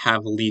then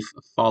have Leif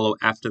follow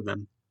after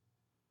them.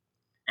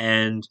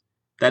 And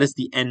that is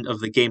the end of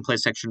the gameplay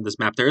section of this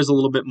map. There is a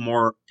little bit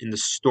more in the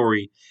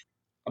story.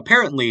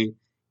 Apparently,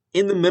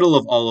 in the middle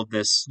of all of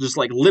this, just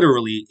like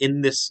literally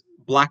in this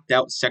blacked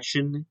out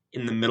section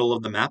in the middle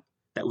of the map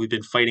that we've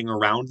been fighting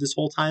around this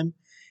whole time,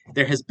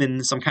 there has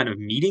been some kind of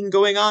meeting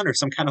going on or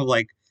some kind of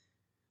like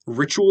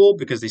ritual,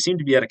 because they seem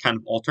to be at a kind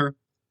of altar,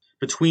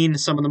 between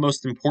some of the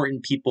most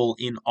important people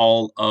in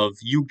all of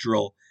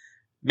Yggdrasil.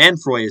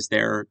 Manfroy is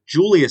there,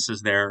 Julius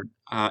is there,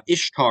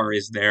 Ishtar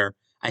is there,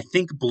 I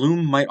think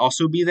Bloom might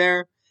also be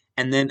there,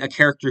 and then a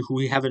character who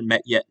we haven't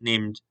met yet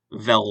named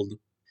Veld.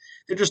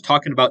 They're just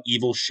talking about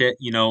evil shit,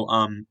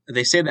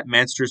 they say that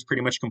Manster is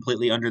pretty much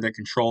completely under their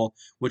control,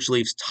 which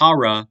leaves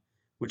Tara,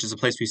 which is a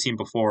place we've seen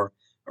before,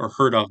 or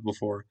heard of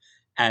before,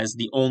 as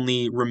the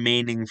only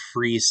remaining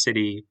free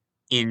city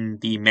in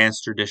the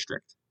Manster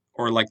district,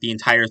 or like the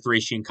entire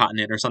Thracian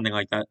continent, or something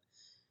like that.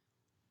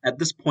 At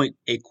this point,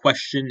 a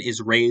question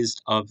is raised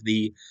of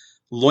the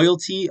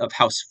loyalty of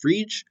House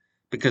Frege,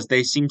 because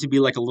they seem to be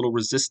like a little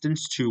resistant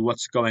to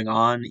what's going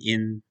on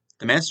in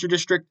the Manster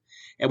district,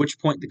 at which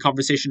point the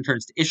conversation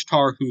turns to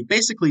Ishtar, who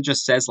basically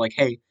just says, like,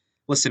 hey,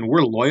 listen,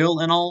 we're loyal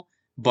and all,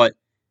 but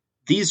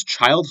these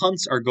child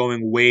hunts are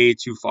going way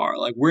too far.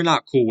 Like, we're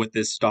not cool with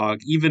this, dog.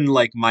 Even,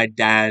 like, my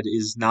dad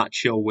is not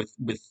chill with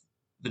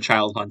the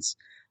child hunts.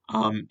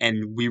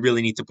 And we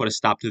really need to put a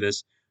stop to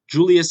this.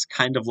 Julius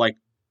kind of, like,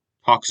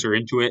 talks her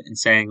into it and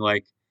saying,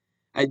 like,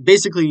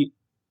 basically,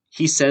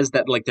 he says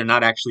that, like, they're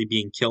not actually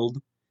being killed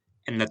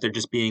and that they're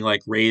just being,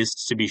 like,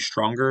 raised to be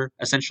stronger,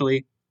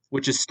 essentially,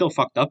 which is still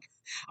fucked up.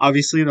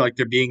 Obviously, like,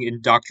 they're being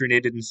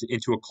indoctrinated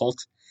into a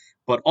cult,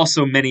 but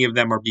also many of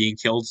them are being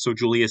killed, so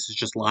Julius is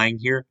just lying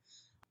here.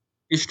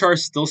 Ishtar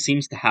still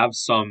seems to have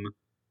some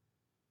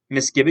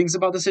misgivings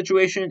about the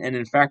situation, and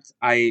in fact,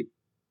 I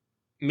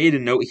made a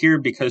note here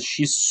because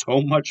she's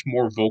so much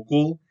more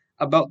vocal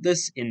about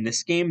this in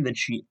this game than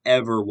she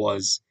ever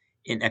was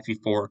in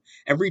FE4.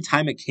 Every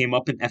time it came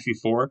up in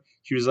FE4,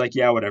 she was like,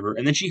 yeah, whatever.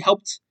 And then she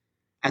helped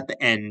at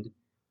the end,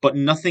 but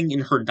nothing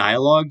in her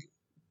dialogue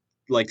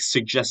like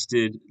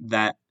suggested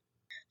that,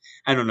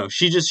 I don't know.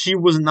 She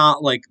was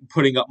not like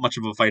putting up much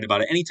of a fight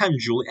about it. Anytime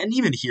and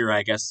even here,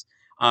 I guess,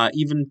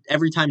 even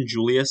every time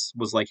Julius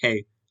was like,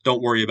 "Hey,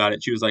 don't worry about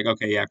it," she was like,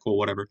 "Okay, yeah, cool,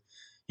 whatever."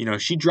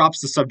 She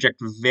drops the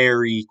subject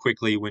very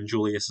quickly when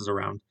Julius is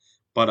around.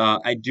 But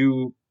I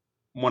do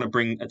want to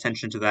bring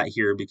attention to that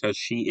here because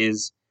she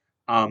is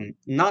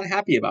not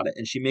happy about it,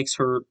 and she makes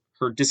her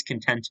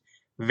discontent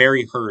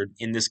very heard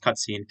in this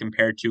cutscene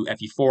compared to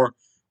FE4,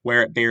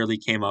 where it barely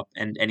came up,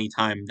 and any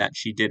time that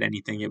she did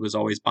anything, it was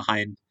always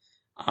behind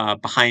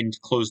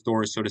closed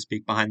doors, so to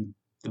speak, behind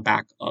the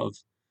back of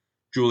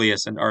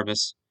Julius and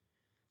Arvis.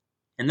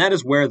 And that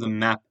is where the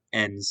map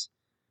ends.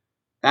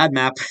 Bad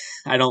map.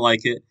 I don't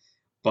like it,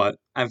 but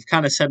I've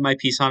kind of said my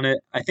piece on it.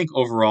 I think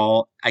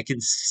overall, I can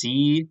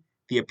see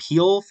the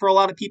appeal for a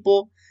lot of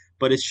people,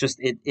 but it's just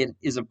it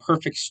is a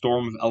perfect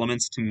storm of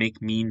elements to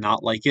make me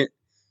not like it.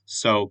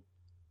 So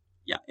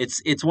yeah,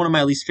 it's one of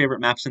my least favorite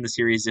maps in the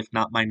series, if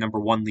not my number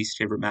one least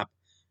favorite map.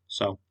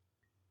 So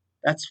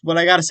that's what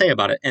I got to say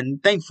about it.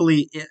 And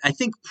thankfully, I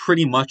think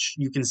pretty much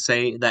you can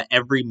say that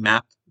every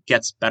map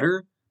gets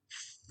better.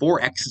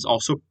 4X is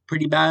also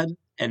pretty bad,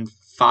 and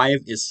 5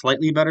 is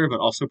slightly better, but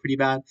also pretty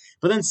bad.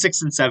 But then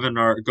 6 and 7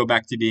 are go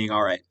back to being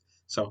all right.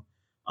 So,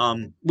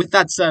 with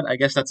that said, I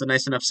guess that's a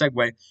nice enough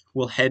segue.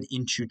 We'll head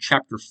into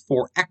chapter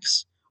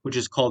 4X, which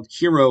is called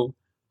Hero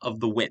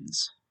of the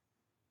Winds.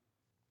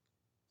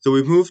 So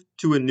we've moved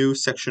to a new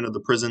section of the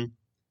prison.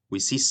 We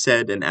see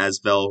Ced and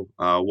Asvel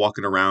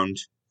walking around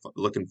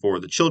looking for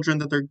the children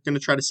that they're going to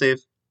try to save.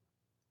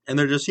 And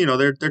they're just,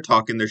 they're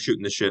talking, they're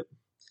shooting the shit.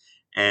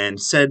 And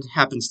Ced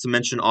happens to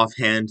mention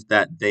offhand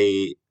that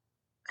they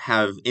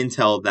have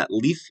intel that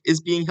Leaf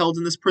is being held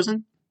in this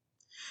prison.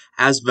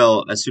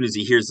 Asvel, as soon as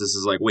he hears this,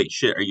 is like, wait,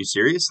 shit, are you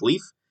serious?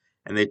 Leaf?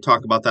 And they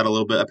talk about that a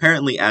little bit.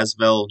 Apparently,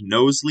 Asvel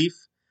knows Leaf.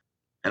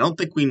 I don't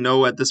think we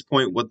know at this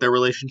point what their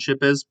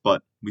relationship is,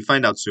 but we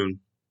find out soon.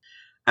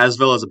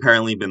 Asvel has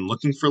apparently been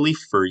looking for Leaf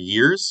for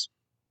years,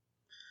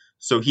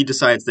 so he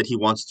decides that he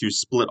wants to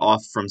split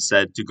off from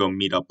Ced to go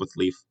meet up with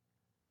Leaf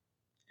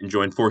and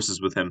join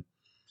forces with him.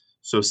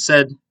 So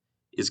Ced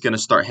is going to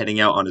start heading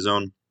out on his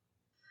own.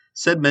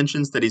 Ced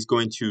mentions that he's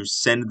going to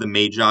send the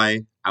Magi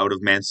out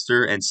of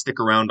Manster and stick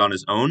around on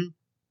his own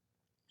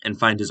and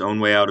find his own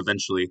way out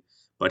eventually.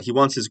 But he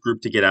wants his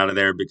group to get out of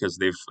there because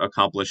they've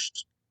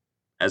accomplished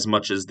as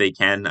much as they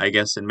can, I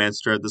guess, in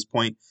Manster at this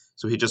point.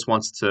 So he just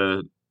wants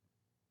to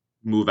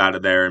move out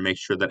of there and make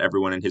sure that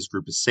everyone in his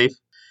group is safe.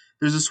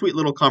 There's a sweet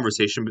little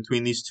conversation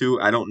between these two.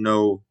 I don't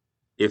know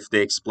if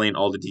they explain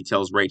all the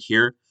details right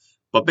here,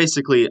 but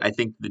basically, I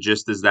think the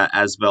gist is that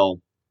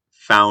Asvel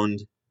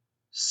found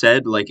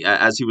Ced, like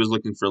as he was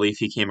looking for Leaf,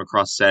 he came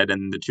across Ced,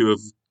 and the two have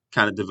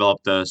kind of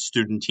developed a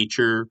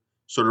student-teacher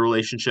sort of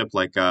relationship,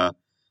 like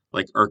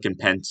Urk and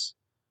Pent,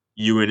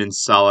 Ewan and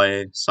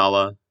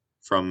Sala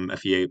from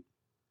FE8,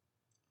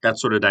 that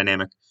sort of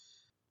dynamic.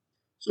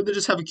 So they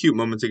just have a cute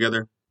moment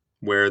together,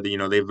 where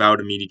they vow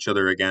to meet each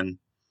other again,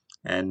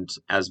 and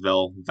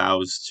Asvel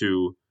vows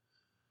to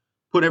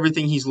put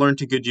everything he's learned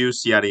to good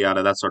use, yada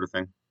yada, that sort of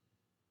thing.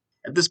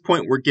 At this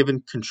point, we're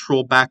given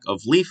control back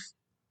of Leaf.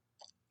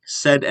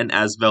 Ced and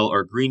Asvel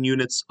are green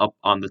units up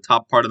on the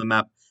top part of the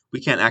map.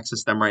 We can't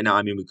access them right now.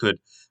 I mean, we could,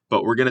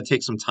 but we're going to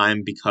take some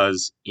time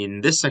because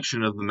in this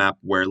section of the map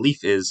where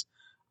Leaf is,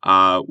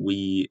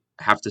 we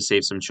have to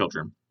save some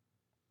children.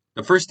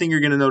 The first thing you're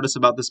going to notice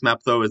about this map,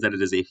 though, is that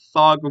it is a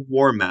Fog of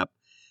War map.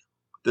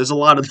 There's a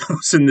lot of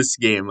those in this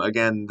game.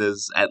 Again,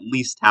 there's at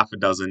least half a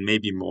dozen,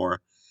 maybe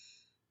more.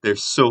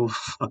 There's so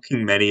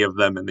fucking many of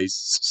them, and they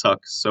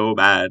suck so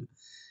bad.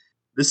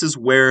 This is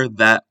where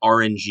that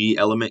RNG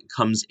element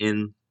comes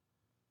in,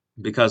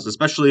 because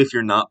especially if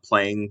you're not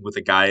playing with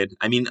a guide,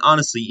 I mean,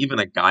 honestly, even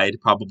a guide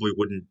probably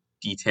wouldn't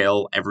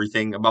detail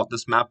everything about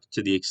this map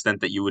to the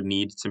extent that you would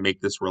need to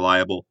make this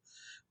reliable.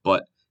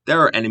 But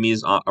there are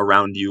enemies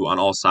around you on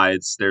all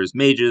sides. There's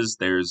mages,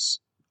 there's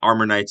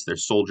armor knights,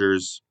 there's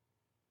soldiers.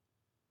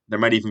 There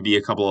might even be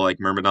a couple of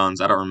like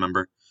myrmidons, I don't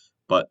remember.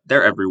 But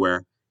they're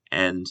everywhere,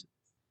 and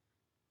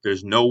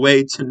there's no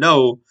way to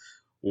know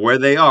where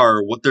they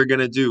are, what they're going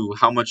to do,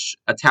 how much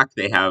attack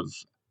they have,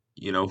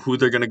 who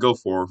they're going to go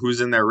for,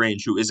 who's in their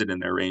range, who isn't in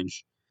their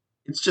range.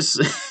 It's just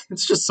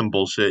it's just some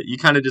bullshit. You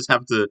kind of just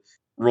have to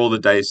roll the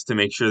dice to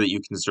make sure that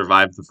you can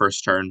survive the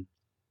first turn.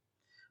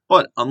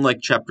 But unlike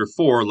chapter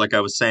 4, like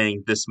I was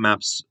saying, this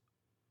map's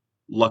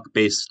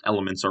luck-based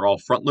elements are all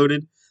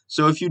front-loaded.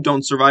 So if you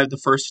don't survive the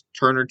first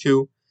turn or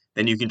two,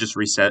 then you can just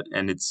reset,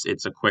 and it's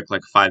a quick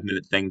like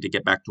 5-minute thing to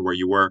get back to where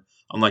you were.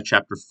 Unlike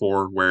chapter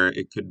 4, where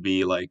it could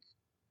be like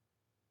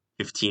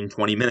 15,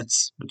 20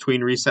 minutes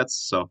between resets.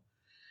 So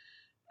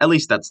at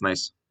least that's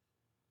nice.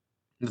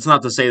 It's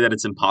not to say that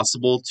it's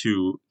impossible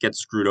to get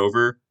screwed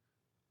over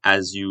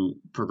as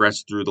you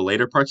progress through the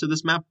later parts of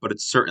this map, but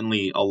it's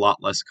certainly a lot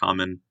less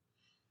common.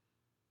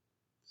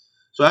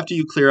 So after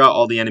you clear out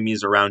all the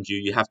enemies around you,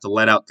 you have to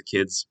let out the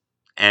kids.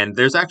 And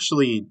there's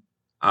actually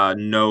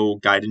no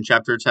guidance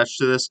chapter attached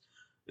to this.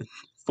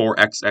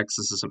 4XX,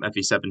 this is some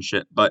FE7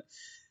 shit. But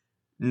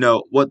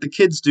no, what the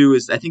kids do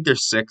is, I think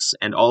there's 6,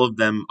 and all of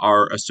them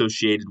are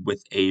associated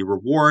with a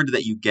reward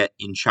that you get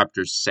in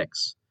chapter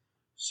 6.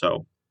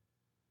 So,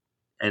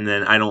 and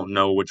then I don't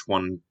know which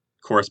one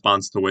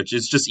corresponds to which.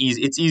 It's just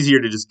easy. It's easier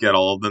to just get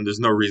all of them. There's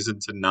no reason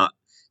to not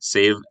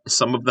save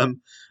some of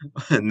them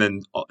and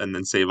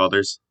then save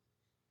others.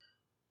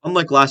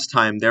 Unlike last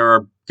time, there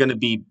are going to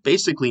be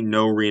basically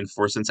no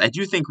reinforcements. I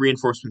do think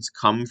reinforcements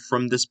come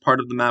from this part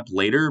of the map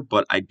later,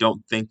 but I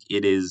don't think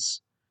it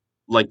is,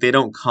 like, they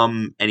don't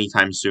come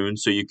anytime soon,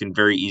 so you can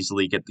very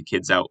easily get the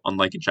kids out,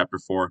 unlike in Chapter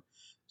 4.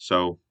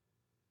 So,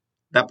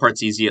 that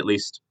part's easy at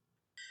least.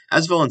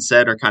 Asvel and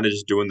Ced are kind of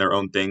just doing their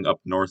own thing up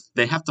north.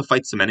 They have to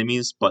fight some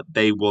enemies, but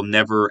they will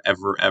never,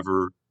 ever,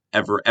 ever,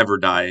 ever, ever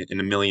die in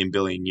a million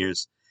billion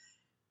years.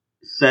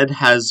 Ced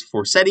has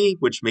Forseti,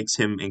 which makes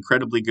him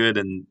incredibly good,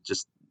 and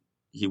just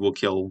he will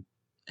kill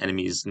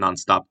enemies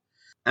nonstop.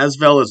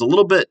 Asvel is a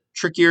little bit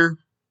trickier.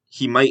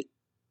 He might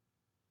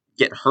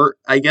get hurt,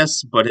 I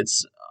guess, but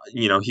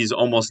he's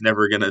almost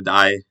never gonna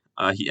die.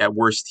 At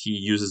worst he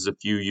uses a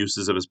few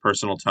uses of his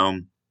personal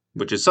tome,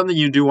 which is something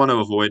you do want to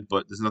avoid,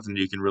 but there's nothing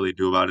you can really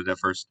do about it at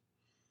first.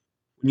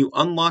 When you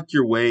unlock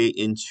your way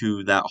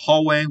into that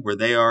hallway where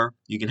they are,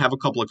 you can have a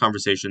couple of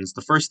conversations.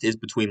 The first is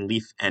between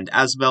Leaf and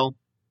Asvel.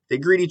 They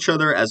greet each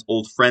other as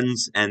old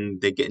friends and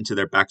they get into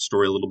their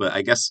backstory a little bit.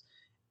 I guess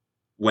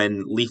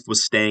when Leaf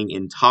was staying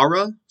in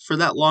Tara for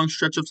that long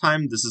stretch of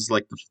time, this is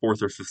like the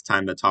fourth or fifth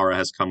time that Tara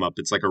has come up.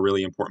 It's like a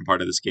really important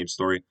part of this game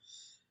story.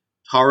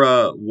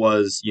 Tara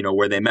was,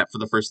 where they met for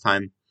the first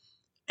time,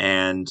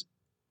 and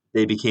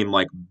they became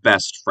like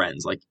best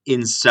friends, like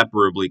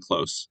inseparably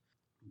close.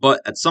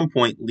 But at some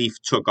point, Leaf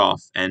took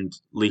off, and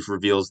Leaf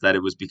reveals that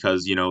it was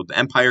because, the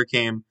Empire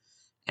came,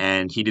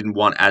 and he didn't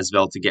want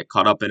Asvel to get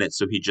caught up in it,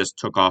 so he just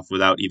took off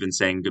without even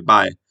saying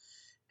goodbye.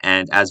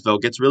 And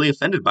Asvel gets really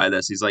offended by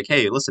this. He's like,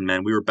 hey, listen,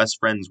 man, we were best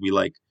friends. We,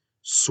 like,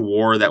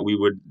 swore that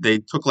they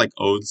took, like,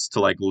 oaths to,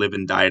 like, live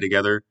and die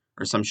together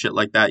or some shit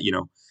like that.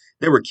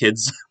 They were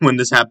kids when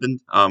this happened.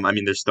 I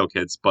mean, they're still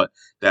kids, but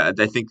I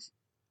think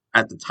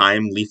at the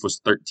time, Leaf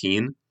was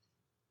 13,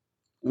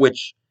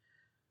 which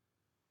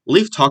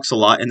Leaf talks a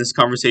lot in this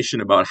conversation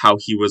about how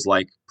he was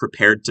like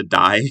prepared to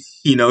die.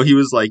 He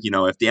was like,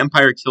 if the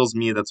Empire kills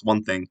me, that's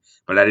one thing,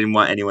 but I didn't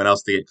want anyone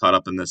else to get caught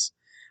up in this.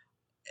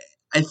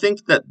 I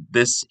think that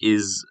this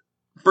is,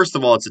 first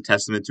of all, it's a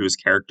testament to his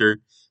character,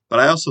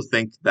 but I also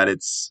think that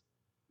it's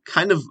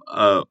kind of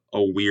a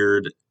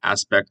weird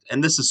aspect,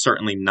 and this is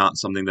certainly not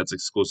something that's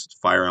exclusive to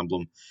Fire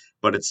Emblem,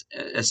 but it's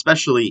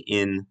especially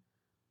in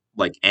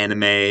like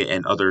anime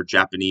and other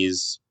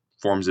Japanese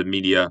forms of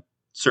media.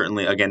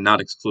 Certainly, again, not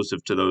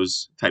exclusive to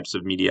those types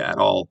of media at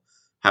all.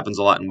 Happens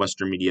a lot in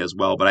Western media as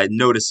well, but I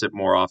notice it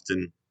more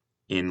often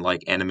in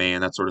like anime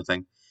and that sort of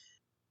thing.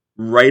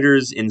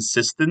 Writers'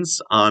 insistence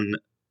on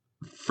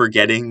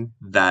forgetting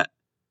that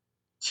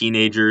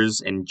teenagers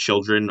and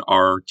children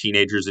are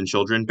teenagers and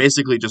children,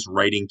 basically just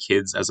writing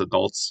kids as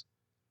adults.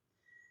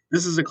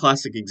 This is a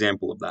classic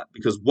example of that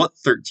because what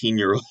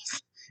 13-year-old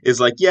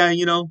is like, yeah,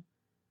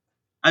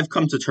 I've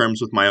come to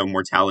terms with my own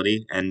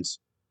mortality and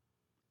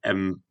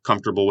am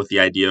comfortable with the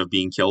idea of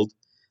being killed.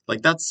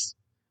 Like that's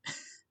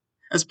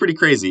pretty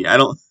crazy. I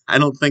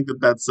don't think that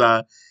that's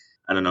I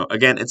don't know.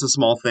 Again, it's a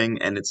small thing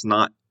and it's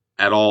not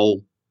at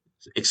all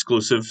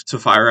exclusive to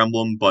Fire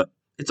Emblem, but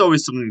it's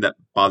always something that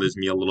bothers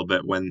me a little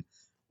bit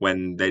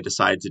when they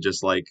decide to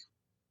just like,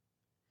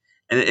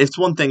 and it's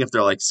one thing if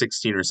they're like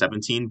 16 or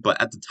 17, but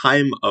at the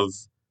time of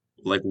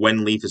like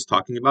when Leaf is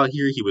talking about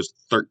here, he was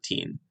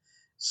 13.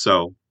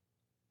 So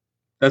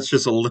that's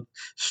just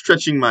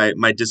stretching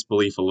my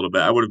disbelief a little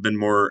bit. I would have been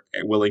more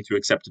willing to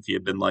accept if he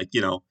had been like,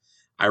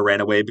 I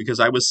ran away because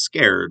I was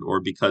scared, or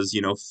because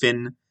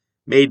Finn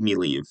made me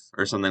leave,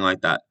 or something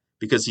like that.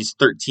 Because he's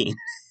 13,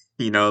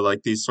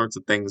 like these sorts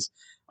of things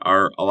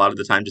are a lot of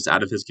the time just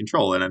out of his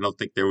control, and I don't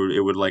think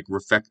it would like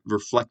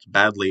reflect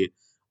badly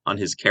on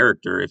his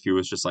character if he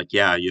was just like,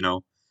 yeah,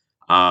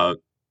 uh,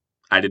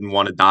 I didn't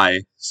want to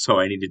die, so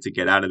I needed to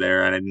get out of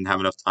there, and I didn't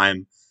have enough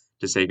time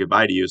to say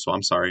goodbye to you, so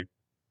I'm sorry.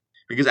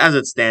 Because as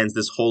it stands,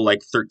 this whole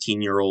like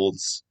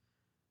 13-year-olds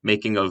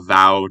making a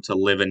vow to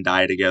live and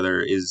die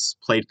together is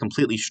played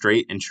completely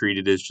straight and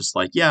treated as just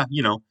like, yeah,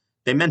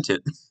 they meant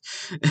it.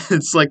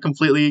 It's like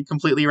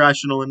completely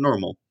rational and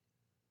normal.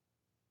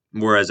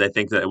 Whereas I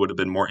think that it would have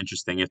been more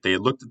interesting if they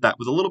had looked at that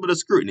with a little bit of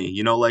scrutiny.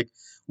 Like,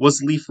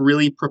 was Leaf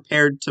really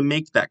prepared to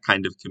make that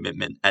kind of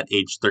commitment at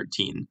age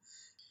 13?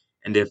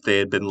 And if they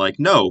had been like,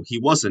 no, he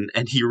wasn't,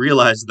 and he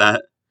realized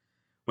that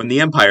when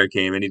the Empire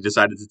came and he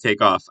decided to take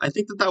off, I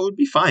think that that would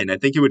be fine. I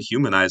think it would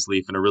humanize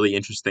Leaf in a really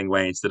interesting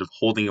way instead of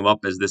holding him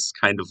up as this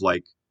kind of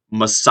like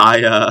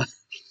messiah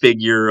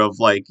figure of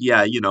like,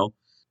 yeah,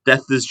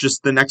 death is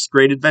just the next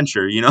great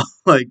adventure,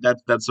 like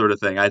that sort of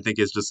thing. I think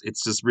it's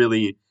just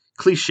really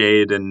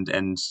cliched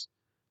and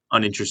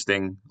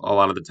uninteresting a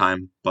lot of the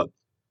time. But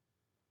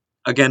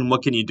again,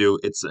 what can you do?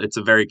 It's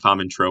a very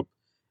common trope,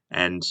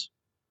 and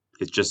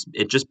it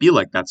just be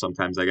like that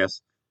sometimes, I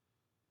guess.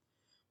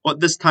 But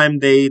this time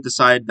they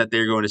decide that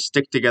they're going to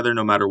stick together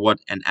no matter what,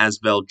 and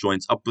Asvel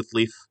joins up with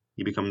Leaf.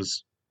 He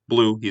becomes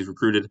blue, he's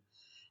recruited,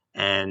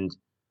 and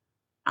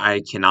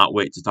I cannot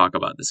wait to talk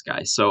about this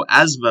guy. So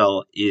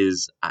Asvel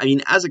is, I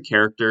mean, as a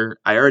character,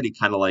 I already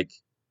kind of like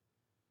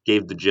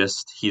gave the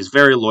gist. He's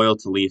very loyal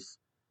to Leaf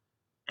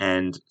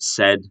and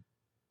said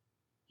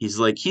he's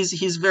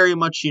very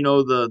much,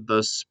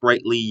 the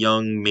sprightly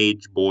young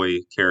mage boy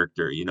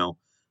character,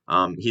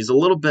 he's a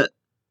little bit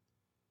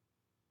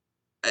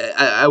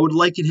I would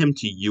liken him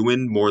to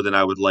Ewan more than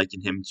I would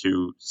liken him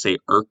to, say,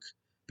 Irk,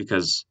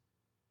 because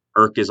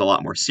Irk is a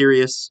lot more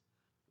serious.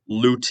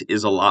 Lute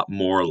is a lot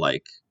more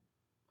like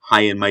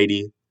high and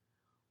mighty,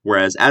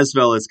 whereas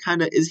Asvel is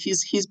kind of is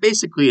he's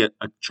basically a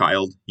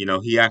child.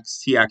 He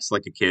acts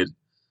like a kid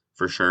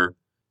for sure.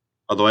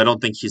 Although I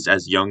don't think he's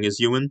as young as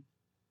Ewan. And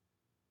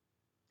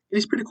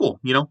he's pretty cool.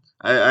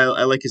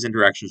 I like his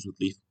interactions with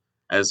Leaf,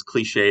 as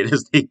cliched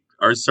as they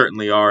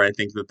certainly are. I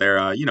think that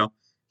they're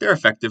they're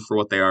effective for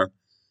what they are.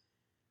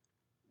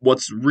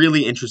 What's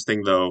really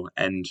interesting though,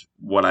 and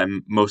what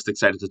I'm most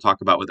excited to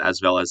talk about with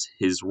Asvel is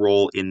his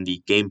role in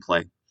the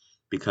gameplay,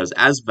 because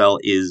Asvel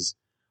is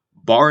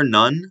bar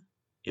none,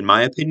 in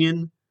my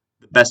opinion,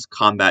 the best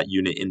combat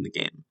unit in the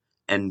game.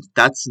 And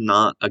that's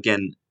not,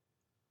 again,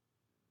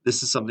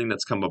 this is something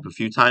that's come up a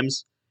few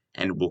times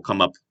and will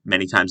come up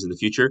many times in the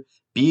future.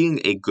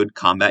 Being a good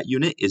combat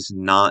unit is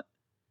not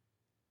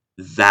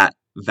that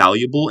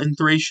valuable in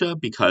Thracia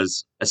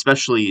because,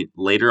 especially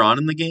later on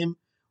in the game,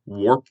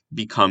 warp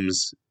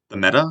becomes the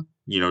meta.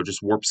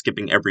 Just warp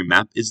skipping every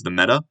map is the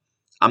meta.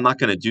 I'm not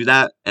going to do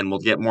that, and we'll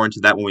get more into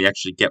that when we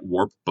actually get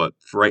warp. But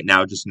for right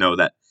now, just know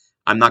that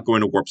I'm not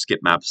going to warp skip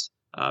maps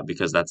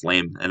because that's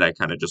lame, and I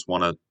kind of just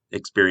want to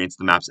experience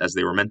the maps as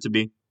they were meant to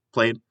be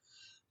played.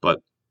 But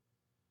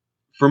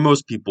for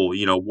most people,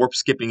 warp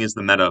skipping is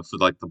the meta for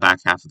like the back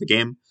half of the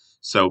game.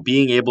 So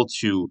being able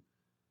to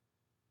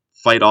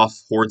fight off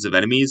hordes of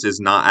enemies is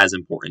not as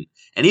important.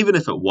 And even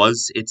if it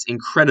was, it's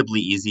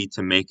incredibly easy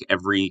to make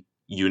every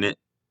unit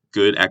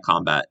good at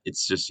combat.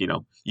 It's just,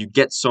 you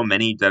get so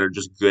many that are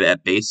just good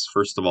at base,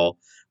 first of all,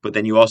 but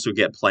then you also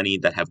get plenty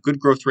that have good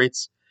growth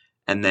rates.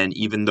 And then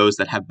even those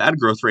that have bad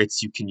growth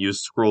rates, you can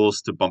use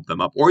scrolls to bump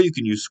them up, or you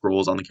can use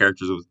scrolls on the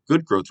characters with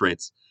good growth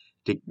rates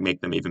to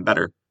make them even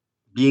better.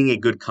 Being a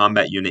good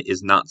combat unit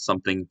is not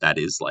something that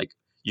is like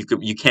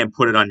you can't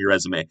put it on your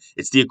resume.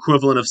 It's the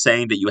equivalent of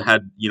saying that you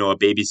had, a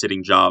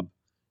babysitting job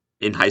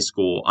in high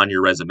school on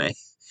your resume.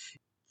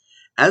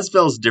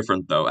 Asvel's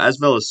different though.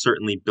 Asvel is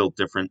certainly built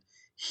different.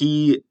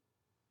 He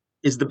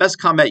is the best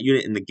combat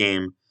unit in the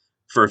game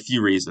for a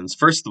few reasons.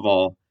 First of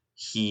all,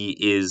 he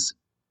is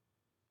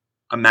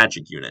a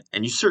magic unit,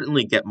 and you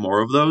certainly get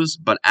more of those,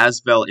 but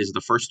Asvel is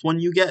the first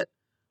one you get.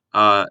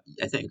 I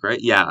think, right?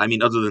 Yeah, I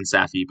mean, other than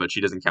Safi, but she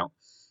doesn't count.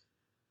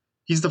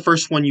 He's the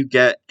first one you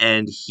get,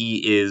 and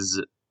it's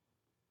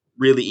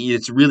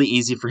really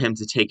easy for him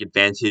to take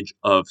advantage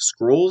of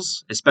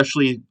scrolls,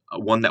 especially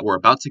one that we're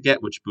about to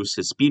get, which boosts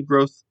his speed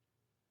growth.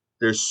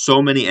 There's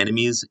so many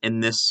enemies in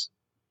this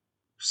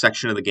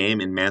section of the game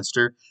in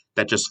Manster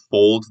that just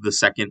fold the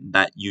second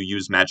that you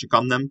use magic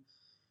on them.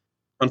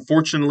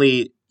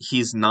 Unfortunately,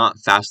 he's not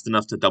fast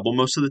enough to double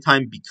most of the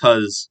time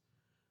because,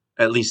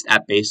 at least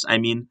at base, I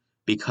mean,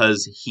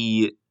 because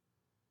he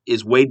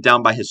is weighed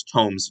down by his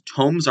tomes.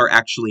 Tomes are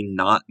actually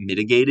not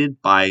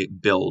mitigated by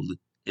build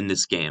in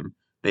this game.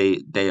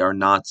 They are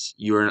not.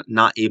 You're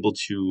not able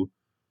to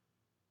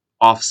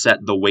offset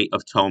the weight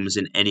of tomes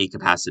in any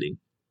capacity.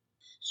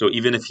 So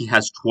even if he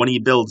has 20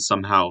 builds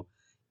somehow,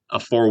 a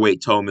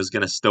 4-weight tome is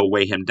going to still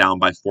weigh him down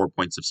by 4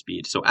 points of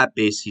speed. So at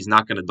base, he's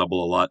not going to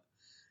double a lot,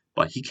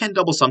 but he can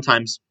double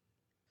sometimes.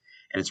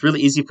 And it's really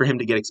easy for him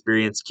to get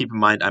experience. Keep in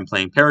mind, I'm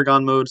playing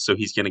Paragon mode, so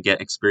he's going to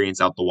get experience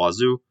out the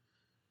wazoo.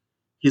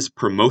 His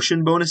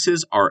promotion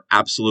bonuses are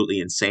absolutely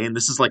insane.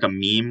 This is like a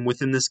meme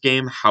within this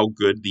game, how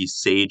good these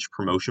Sage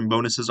promotion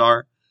bonuses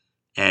are.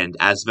 And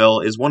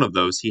Asvel is one of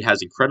those. He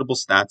has incredible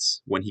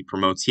stats when he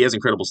promotes. He has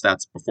incredible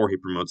stats before he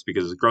promotes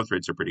because his growth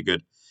rates are pretty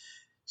good.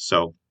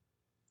 So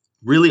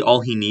really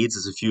all he needs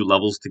is a few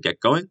levels to get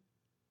going.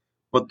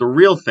 But the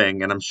real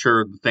thing, and I'm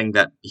sure the thing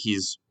that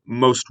he's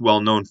most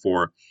well known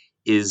for,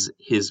 is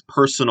his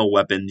personal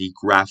weapon, the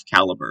Graf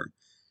Caliber.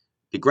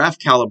 The Graf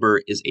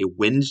Caliber is a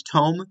wind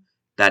tome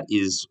that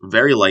is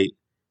very light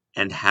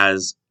and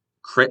has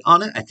crit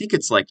on it. I think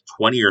it's like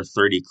 20 or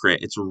 30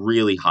 crit. It's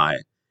really high.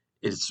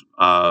 It's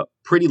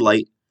pretty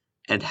light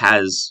and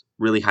has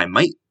really high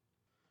might.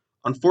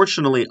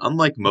 Unfortunately,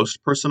 unlike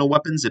most personal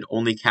weapons, it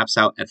only caps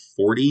out at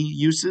 40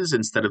 uses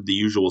instead of the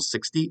usual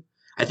 60.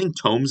 I think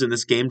tomes in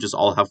this game just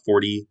all have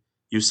 40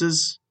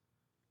 uses,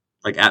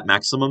 like at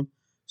maximum.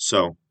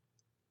 So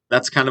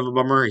that's kind of a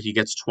bummer. He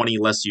gets 20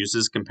 less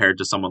uses compared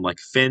to someone like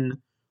Finn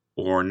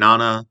or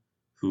Nana,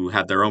 who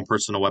have their own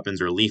personal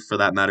weapons, or Leaf for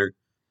that matter.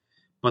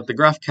 But the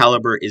Graf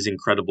Caliber is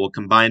incredible.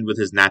 Combined with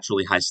his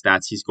naturally high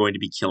stats, he's going to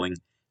be killing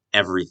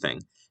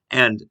everything.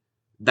 And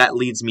that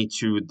leads me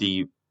to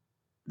the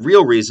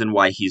real reason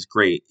why he's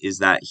great is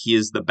that he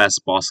is the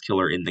best boss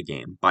killer in the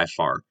game by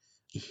far.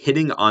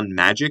 Hitting on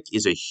magic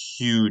is a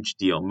huge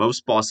deal.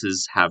 Most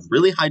bosses have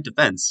really high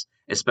defense,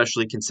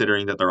 especially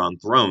considering that they're on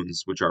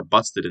thrones, which are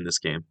busted in this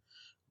game,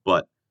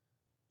 but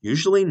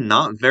usually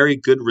not very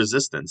good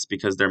resistance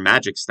because their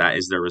magic stat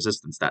is their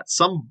resistance stat.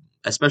 Some,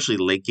 especially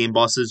late game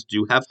bosses,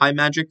 do have high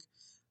magic.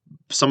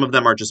 Some of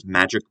them are just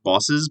magic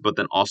bosses, but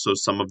then also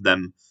some of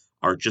them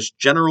are just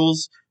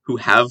generals who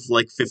have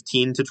like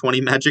 15 to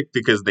 20 magic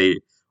because they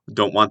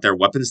don't want their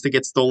weapons to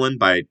get stolen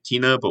by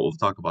Tina, but we'll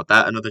talk about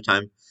that another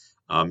time.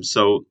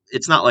 So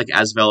it's not like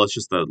Asvel is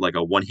just like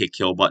a one-hit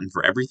kill button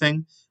for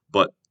everything,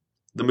 but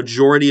the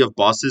majority of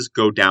bosses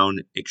go down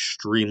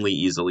extremely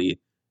easily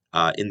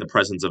in the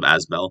presence of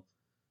Asvel.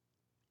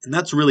 And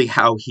that's really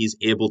how he's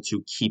able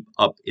to keep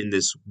up in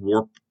this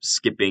warp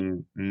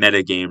skipping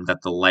metagame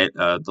that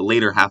the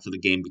later half of the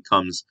game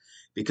becomes.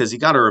 Because you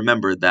got to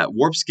remember that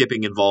warp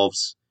skipping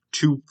involves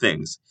two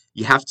things.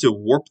 You have to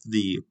warp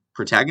the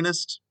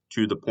protagonist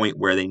to the point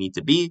where they need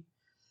to be,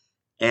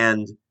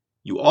 and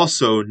you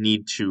also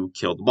need to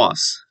kill the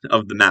boss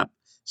of the map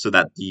so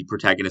that the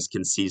protagonist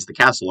can seize the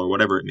castle or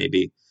whatever it may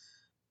be.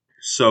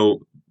 So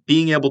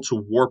being able to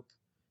warp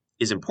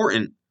is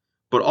important,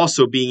 but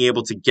also being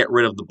able to get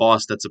rid of the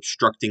boss that's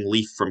obstructing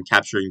Leif from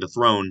capturing the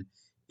throne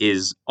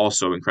is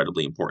also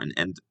incredibly important.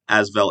 And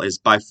Asvel is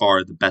by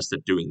far the best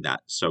at doing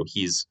that. So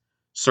he's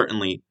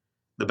certainly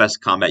the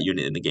best combat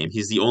unit in the game.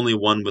 He's the only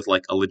one with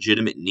like a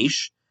legitimate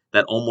niche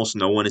that almost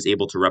no one is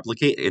able to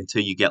replicate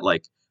until you get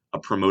like a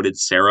promoted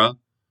Sarah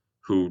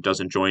who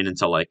doesn't join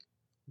until like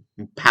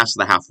past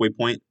the halfway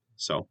point.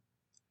 So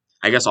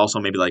I guess also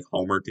maybe like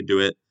Homer could do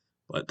it,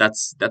 but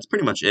that's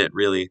pretty much it,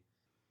 really.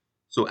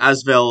 So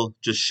Asvel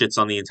just shits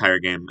on the entire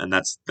game, and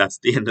that's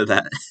the end of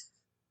that.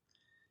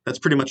 That's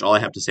pretty much all I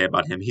have to say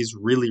about him. He's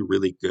really,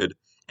 really good.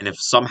 And if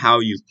somehow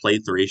you've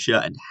played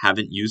Thracia and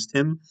haven't used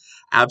him,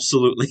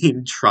 absolutely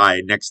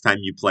try next time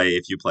you play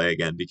if you play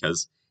again,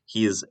 because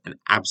he is an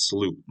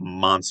absolute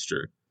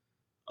monster.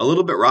 A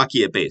little bit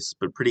rocky at base,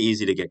 but pretty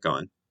easy to get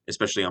going,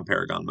 especially on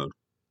Paragon mode.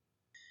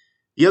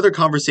 The other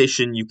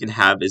conversation you can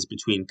have is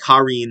between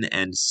Karin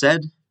and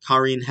Ced.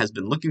 Karin has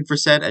been looking for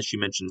Ced, as she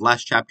mentioned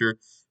last chapter,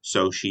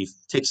 so she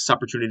takes this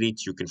opportunity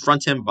to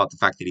confront him about the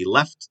fact that he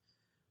left.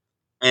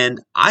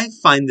 And I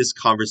find this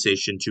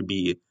conversation to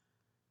be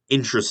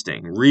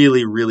interesting,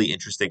 really, really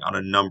interesting on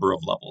a number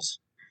of levels.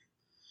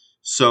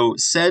 So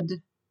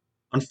Ced,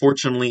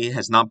 unfortunately,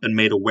 has not been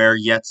made aware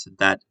yet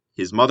that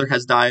his mother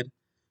has died.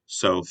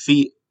 So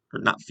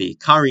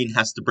Karin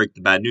has to break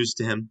the bad news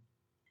to him.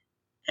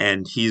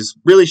 And he's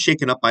really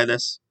shaken up by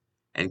this.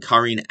 And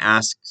Karin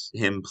asks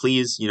him,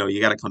 please,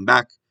 you got to come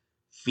back.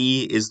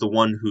 Fee is the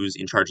one who's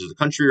in charge of the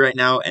country right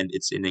now, and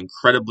it's an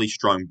incredibly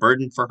strong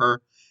burden for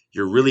her.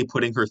 You're really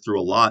putting her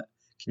through a lot.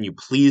 Can you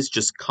please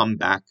just come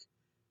back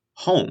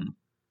home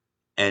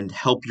and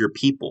help your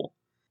people?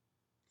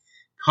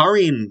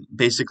 Karin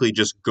basically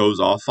just goes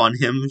off on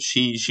him.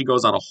 She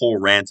goes on a whole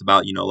rant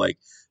about, like,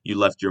 you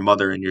left your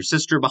mother and your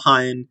sister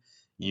behind.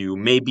 You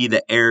may be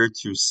the heir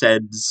to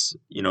Ced's,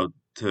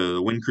 to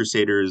the Wind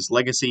Crusaders'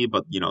 legacy,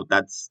 but,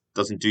 that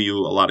doesn't do you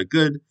a lot of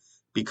good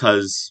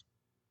because,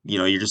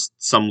 you're just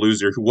some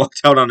loser who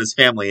walked out on his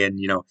family and,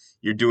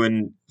 you're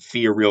doing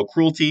Fee a real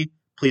cruelty.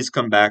 Please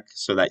come back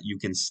so that you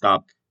can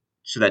stop,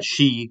 so that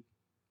she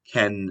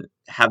can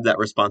have that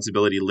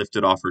responsibility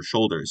lifted off her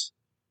shoulders.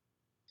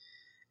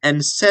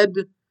 And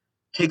Ced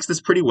takes this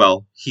pretty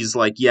well. He's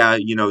like, yeah,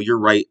 you're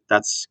right.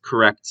 That's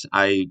correct.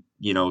 I,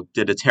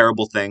 did a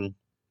terrible thing.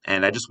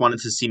 And I just wanted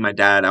to see my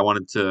dad. I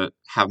wanted to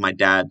have my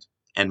dad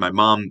and my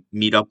mom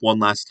meet up one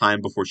last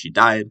time before she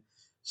died.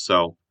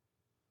 So,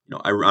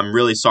 I'm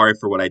really sorry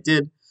for what I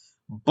did.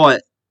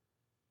 But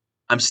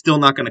I'm still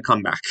not going to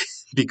come back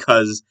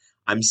because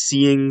I'm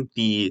seeing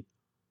the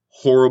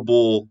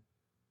horrible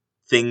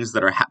things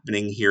that are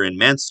happening here in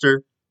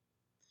Manster.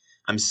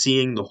 I'm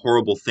seeing the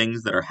horrible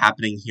things that are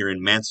happening here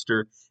in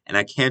Manster, and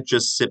I can't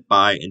just sit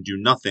by and do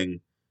nothing.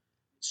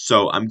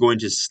 So I'm going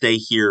to stay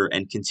here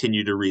and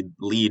continue to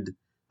lead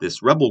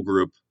this rebel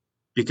group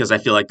because I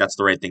feel like that's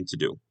the right thing to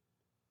do.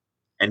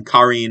 And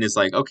Karin is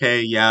like,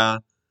 okay, yeah,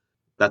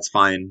 that's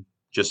fine.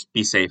 Just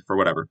be safe or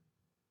whatever.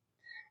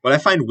 What I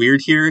find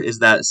weird here is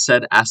that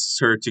Ced asks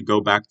her to go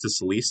back to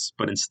Selyse,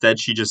 but instead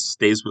she just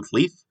stays with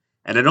Leif.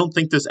 And I don't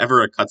think there's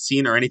ever a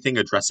cutscene or anything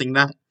addressing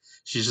that.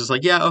 She's just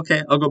like, yeah,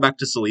 okay, I'll go back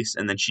to Selyse,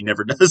 and then she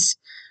never does.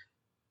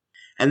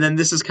 And then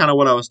this is kind of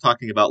what I was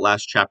talking about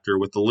last chapter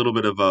with a little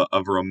bit of a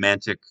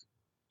romantic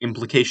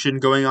implication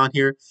going on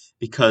here,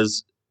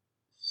 because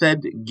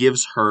Ced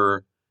gives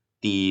her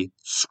the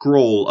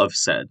scroll of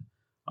Ced,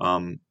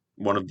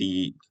 one of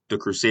the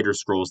Crusader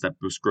scrolls that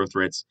boost growth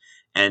rates,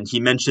 and he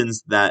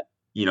mentions that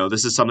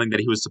this is something that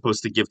he was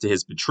supposed to give to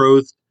his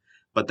betrothed,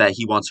 but that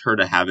he wants her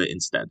to have it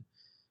instead.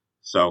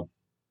 So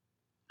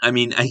I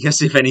mean, I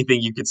guess if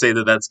anything, you could say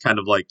that that's kind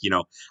of like,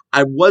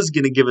 I was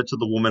going to give it to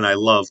the woman I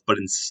love, but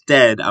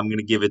instead I'm going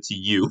to give it to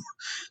you.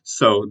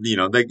 So,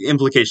 the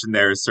implication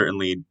there is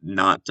certainly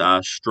not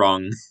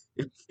strong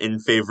in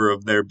favor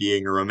of there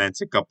being a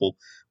romantic couple,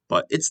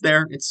 but it's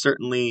there. It's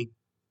certainly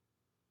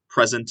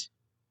present.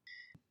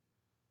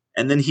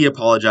 And then he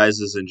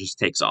apologizes and just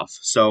takes off.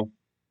 So,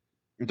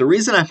 the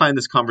reason I find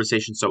this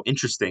conversation so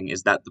interesting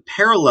is that the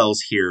parallels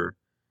here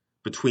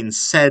between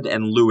Ced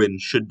and Luin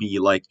should be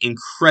like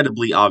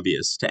incredibly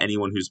obvious to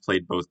anyone who's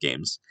played both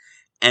games.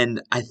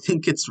 And I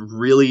think it's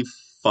really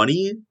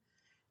funny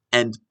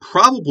and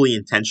probably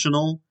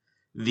intentional,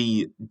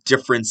 the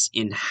difference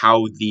in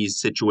how these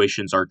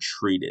situations are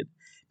treated.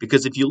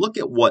 Because if you look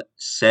at what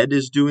Ced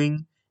is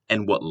doing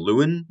and what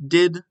Luin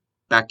did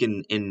back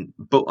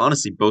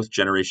honestly both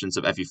generations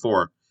of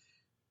FE4,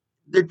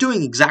 they're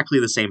doing exactly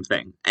the same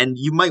thing. And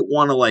you might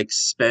want to like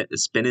spin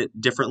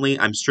it differently.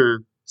 I'm sure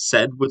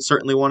Ced would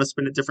certainly want to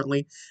spin it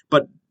differently,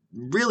 but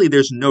really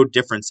there's no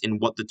difference in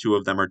what the two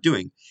of them are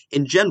doing.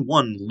 In Gen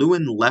 1,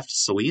 Luin left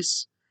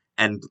Selyse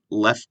and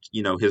left,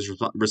 his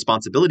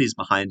responsibilities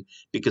behind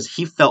because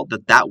he felt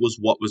that that was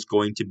what was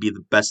going to be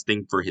the best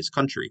thing for his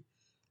country.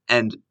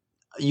 And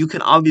you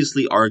can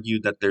obviously argue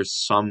that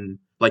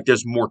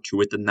there's more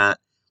to it than that.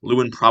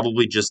 Lewin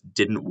probably just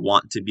didn't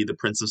want to be the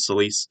Prince of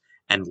Salice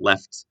and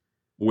left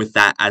with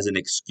that as an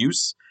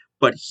excuse,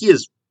 but he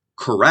is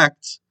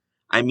correct.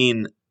 I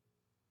mean,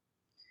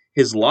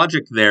 his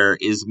logic there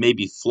is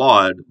maybe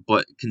flawed,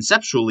 but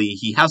conceptually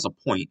he has a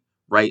point,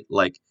 right?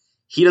 Like,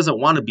 he doesn't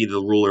want to be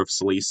the ruler of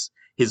Salice.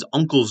 His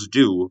uncles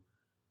do.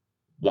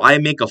 Why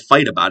make a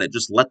fight about it?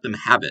 Just let them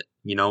have it,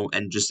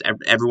 and just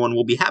everyone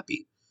will be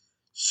happy.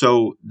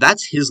 So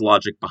that's his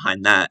logic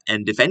behind that.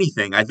 And if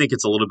anything, I think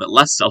it's a little bit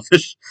less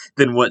selfish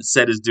than what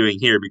Ced is doing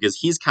here, because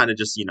he's kind of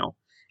just,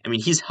 I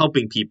mean, he's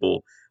helping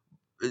people.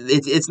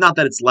 It's not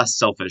that it's less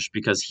selfish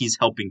because he's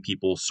helping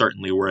people,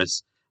 certainly,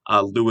 whereas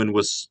Lewin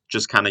was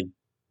just kind of,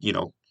 you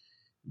know,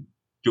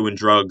 doing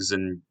drugs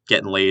and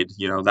getting laid,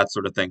 that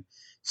sort of thing.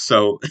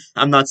 So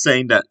I'm not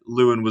saying that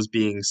Lewin was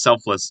being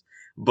selfless,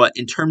 but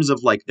in terms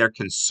of like their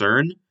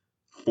concern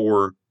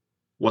for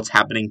what's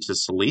happening to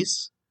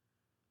Salice,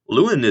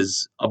 Lewin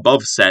is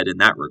above Ced in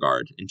that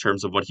regard in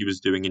terms of what he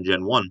was doing in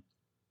Gen 1.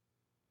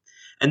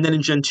 And then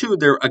in Gen 2,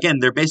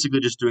 they're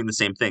basically just doing the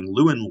same thing.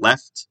 Lewin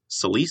left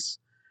Salice,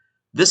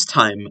 this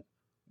time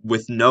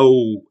with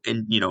no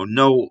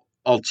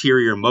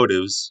ulterior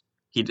motives.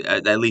 He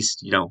at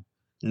least,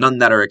 none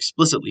that are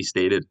explicitly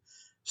stated.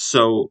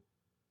 So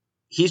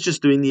he's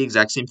just doing the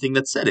exact same thing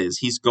that Ced is.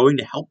 He's going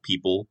to help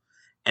people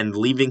and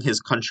leaving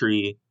his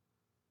country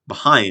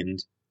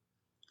behind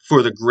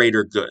for the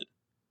greater good.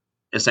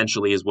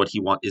 Essentially, is what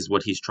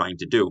he's trying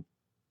to do.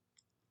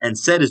 And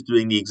Ced is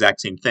doing the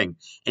exact same thing.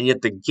 And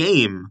yet the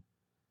game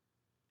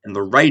and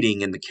the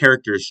writing and the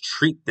characters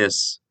treat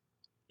this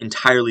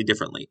entirely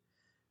differently.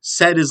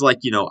 Ced is like,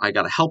 I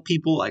gotta help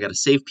people, I gotta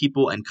save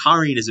people, and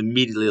Karin is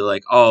immediately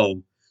like,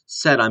 oh,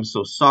 Ced, I'm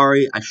so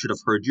sorry, I should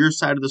have heard your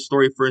side of the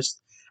story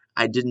first.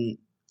 I didn't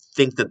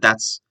think that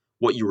that's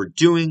what you were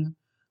doing.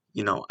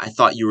 I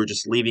thought you were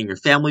just leaving your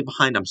family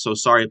behind. I'm so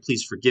sorry,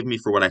 please forgive me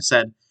for what I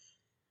said.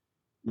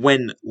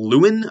 When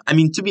Lewin, I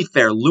mean, to be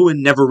fair,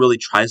 Lewin never really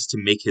tries to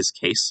make his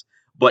case,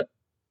 but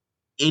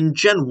in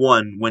Gen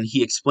 1, when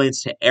he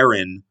explains to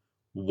Eren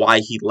why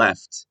he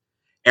left,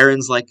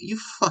 Eren's like, you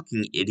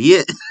fucking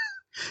idiot.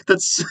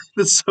 that's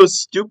so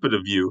stupid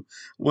of you.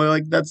 Well,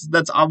 like that's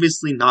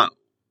obviously not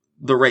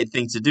the right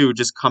thing to do.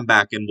 Just come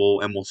back and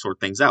we'll sort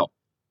things out.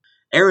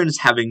 Eren is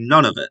having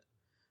none of it.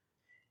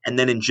 And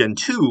then in Gen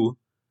 2,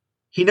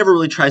 he never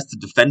really tries to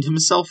defend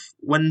himself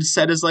when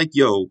Ced is like,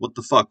 yo, what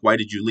the fuck? Why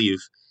did you leave?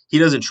 He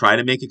doesn't try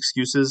to make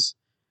excuses,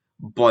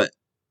 but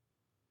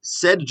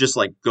Ced just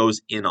like goes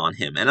in on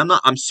him. And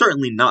I'm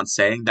certainly not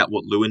saying that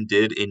what Lewin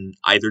did in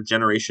either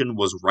generation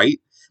was right,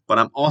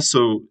 but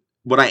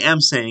what I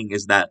am saying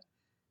is that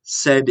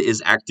Ced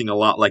is acting a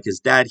lot like his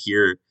dad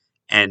here,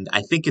 and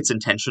I think it's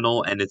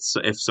intentional, and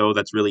if so,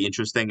 that's really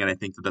interesting, and I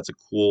think that that's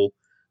a cool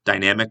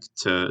dynamic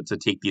to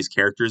take these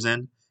characters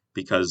in,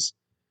 because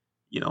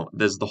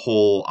there's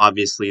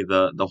obviously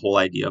the whole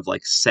idea of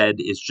like Ced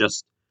is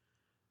just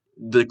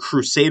the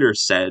Crusader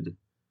Ced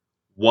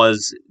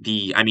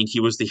he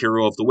was the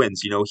hero of the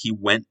winds. He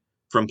went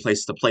from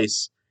place to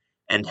place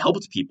and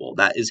helped people.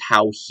 That is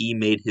how he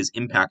made his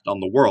impact on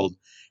the world.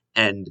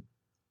 And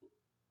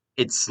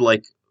it's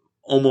like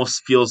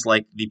almost feels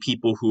like the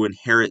people who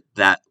inherit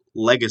that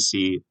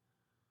legacy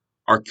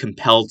are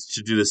compelled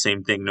to do the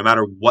same thing, no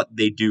matter what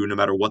they do, no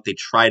matter what they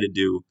try to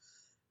do,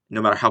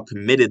 no matter how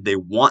committed they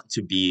want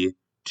to be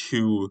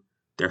to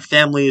their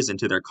families and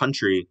to their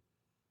country.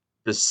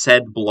 The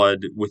Ced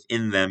blood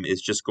within them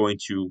is just going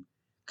to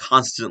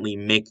constantly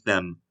make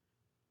them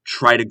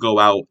try to go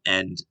out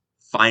and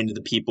find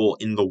the people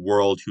in the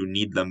world who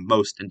need them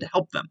most and to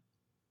help them.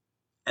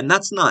 And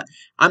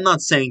I'm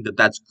not saying that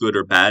that's good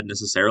or bad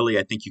necessarily.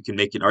 I think you can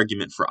make an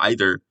argument for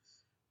either.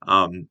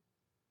 Um,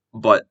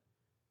 but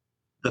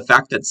the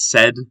fact that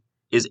Ced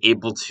is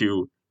able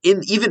to,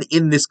 even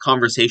in this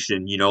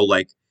conversation,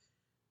 like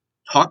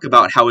talk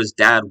about how his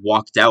dad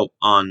walked out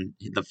on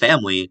the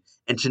family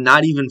and to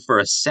not even for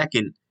a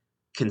second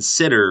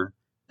consider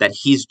that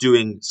he's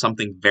doing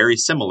something very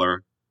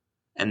similar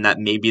and that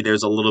maybe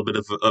there's a little bit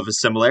of a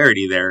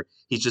similarity there.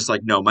 He's just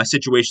like, no, my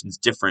situation's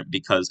different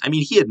because, I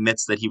mean, he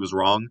admits that he was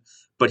wrong,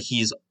 but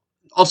he's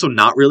also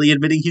not really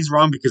admitting he's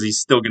wrong because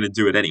he's still going to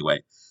do it anyway.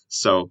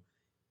 So,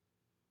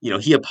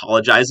 he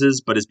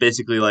apologizes, but is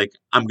basically like,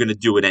 I'm going to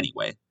do it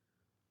anyway.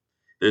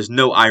 There's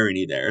no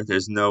irony there.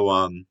 There's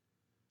no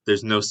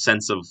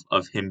sense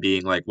of him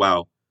being like,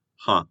 wow,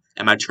 am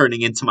I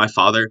turning into my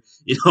father?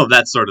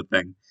 That sort of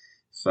thing.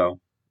 So,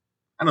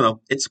 I don't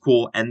know. It's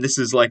cool. And this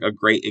is like a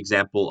great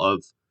example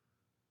of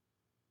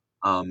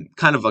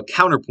kind of a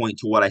counterpoint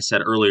to what I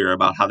said earlier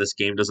about how this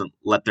game doesn't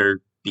let there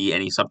be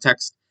any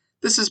subtext.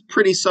 This is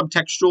pretty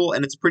subtextual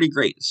and it's pretty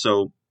great.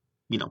 So,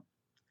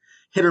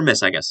 hit or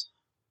miss, I guess.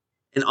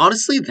 And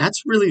honestly,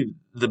 that's really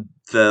the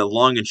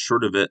long and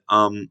short of it.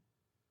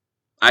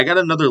 I got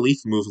another leaf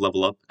move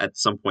level up at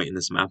some point in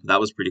this map. That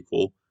was pretty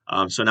cool.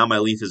 So now my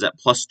leaf is at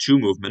 +2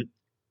 movement.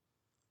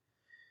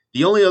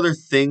 The only other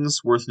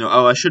things worth noting,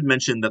 I should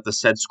mention that the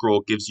Ced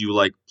scroll gives you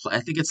like, I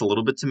think it's a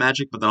little bit to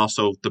magic, but then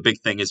also the big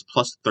thing is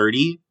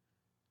 +30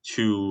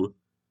 to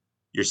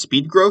your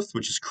speed growth,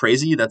 which is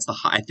crazy.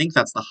 I think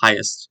that's the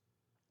highest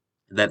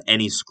that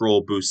any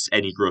scroll boosts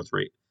any growth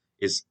rate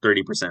is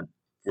 30%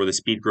 for the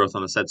speed growth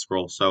on the said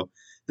scroll. So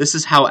this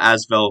is how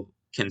Asvel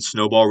can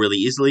snowball really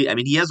easily. I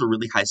mean, he has a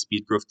really high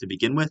speed growth to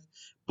begin with,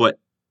 but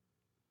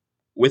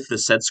with the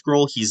said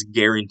scroll, he's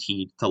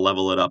guaranteed to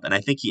level it up. And I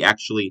think he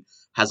actually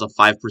has a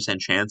 5%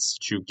 chance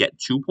to get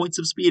 2 points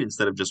of speed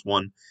instead of just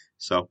one.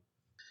 So,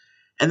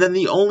 and then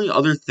the only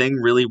other thing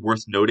really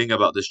worth noting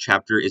about this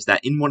chapter is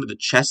that in one of the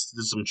chests,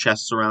 there's some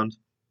chests around.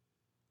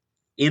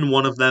 In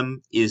one of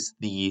them is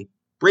the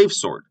Brave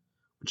Sword,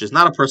 which is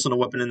not a personal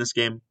weapon in this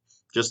game,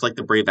 just like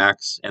the Brave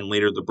Axe and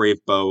later the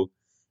Brave Bow.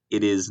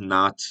 It is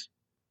not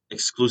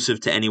exclusive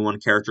to any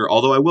one character,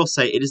 although I will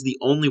say it is the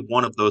only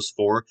one of those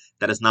four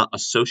that is not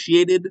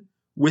associated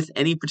with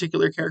any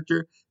particular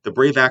character. The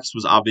Brave Axe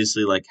was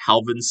obviously like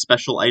Halvin's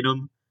special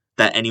item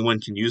that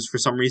anyone can use for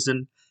some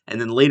reason, and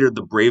then later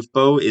the Brave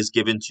Bow is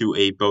given to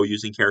a bow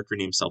using character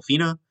named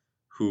Selphina,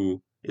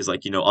 who is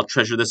like, I'll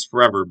treasure this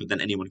forever, but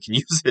then anyone can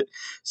use it.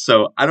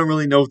 So I don't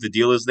really know if the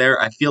deal is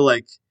there. I feel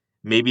like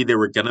maybe they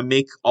were gonna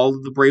make all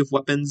of the Brave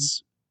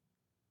weapons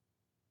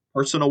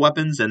personal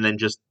weapons and then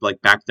just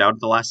like backed out at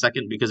the last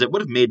second because it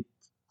would have made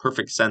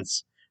perfect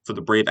sense for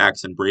the Brave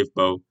Axe and Brave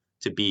Bow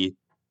to be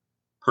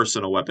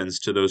personal weapons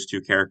to those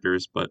two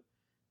characters, but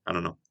I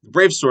don't know. The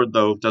Brave Sword,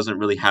 though, doesn't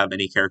really have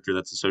any character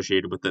that's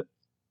associated with it.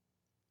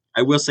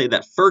 I will say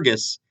that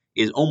Fergus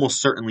is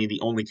almost certainly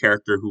the only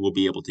character who will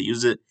be able to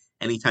use it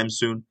anytime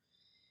soon.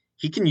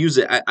 He can use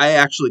it. I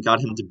actually got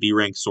him to B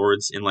rank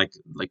swords in like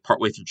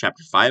partway through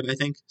chapter 5, I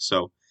think.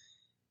 So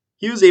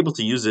he was able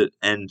to use it,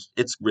 and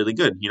it's really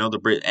good.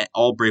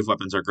 All brave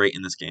weapons are great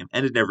in this game,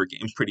 and in every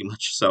game, pretty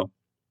much. So,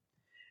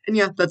 and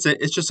yeah, that's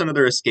it. It's just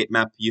another escape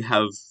map. You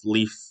have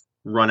Leaf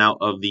run out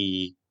of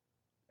the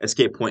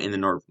escape point in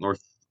the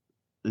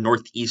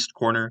northeast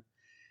corner.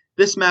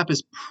 This map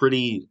is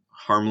pretty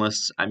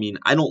harmless. I mean,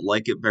 I don't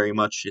like it very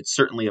much. It's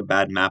certainly a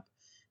bad map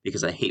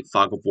because I hate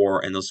Fog of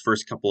War, and those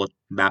first couple of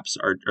maps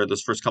or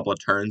those first couple of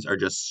turns are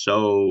just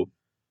so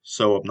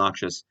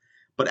obnoxious.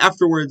 But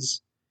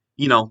afterwards,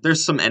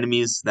 there's some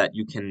enemies that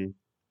you can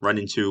run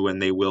into,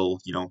 and they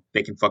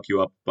can fuck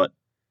you up. But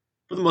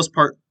for the most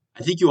part,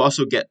 I think you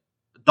also get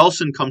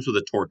Dhalsim comes with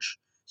a torch,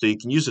 so you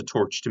can use a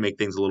torch to make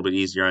things a little bit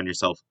easier on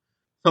yourself.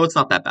 So it's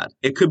not that bad.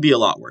 It could be a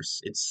lot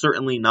worse. It's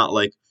certainly not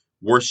like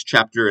worst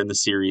chapter in the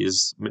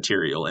series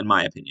material, in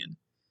my opinion,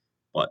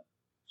 but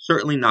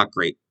certainly not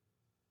great.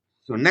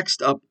 So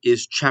next up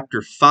is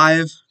chapter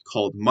 5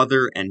 called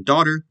Mother and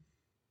Daughter.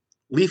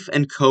 Leaf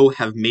and Co.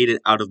 have made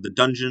it out of the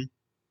dungeon,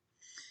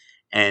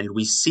 and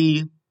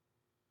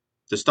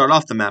to start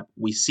off the map,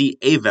 we see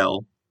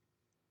Avel,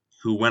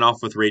 who went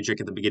off with Raedric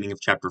at the beginning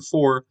of chapter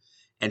 4,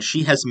 and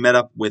she has met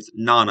up with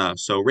Nana.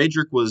 So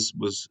Raedric was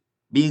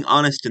being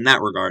honest in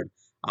that regard.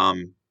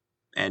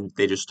 And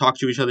they just talk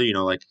to each other,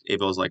 like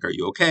Avel's like, "Are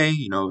you okay?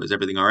 Is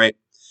everything all right?"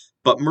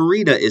 But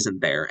Marita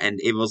isn't there,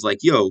 and Avel's like,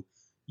 "Yo,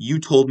 you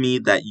told me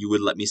that you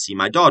would let me see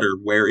my daughter.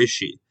 Where is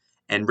she?"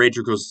 And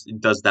Raedric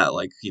does that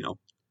like,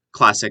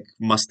 classic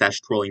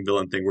mustache twirling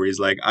villain thing where he's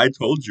like, "I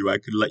told you I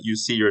could let you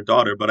see your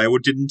daughter, but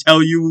didn't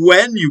tell you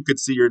when you could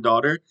see your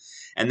daughter."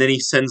 And then he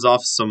sends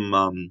off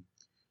some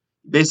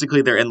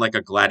basically they're in like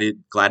a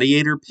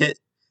gladiator pit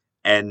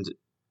and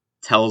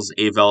tells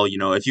Avel,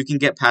 "If you can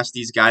get past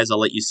these guys, I'll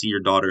let you see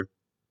your daughter."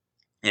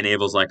 And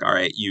Avel's like, "All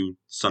right, you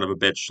son of a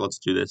bitch, let's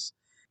do this."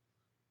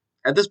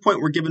 At this point,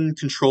 we're given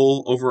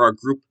control over our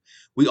group.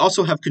 We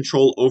also have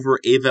control over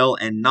Avel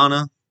and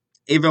Nana.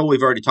 Avel,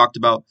 we've already talked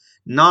about.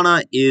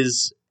 Nana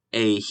is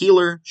a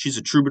healer. She's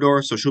a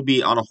troubadour, so she'll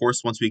be on a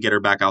horse once we get her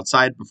back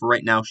outside. But for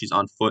right now, she's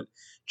on foot.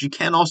 She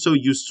can also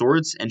use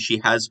swords, and she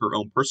has her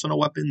own personal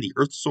weapon, the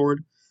Earth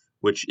Sword,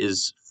 which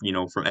is,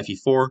 from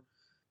FE4.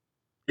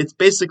 It's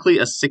basically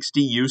a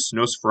 60-use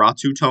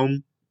Nosferatu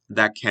tome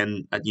that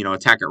can,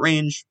 attack at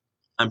range.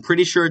 I'm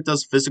pretty sure it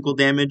does physical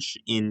damage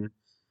in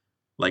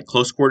like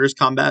close quarters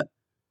combat,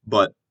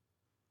 but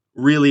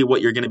really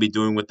what you're going to be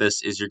doing with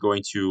this is you're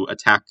going to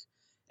attack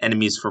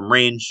enemies from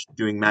range,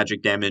 doing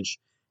magic damage,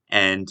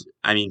 and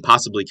I mean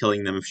possibly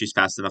killing them if she's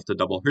fast enough to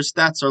double. Her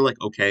stats are like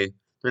okay,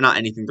 they're not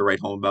anything to write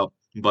home about,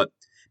 but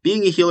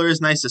being a healer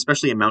is nice,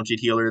 especially a mounted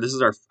healer. This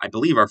is I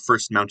believe our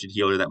first mounted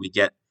healer that we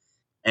get,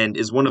 and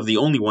is one of the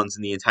only ones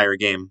in the entire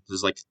game.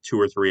 There's like 2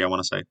 or 3, I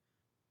want to say.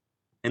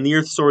 And the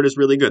Earth Sword is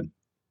really good.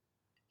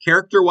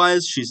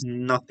 Character-wise, she's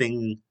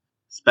nothing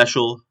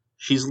special.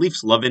 She's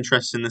Leaf's love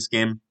interest in this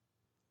game,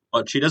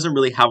 but she doesn't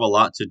really have a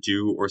lot to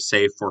do or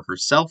say for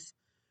herself,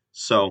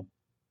 so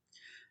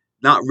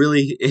not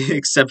really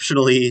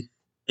exceptionally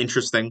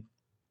interesting.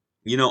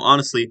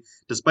 Honestly,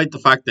 despite the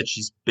fact that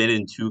she's been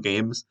in 2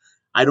 games,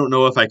 I don't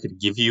know if I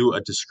could give you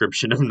a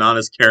description of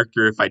Nana's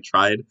character if I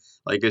tried.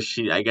 Like,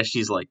 I guess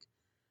she's like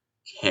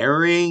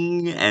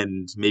caring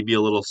and maybe a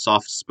little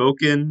soft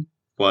spoken,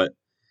 but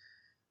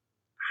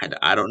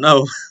I don't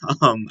know.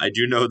 I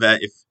do know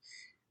that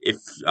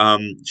if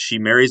she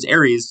marries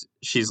Ares,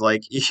 she's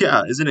like,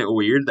 yeah, isn't it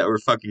weird that we're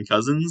fucking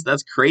cousins?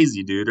 That's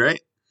crazy, dude,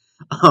 right?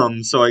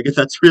 So I guess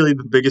that's really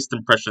the biggest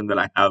impression that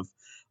I have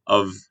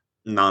of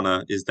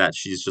Nana is that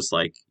she's just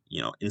like,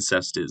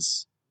 incest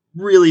is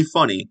really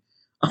funny.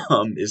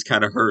 Is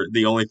kind of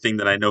the only thing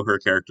that I know her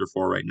character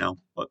for right now.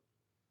 But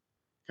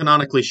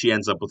canonically, she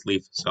ends up with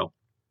Leaf, so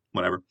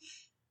whatever.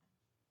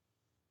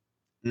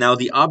 Now,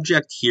 the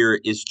object here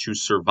is to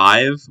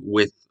survive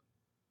with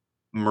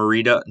not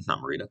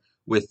Marita,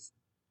 with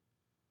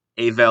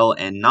Avel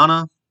and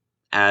Nana,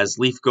 as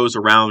Leaf goes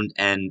around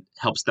and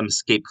helps them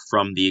escape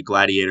from the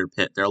gladiator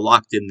pit. They're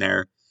locked in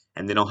there,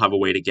 and they don't have a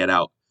way to get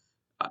out.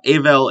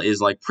 Avel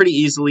is like pretty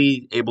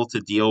easily able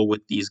to deal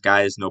with these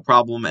guys, no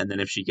problem. And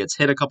then if she gets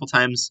hit a couple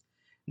times,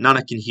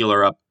 Nana can heal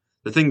her up.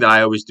 The thing that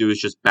I always do is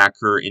just back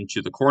her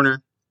into the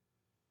corner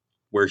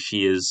where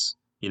she is,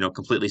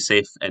 completely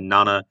safe, and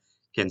Nana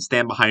can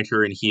stand behind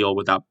her and heal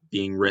without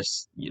being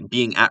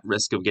at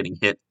risk of getting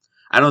hit.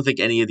 I don't think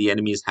any of the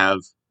enemies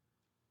have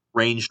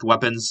ranged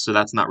weapons, so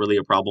that's not really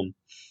a problem.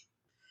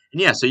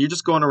 And yeah, so you're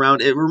just going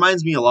around. It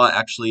reminds me a lot,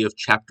 actually, of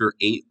Chapter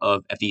 8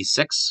 of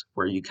FE6,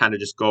 where you kind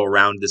of just go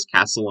around this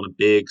castle in a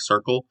big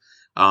circle,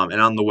 and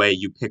on the way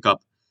you pick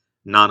up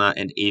Nana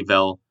and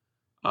Avel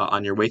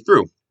on your way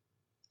through.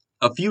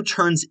 A few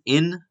turns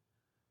in,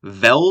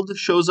 Veld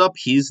shows up.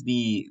 He's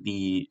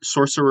the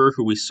sorcerer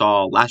who we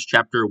saw last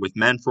chapter with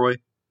Manfroy,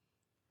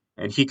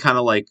 and he kind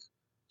of like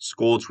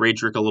scolds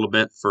Raedric a little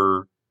bit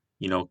for,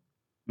 you know,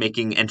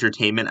 making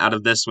entertainment out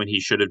of this when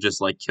he should have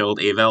just like killed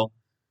Avel.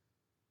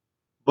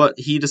 But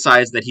he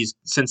decides that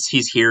since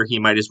he's here, he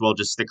might as well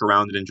just stick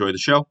around and enjoy the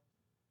show.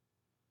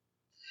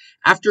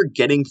 After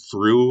getting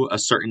through a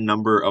certain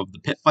number of the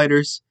pit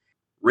fighters,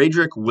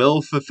 Raedric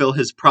will fulfill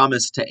his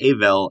promise to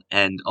Avel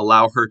and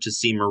allow her to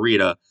see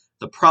Marita.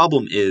 The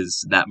problem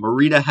is that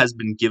Marita has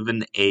been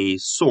given a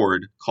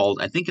sword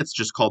I think it's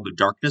just called the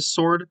Darkness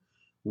Sword,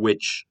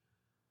 which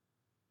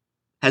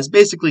has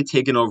basically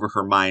taken over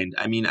her mind.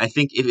 I mean, I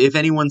think if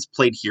anyone's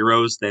played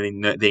Heroes,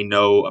 then they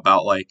know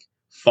about like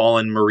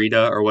Fallen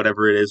Marita or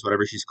whatever it is,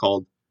 whatever she's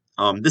called.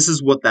 This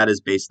is what that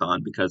is based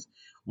on, because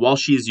while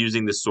she's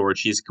using the sword,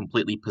 she's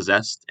completely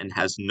possessed and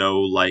has no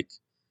like.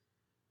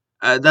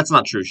 That's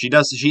not true. She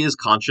is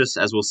conscious,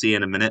 as we'll see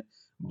in a minute,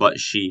 but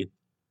she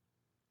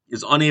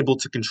is unable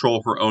to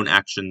control her own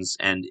actions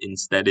and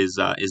instead is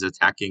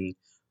attacking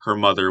her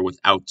mother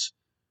without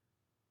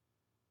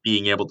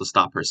being able to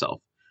stop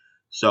herself.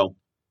 So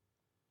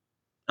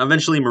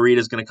eventually Marita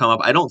is going to come up.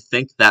 I don't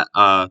think that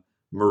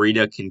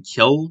Marita can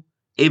kill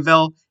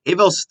Avel.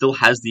 Avel still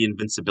has the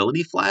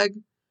invincibility flag,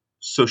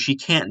 so she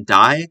can't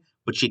die,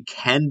 but she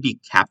can be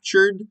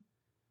captured,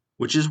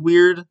 which is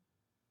weird.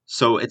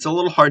 So it's a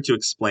little hard to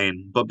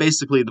explain, but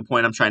basically the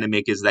point I'm trying to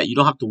make is that you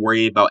don't have to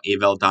worry about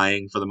Avel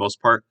dying for the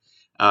most part,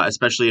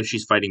 especially if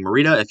she's fighting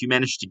Marita. If you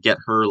manage to get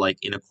her like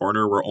in a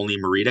corner where only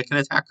Marita can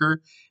attack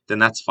her, then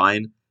that's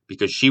fine,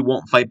 because she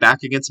won't fight back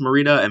against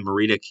Marita, and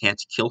Marita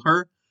can't kill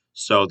her.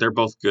 So they're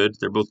both good.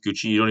 They're both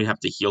Gucci. You don't even have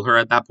to heal her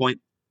at that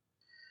point.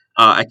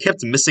 I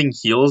kept missing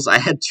heals. I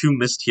had 2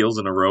 missed heals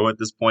in a row at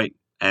this point,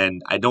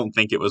 and I don't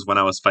think it was when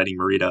I was fighting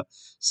Marita.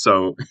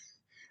 So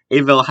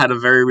Avel had a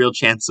very real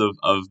chance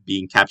of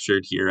being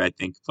captured here, I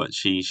think, but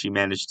she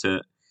managed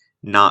to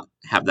not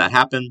have that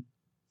happen.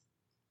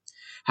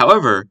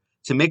 However,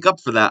 to make up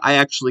for that, I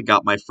actually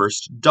got my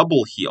first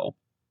double heal.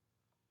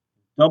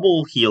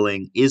 Double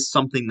healing is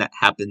something that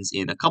happens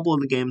in a couple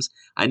of the games.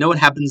 I know it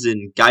happens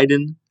in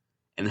Gaiden,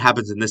 and it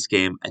happens in this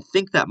game. I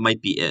think that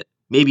might be it.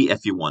 Maybe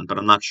FE1, but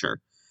I'm not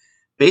sure.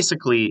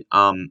 Basically,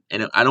 and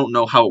I don't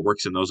know how it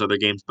works in those other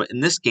games, but in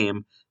this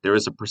game, there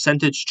is a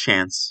percentage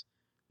chance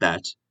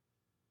that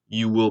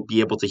you will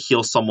be able to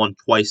heal someone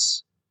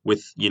twice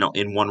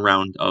in one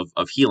round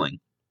of healing.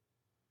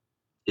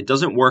 It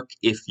doesn't work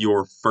if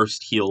your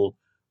first heal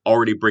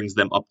already brings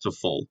them up to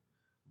full,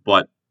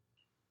 but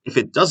if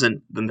it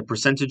doesn't, then the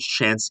percentage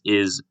chance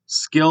is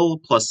skill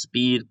plus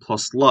speed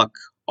plus luck,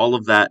 all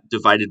of that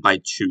divided by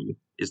 2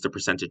 is the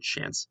percentage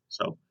chance.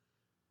 So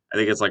I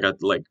think it's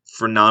like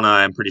for Nana,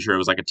 I'm pretty sure it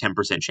was like a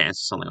 10%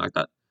 chance or something like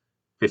that.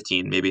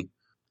 15 maybe.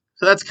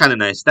 So that's kind of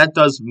nice. That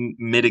does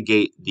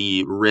mitigate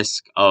the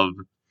risk of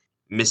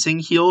missing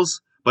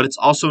heals, but it's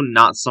also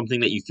not something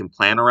that you can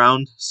plan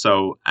around,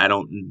 so I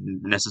don't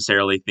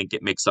necessarily think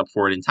it makes up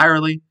for it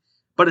entirely,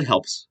 but it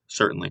helps,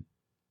 certainly.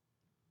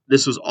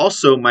 This was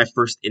also my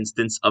first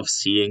instance of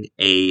seeing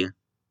a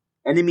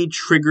enemy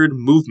triggered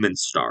movement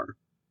star.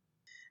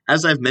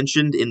 As I've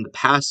mentioned in the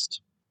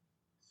past,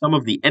 some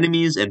of the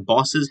enemies and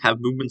bosses have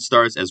movement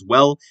stars as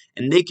well,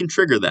 and they can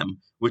trigger them,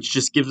 which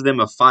just gives them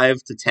a 5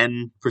 to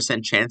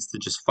 10% chance to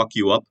just fuck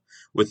you up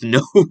with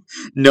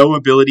no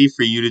ability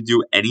for you to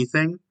do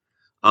anything.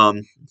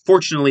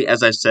 Fortunately,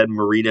 as I said,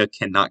 Marita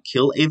cannot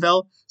kill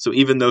Avel, so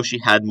even though she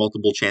had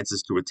multiple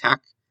chances to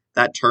attack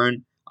that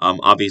turn,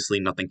 obviously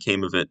nothing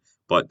came of it.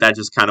 But that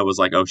just kind of was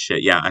like, oh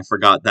shit, yeah, I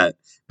forgot that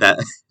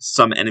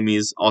some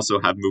enemies also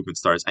have movement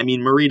stars. I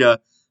mean, Marita,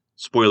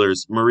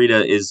 spoilers,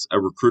 Marita is a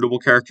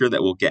recruitable character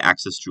that we'll get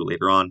access to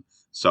later on,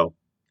 so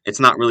it's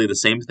not really the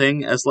same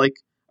thing as like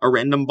a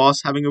random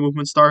boss having a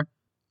movement star,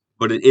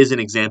 but it is an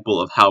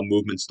example of how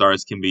movement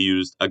stars can be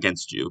used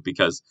against you,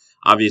 because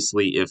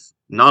obviously if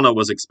Nana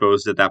was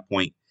exposed at that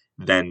point,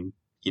 then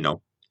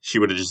she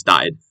would have just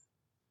died.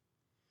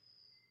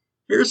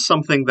 Here's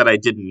something that I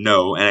didn't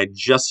know, and I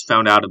just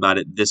found out about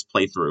it this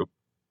playthrough.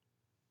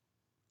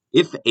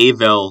 If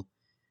Avel,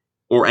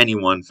 or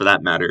anyone for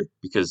that matter,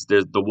 because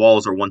the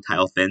walls are one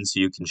tile thin, so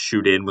you can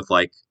shoot in with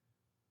like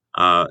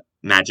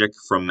magic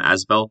from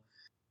Asvel.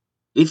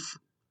 If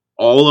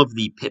all of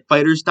the pit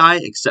fighters die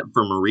except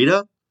for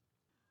Marita,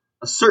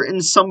 a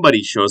certain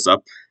somebody shows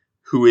up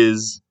who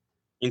is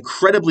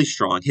incredibly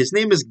strong. His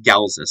name is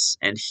Galzus,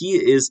 and he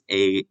is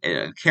a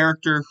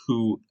character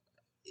who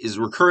is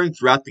recurring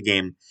throughout the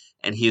game,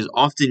 and he is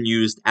often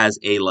used as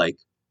a like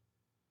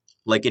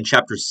in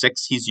chapter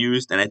 6 he's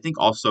used, and I think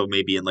also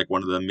maybe in like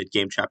one of the mid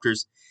game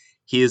chapters.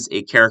 He is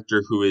a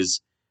character who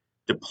is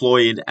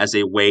deployed as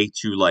a way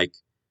to like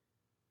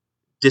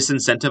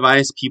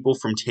disincentivize people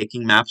from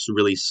taking maps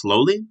really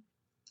slowly.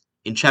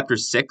 In chapter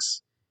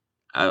 6,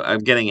 I'm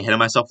getting ahead of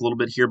myself a little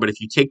bit here, but if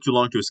you take too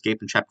long to escape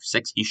in chapter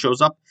 6, he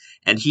shows up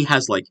and he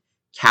has like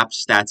cap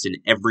stats and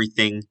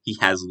everything. He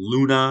has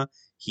Luna,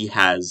 he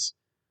has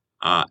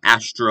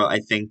Astra, I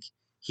think.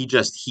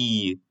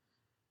 He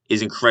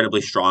is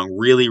incredibly strong,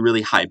 really,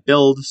 really high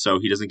build, so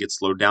he doesn't get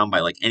slowed down by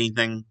like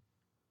anything.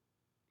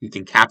 He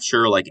can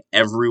capture like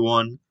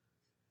everyone.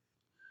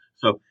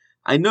 So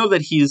I know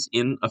that he's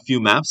in a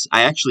few maps.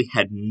 I actually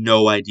had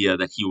no idea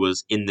that he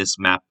was in this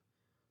map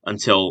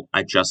until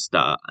I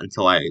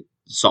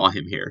saw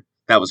him here.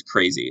 That was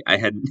crazy. I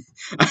had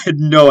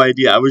no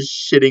idea. I was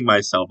shitting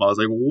myself. I was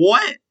like,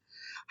 "What?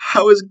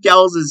 How is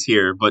Galzus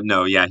here?" But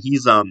no, yeah,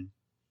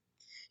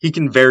 he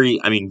can very,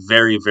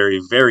 very,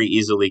 very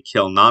easily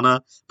kill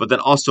Nana. But then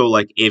also,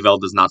 like,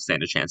 Avel does not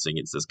stand a chance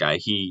against this guy.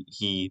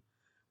 He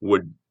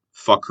would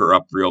fuck her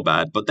up real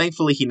bad. But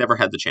thankfully, he never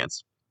had the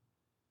chance.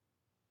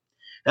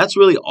 That's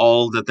really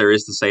all that there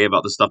is to say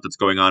about the stuff that's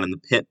going on in the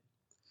pit.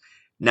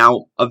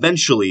 Now,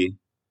 eventually,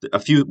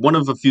 one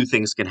of a few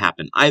things can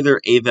happen. Either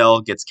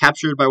Avel gets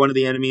captured by one of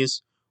the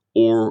enemies,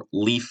 or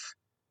Leaf,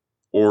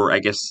 or I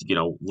guess,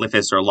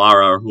 Lithis or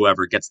Lara or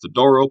whoever gets the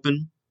door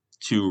open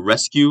to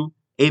rescue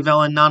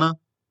Avel and Nana.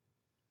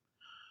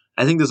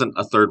 I think there's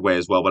a third way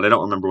as well, but I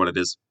don't remember what it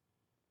is.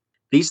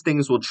 These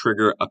things will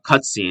trigger a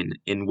cutscene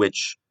in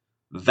which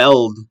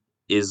Veld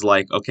is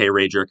like, okay,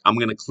 Raedric, I'm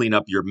going to clean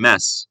up your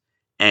mess,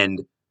 and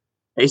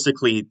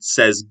basically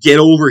says, get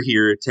over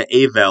here to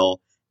Avel,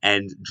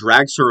 and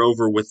drags her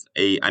over with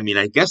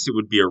I guess it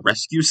would be a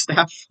rescue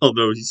staff,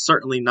 although he's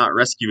certainly not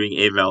rescuing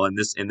Avel in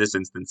this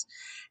instance,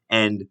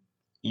 and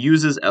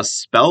uses a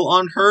spell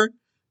on her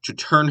to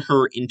turn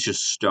her into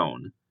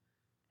stone,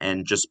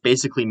 and just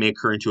basically make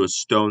her into a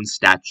stone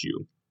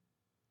statue.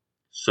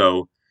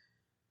 So,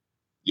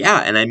 yeah,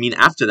 and I mean,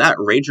 after that,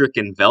 Raedric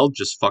and Veld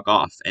just fuck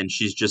off, and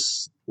she's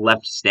just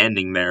left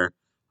standing there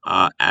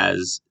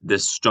as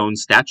this stone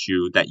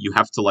statue that you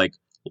have to, like,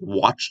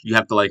 watch. You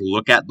have to, like,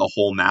 look at the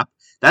whole map.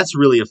 That's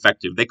really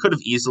effective. They could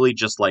have easily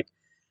just, like,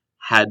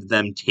 had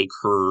them take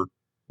her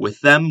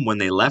with them when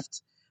they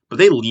left, but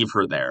they leave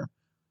her there.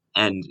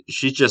 And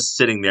she's just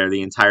sitting there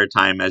the entire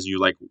time as you,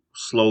 like,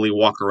 slowly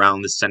walk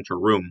around this center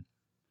room.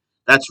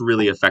 That's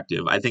really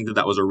effective. I think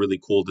that was a really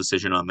cool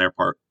decision on their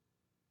part.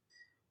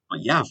 But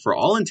yeah, for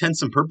all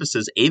intents and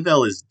purposes,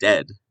 Avel is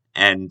dead,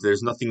 and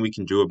there's nothing we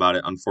can do about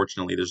it,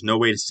 unfortunately. There's no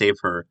way to save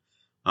her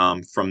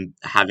from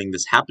having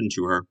this happen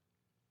to her.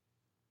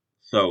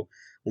 So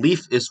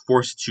Leaf is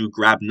forced to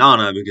grab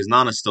Nana, because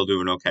Nana's still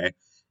doing okay,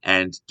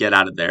 and get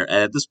out of there.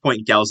 And at this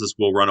point, Galzus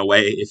will run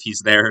away if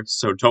he's there,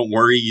 so don't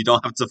worry, you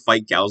don't have to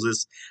fight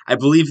Galzus. I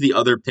believe the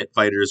other pit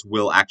fighters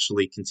will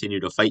actually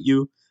continue to fight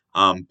you,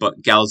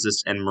 but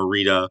Galzus and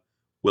Marita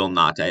will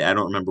not. I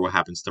don't remember what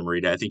happens to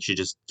Marita. I think she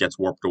just gets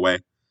warped away.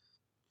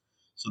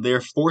 So they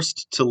are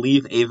forced to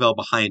leave Avel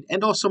behind,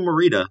 and also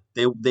Marita.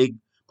 They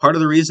part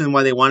of the reason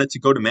why they wanted to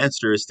go to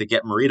Manster is to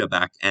get Marita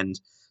back, and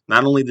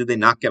not only did they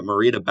not get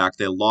Marita back,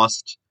 they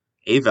lost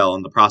Avel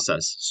in the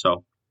process.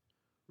 So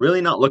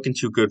really not looking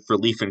too good for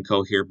Leaf and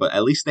Co here, but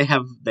at least they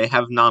have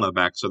Nana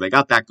back, so they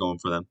got that going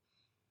for them.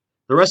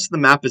 The rest of the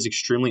map is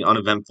extremely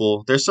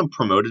uneventful. There's some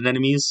promoted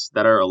enemies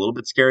that are a little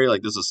bit scary,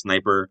 like there's a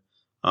sniper.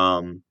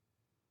 I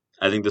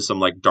think there's some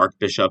like dark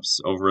bishops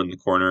over in the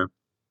corner.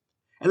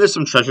 And there's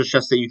some treasure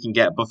chests that you can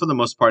get, but for the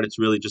most part, it's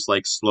really just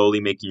like slowly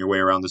making your way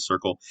around the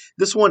circle.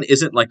 This one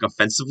isn't like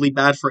offensively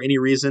bad for any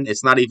reason.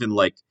 It's not even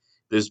like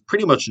there's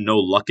pretty much no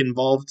luck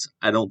involved,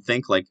 I don't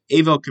think. Like,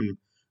 Avel can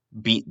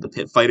beat the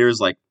pit fighters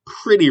like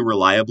pretty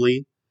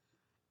reliably,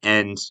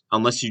 and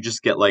unless you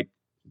just get like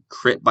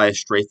crit by a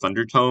stray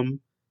thunder tome,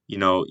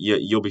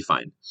 you'll be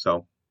fine.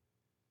 So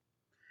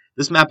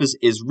this map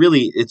is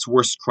really its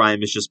worst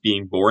crime is just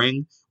being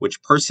boring,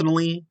 which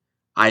personally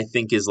I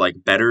think is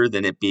like better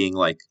than it being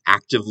like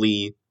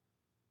actively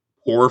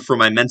poor for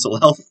my mental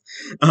health,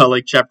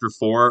 like Chapter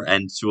 4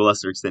 and to a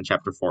lesser extent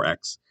Chapter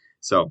 4X.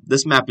 So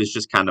this map is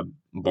just kind of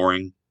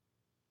boring.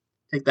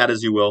 Take that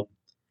as you will.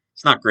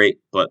 It's not great,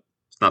 but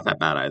it's not that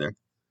bad either.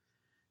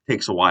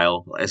 Takes a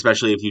while,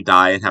 especially if you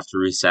die and have to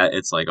reset.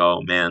 It's like,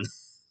 oh man,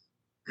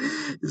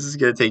 this is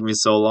gonna take me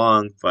so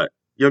long, but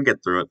you'll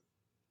get through it.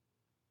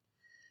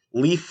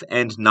 Leaf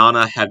and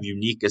Nana have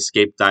unique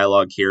escape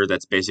dialogue here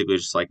that's basically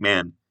just like,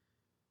 man,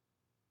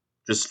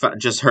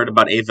 just heard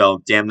about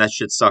Avel. Damn, that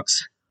shit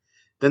sucks.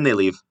 Then they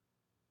leave.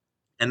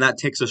 And that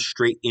takes us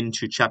straight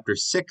into chapter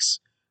 6,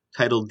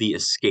 titled The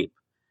Escape.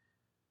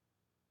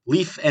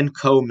 Leaf and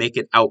Co. make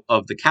it out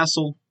of the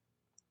castle,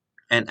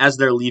 and as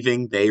they're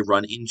leaving, they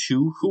run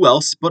into who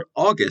else but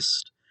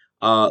August.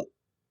 Uh,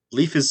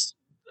 Leaf is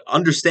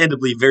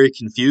understandably very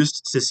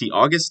confused to see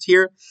August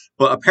here,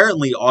 but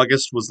apparently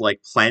August was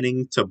like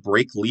planning to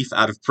break Leaf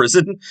out of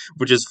prison,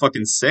 which is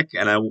fucking sick,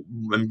 and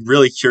I'm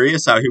really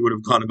curious how he would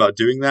have gone about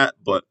doing that,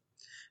 but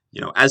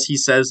as he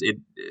says, it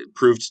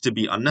proved to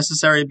be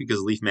unnecessary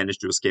because Leaf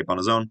managed to escape on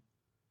his own.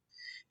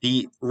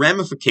 The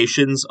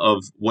ramifications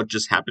of what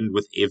just happened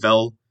with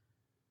Avel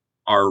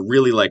are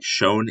really like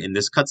shown in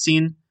this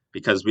cutscene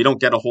because we don't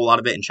get a whole lot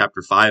of it in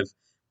chapter 5,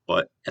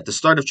 but at the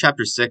start of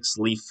chapter 6,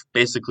 Leaf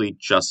basically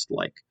just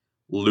like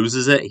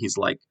loses it. He's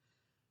like,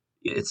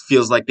 it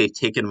feels like they've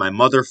taken my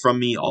mother from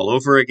me all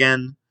over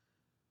again,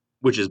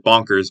 which is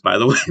bonkers, by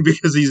the way,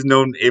 because he's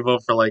known Avo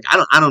for like,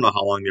 I don't know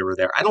how long they were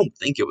there. I don't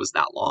think it was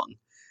that long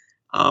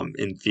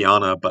in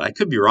Fianna, but I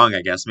could be wrong,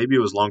 I guess. Maybe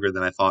it was longer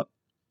than I thought.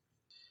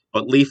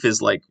 But Leaf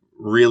is like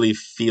really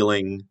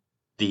feeling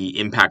the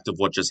impact of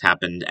what just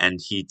happened, and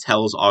he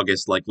tells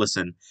August, like,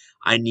 listen,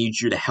 I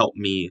need you to help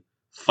me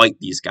fight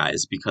these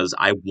guys because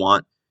I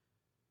want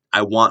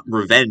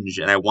revenge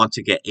and I want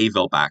to get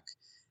Avel back.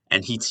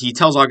 And he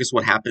tells August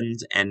what happened,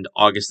 and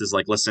August is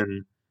like,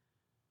 listen,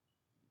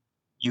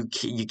 you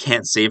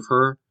can't save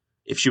her.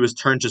 If she was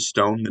turned to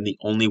stone, then the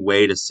only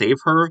way to save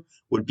her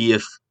would be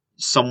if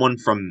someone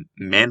from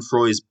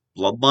Manfroy's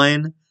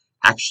bloodline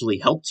actually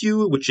helped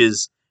you, which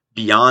is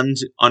beyond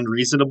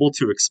unreasonable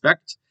to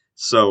expect.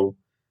 So,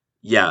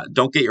 yeah,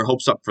 don't get your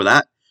hopes up for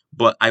that,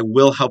 but I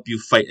will help you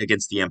fight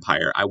against the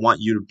Empire. I want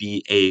you to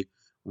be a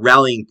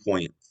rallying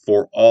point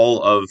for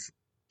all of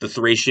the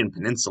Thracian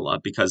Peninsula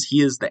because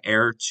he is the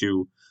heir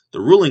to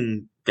the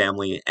ruling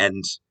family,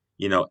 and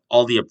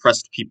all the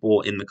oppressed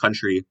people in the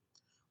country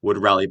would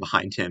rally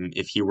behind him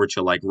if he were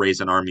to like raise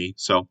an army.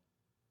 So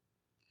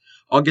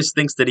August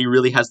thinks that he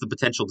really has the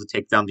potential to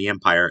take down the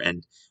Empire,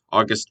 and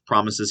August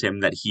promises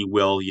him that he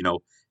will,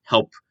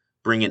 help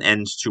bring an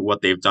end to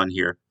what they've done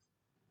here.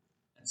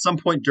 At some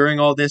point during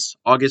all this,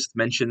 August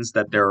mentions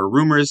that there are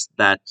rumors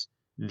that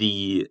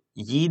the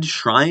Yid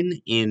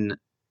Shrine in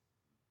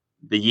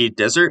the Yid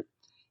Desert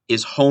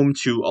is home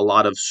to a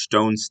lot of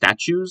stone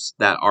statues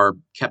that are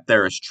kept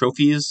there as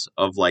trophies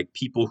of like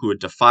people who had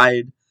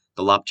defied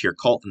the Loptir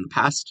cult in the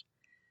past.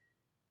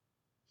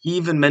 He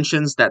even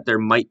mentions that there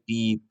might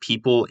be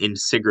people in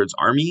Sigurd's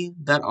army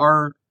that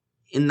are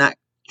in that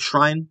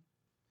shrine,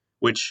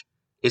 which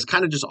is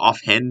kind of just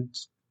offhand,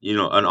 an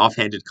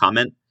offhanded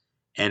comment.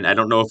 And I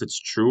don't know if it's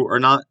true or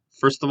not,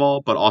 first of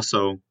all, but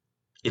also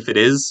if it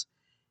is,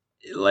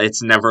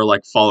 it's never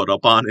like followed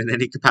up on in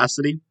any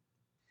capacity.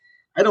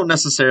 I don't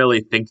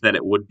necessarily think that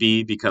it would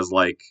be because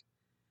like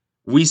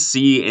we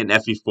see in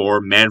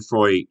FE4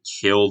 Manfroy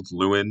killed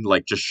Lewin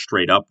like just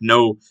straight up.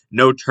 No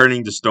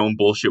turning to stone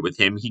bullshit with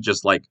him. He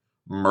just like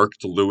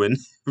murked Lewin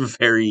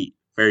very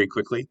very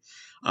quickly.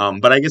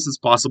 But I guess it's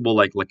possible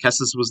like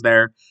Lachesis was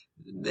there.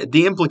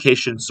 The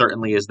implication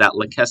certainly is that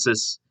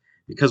Lachesis,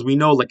 because we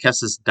know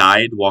Lachesis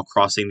died while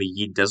crossing the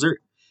Yid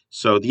Desert.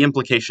 So the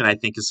implication I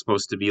think is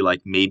supposed to be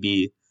like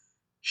maybe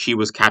she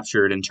was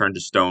captured and turned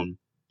to stone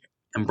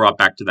and brought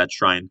back to that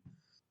shrine.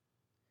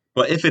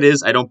 But if it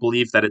is, I don't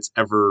believe that it's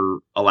ever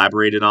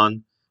elaborated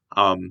on.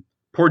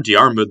 Poor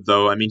Diarmid,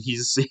 though. I mean,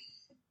 he's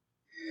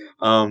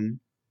um,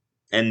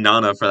 and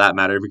Nana for that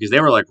matter, because they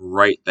were like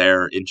right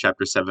there in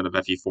Chapter 7 of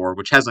FE4,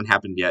 which hasn't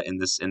happened yet in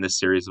this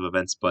series of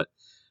events. But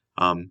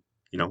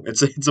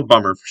it's a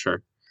bummer for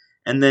sure.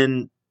 And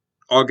then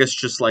August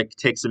just like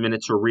takes a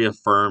minute to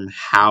reaffirm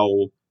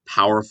how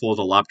powerful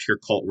the Loptir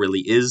cult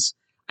really is.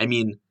 I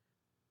mean,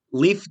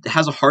 Leaf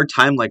has a hard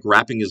time like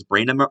wrapping his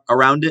brain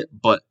around it,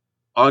 but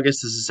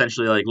August is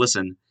essentially like,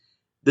 listen,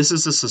 this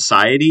is a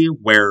society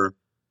where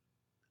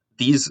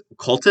these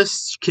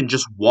cultists can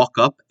just walk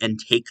up and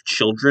take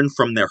children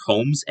from their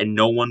homes and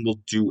no one will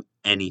do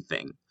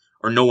anything,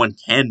 or no one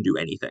can do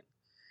anything.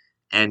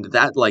 And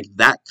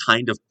that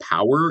kind of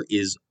power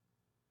is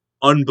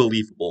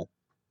unbelievable.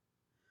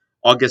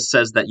 August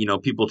says that,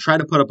 people try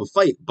to put up a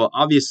fight, but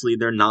obviously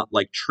they're not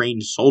like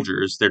trained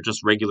soldiers. They're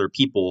just regular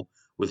people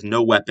with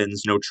no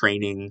weapons, no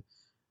training,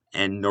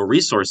 and no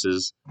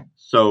resources.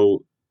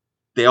 So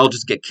they all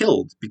just get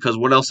killed because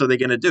what else are they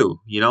going to do?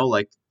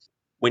 Like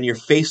when you're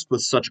faced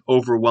with such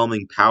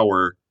overwhelming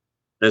power,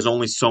 there's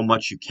only so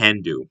much you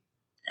can do.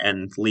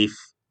 And Leaf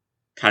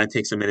kind of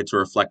takes a minute to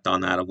reflect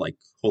on that of like,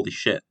 holy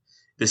shit,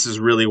 this is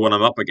really what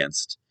I'm up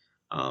against.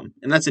 And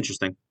that's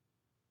interesting.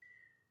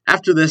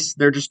 After this,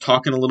 they're just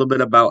talking a little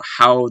bit about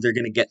how they're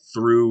going to get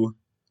through,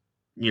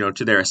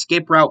 to their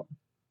escape route.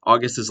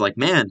 August is like,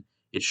 man,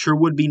 it sure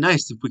would be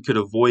nice if we could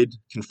avoid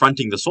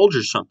confronting the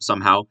soldiers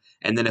somehow.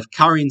 And then if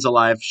Karin's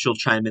alive, she'll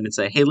chime in and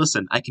say, hey,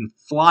 listen, I can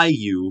fly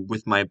you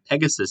with my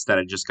Pegasus that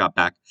I just got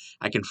back.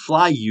 I can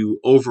fly you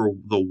over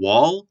the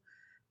wall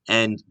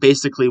and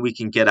basically we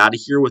can get out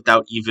of here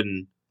without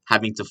even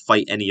having to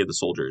fight any of the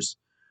soldiers.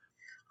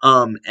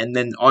 And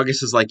then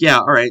August is like, yeah,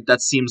 all right,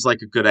 that seems like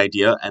a good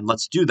idea, and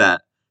let's do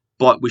that.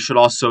 But we should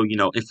also,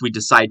 if we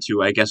decide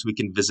to, I guess we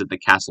can visit the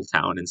castle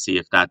town and see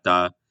if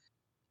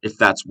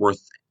that's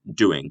worth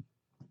doing.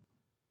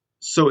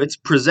 So it's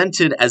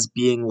presented as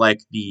being like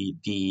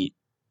the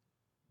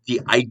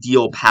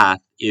ideal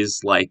path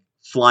is like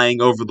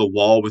flying over the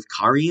wall with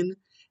Karin,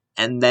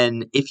 and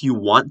then if you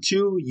want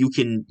to, you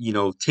can,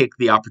 take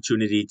the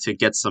opportunity to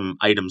get some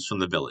items from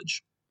the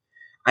village.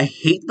 I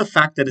hate the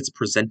fact that it's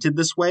presented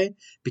this way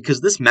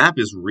because this map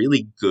is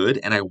really good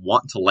and I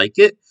want to like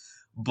it,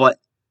 but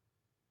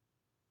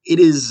it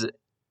is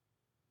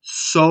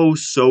so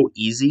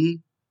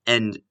easy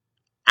and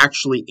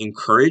actually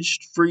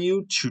encouraged for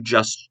you to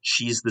just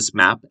cheese this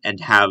map and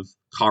have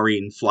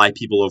Karin fly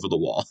people over the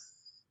wall,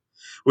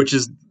 which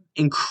is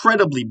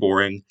incredibly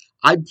boring.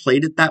 I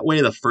played it that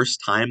way the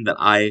first time that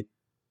I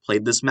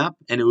played this map,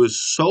 and it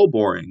was so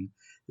boring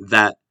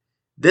that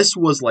this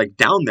was like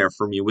down there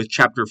for me with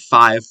chapter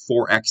 5,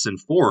 4X, and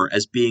 4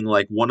 as being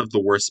like one of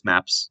the worst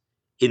maps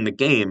in the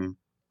game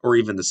or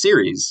even the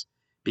series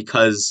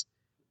because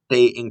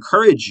they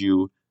encourage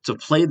you to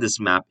play this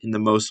map in the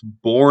most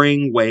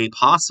boring way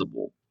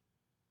possible.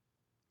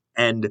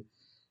 And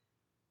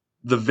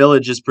the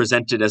village is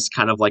presented as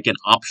kind of like an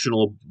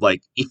optional,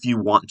 like, if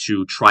you want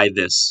to try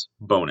this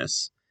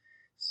bonus.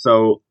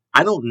 So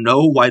I don't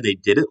know why they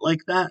did it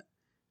like that,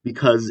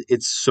 because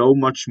it's so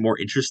much more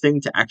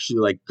interesting to actually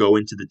like go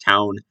into the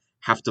town,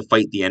 have to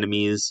fight the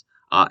enemies.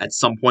 At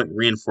some point,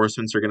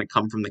 reinforcements are going to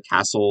come from the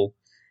castle,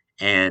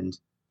 and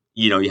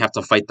you have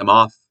to fight them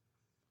off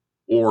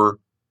or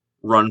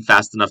run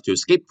fast enough to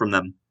escape from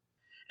them.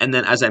 And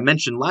then, as I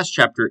mentioned last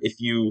chapter, if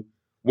you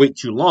wait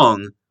too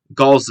long,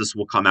 Galzus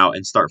will come out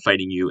and start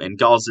fighting you, and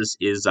Galzus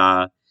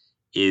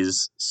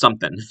is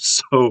something.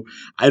 So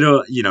I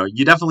don't,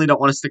 you definitely don't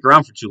want to stick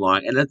around for too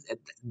long. And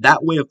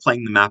that way of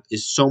playing the map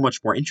is so much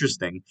more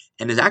interesting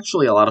and is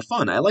actually a lot of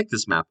fun. I like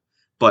this map,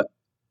 but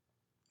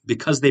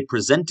because they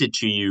present it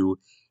to you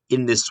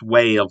in this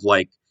way of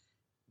like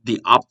the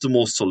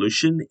optimal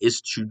solution is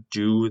to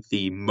do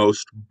the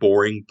most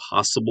boring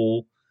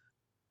possible,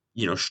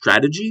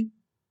 strategy,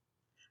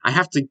 I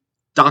have to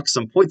dock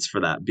some points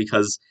for that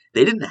because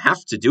they didn't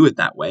have to do it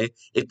that way.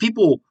 If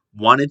people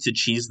wanted to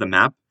cheese the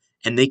map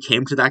and they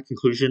came to that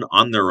conclusion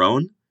on their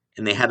own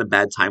and they had a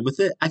bad time with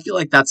it, I feel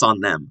like that's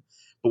on them.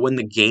 But when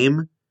the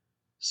game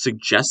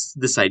suggests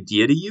this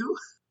idea to you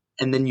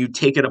and then you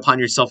take it upon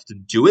yourself to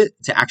do it,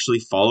 to actually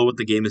follow what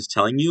the game is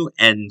telling you,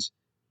 and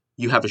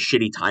you have a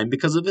shitty time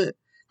because of it,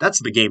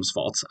 that's the game's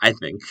fault, I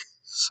think.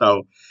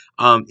 So,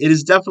 it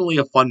is definitely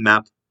a fun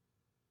map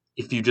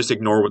if you just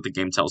ignore what the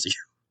game tells you,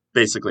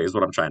 basically, is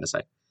what I'm trying to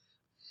say.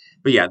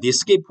 But yeah, the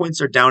escape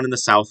points are down in the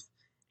south,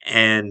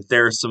 and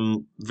there are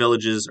some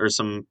villages or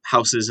some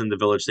houses in the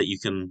village that you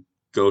can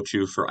go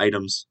to for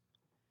items.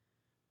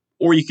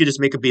 Or you could just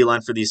make a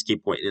beeline for the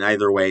escape point. In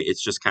either way,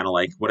 it's just kind of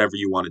like whatever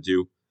you want to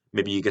do.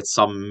 Maybe you get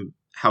some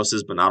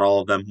houses, but not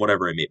all of them,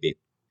 whatever it may be.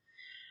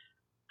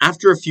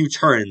 After a few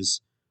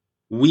turns,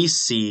 we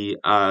see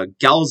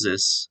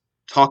Galzus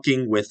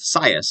talking with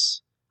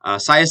Sias.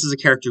 Sias is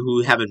a character who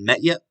we haven't met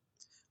yet,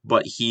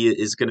 but he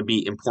is going to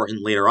be important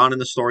later on in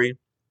the story.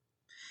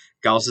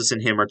 Galzus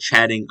and him are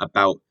chatting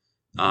about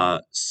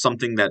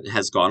something that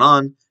has gone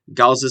on.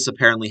 Galzus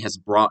apparently has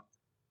brought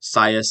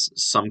Sias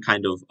some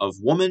kind of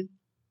woman,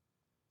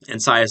 and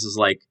Sias is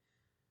like,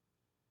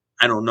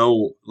 I don't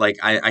know, like,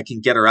 I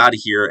can get her out of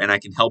here and I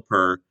can help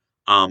her,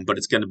 but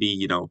it's going to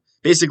be,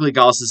 basically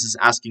Galzus is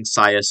asking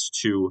Sias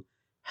to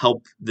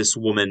help this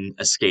woman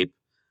escape,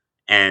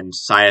 and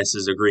Sias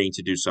is agreeing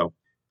to do so.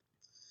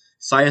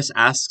 Sias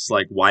asks,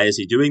 like, why is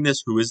he doing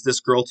this? Who is this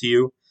girl to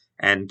you?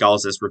 And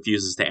Galzus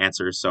refuses to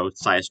answer, so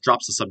Sias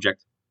drops the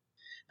subject.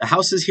 The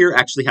houses here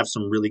actually have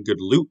some really good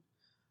loot.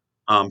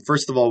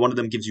 First of all, one of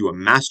them gives you a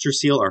Master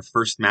Seal, our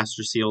first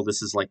Master Seal.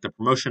 This is like the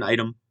promotion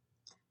item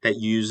that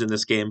you use in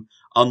this game.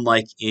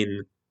 Unlike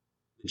in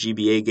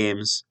GBA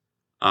games,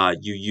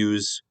 you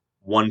use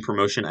one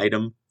promotion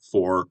item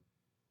for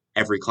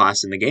every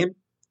class in the game,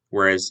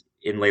 whereas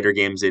in later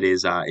games it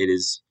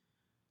is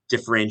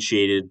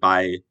differentiated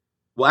by,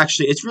 well,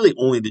 actually, it's really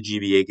only the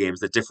GBA games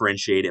that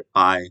differentiate it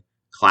by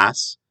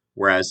class,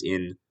 whereas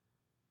in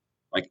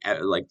like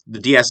the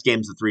DS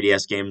games, the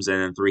 3DS games,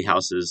 and then Three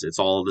Houses, it's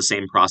all the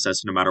same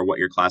process no matter what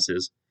your class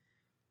is.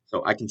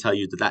 So I can tell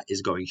you that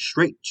is going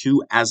straight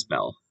to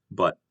Asbel,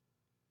 but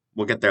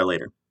we'll get there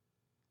later.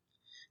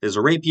 There's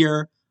a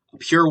Rapier, a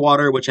Pure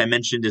Water, which I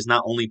mentioned is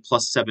not only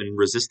 +7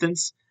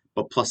 resistance,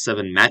 but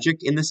 +7 magic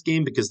in this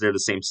game because they're the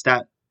same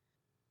stat.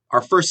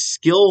 Our first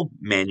skill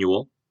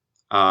manual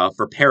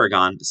for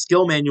Paragon.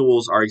 Skill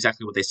manuals are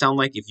exactly what they sound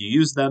like. If you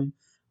use them,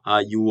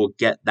 you will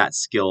get that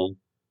skill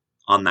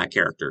on that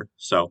character.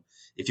 So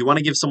if you want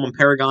to give someone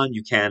Paragon,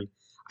 you can.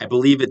 I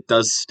believe it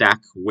does stack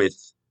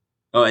with,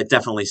 it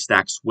definitely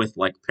stacks with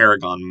like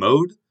Paragon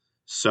mode.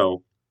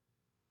 So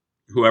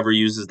whoever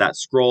uses that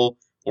scroll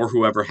or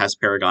whoever has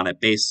Paragon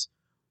at base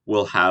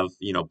will have,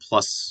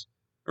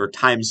 or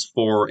times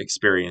 4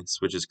 experience,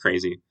 which is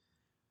crazy.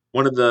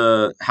 One of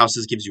the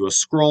houses gives you a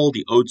scroll,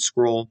 the Ode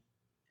Scroll,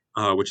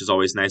 which is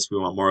always nice. We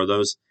want more of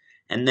those.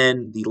 And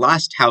then the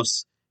last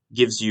house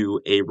gives you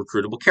a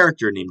recruitable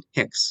character named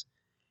Hicks.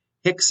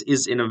 Hicks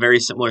is in a very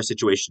similar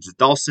situation to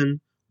Dhalsim,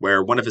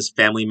 where one of his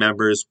family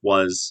members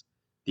was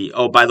the.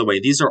 Oh, by the way,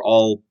 these are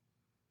all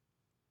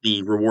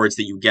the rewards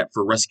that you get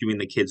for rescuing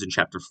the kids in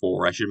Chapter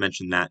 4. I should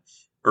mention that.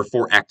 Or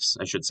 4X,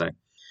 I should say.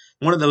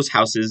 One of those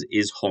houses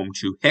is home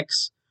to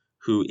Hicks,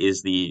 who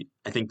is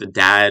I think the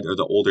dad or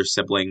the older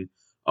sibling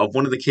of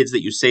one of the kids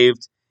that you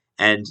saved.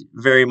 And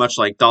very much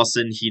like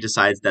Dawson, he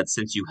decides that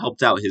since you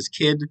helped out his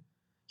kid,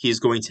 he's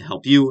going to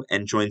help you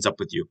and joins up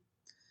with you.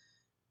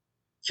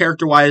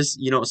 Character-wise,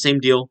 same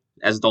deal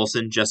as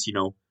Dawson, just,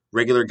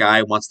 regular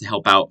guy, wants to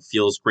help out,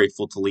 feels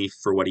grateful to Leaf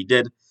for what he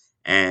did,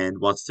 and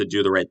wants to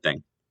do the right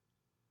thing.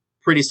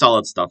 Pretty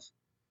solid stuff.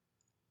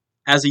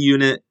 As a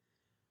unit,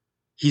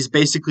 he's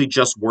basically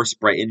just worse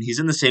Brighton. He's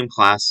in the same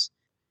class.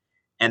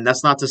 And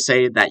that's not to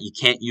say that you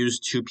can't use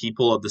 2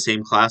 people of the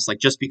same class. Like,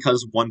 just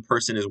because one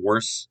person is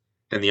worse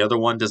than the other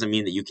one doesn't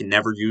mean that you can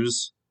never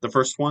use the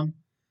first one.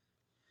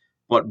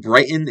 But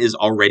Brighton is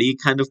already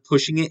kind of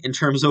pushing it in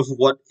terms of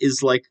what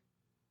is, like,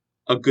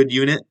 a good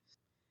unit.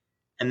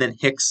 And then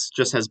Hicks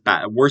just has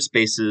worse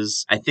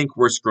bases, I think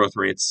worse growth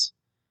rates.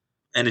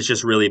 And it's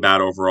just really bad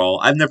overall.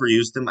 I've never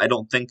used him, I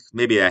don't think.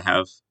 Maybe I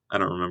have. I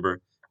don't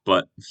remember.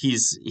 But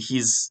he's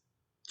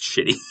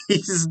shitty.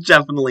 He's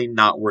definitely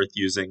not worth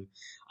using.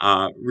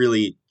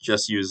 Really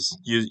just use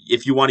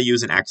if you want to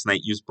use an Axe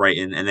Knight, use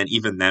Brighton, and then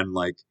even then,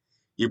 like,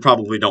 you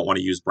probably don't want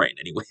to use Brighton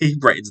anyway.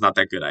 Brighton's not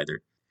that good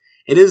either.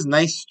 It is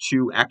nice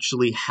to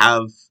actually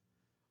have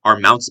our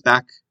mounts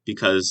back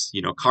because,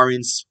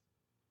 Karin's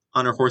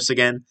on her horse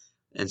again,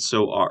 and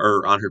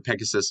or on her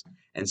Pegasus,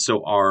 and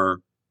so are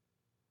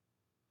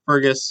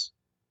Fergus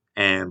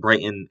and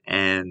Brighton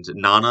and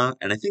Nana,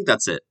 and I think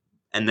that's it.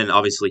 And then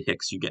obviously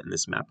Hicks you get in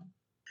this map.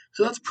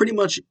 So that's pretty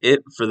much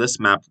it for this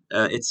map.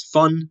 It's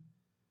fun,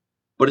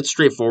 but it's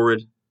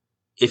straightforward.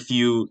 If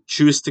you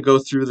choose to go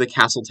through the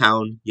castle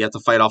town, you have to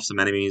fight off some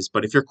enemies,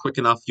 but if you're quick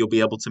enough, you'll be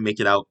able to make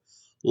it out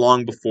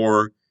long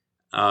before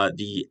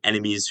the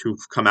enemies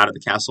who've come out of the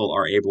castle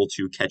are able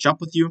to catch up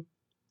with you,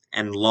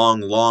 and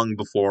long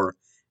before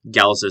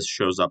Galzus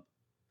shows up.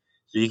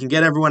 So you can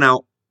get everyone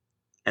out,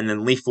 and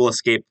then Leaf will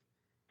escape,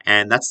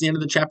 and that's the end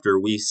of the chapter.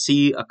 We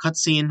see a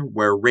cutscene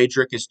where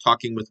Raedric is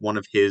talking with one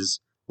of his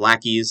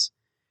lackeys,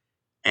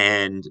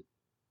 and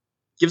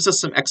gives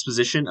us some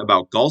exposition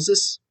about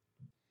Galzus.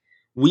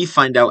 We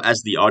find out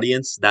as the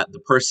audience that the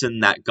person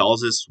that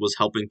Galzus was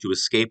helping to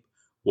escape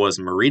was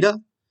Merida,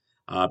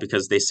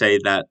 because they say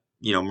that,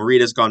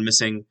 Merida's gone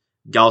missing.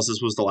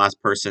 Galzus was the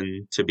last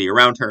person to be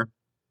around her,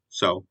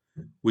 so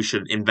we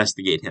should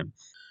investigate him.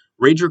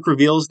 Raedric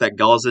reveals that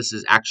Galzus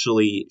is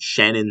actually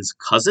Shannon's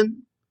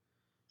cousin,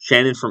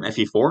 Shannon from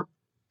FE4.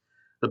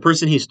 The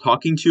person he's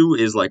talking to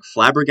is, like,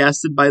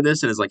 flabbergasted by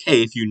this and is like,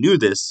 hey, if you knew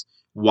this,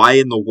 why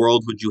in the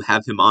world would you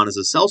have him on as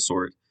a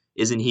sellsword?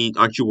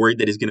 Aren't you worried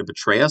that he's going to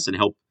betray us and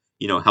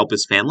help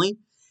his family?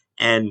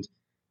 And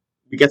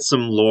we get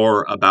some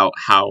lore about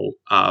how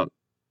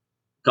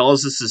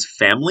Galzus'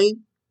 family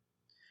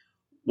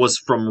was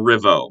from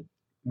Rivo,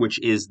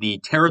 which is the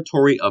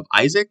territory of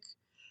Isaac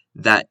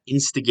that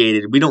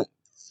instigated. We don't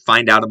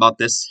find out about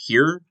this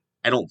here.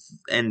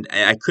 And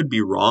I could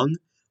be wrong,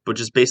 but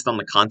just based on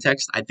the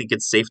context, I think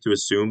it's safe to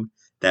assume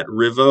that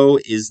Rivo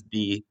is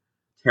the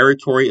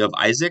territory of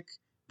Isaac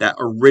that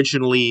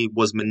originally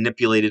was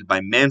manipulated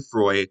by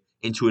Manfroy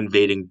into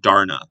invading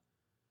Darna,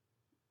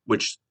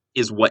 which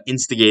is what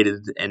instigated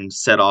and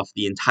set off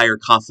the entire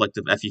conflict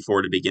of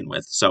FE4 to begin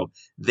with. So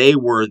they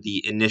were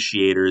the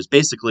initiators,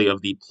 basically,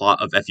 of the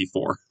plot of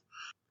FE4.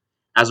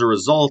 As a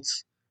result,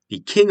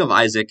 the king of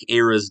Isaac,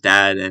 Aira's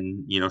dad,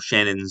 and,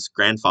 Shannon's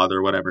grandfather,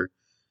 or whatever,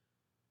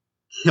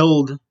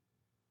 killed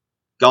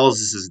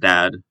Galzus'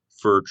 dad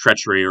for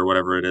treachery or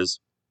whatever it is.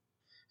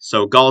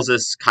 So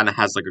Galzus kind of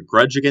has, like, a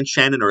grudge against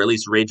Shannon, or at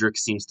least Raedric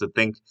seems to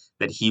think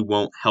that he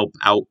won't help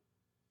out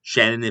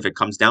Shannon if it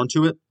comes down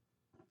to it.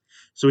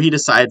 So he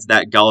decides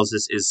that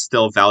Galzus is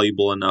still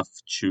valuable enough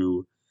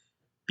to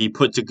be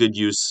put to good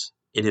use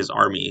in his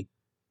army.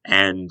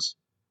 And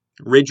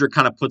Raedric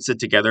kind of puts it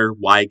together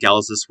why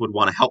Galzus would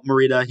want to help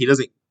Merida. He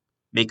doesn't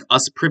make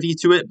us privy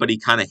to it, but he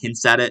kind of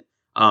hints at it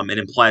and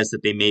implies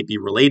that they may be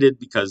related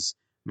because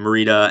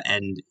Merida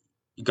and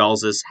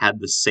Galzus had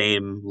the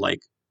same,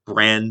 like,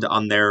 brand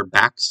on their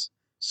backs.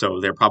 So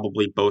they're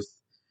probably both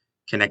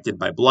connected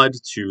by blood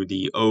to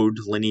the Ode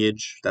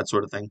lineage, that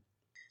sort of thing.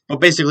 But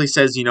basically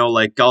says,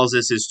 like,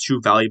 Galzus is too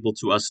valuable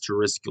to us to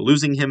risk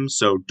losing him,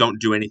 so don't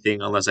do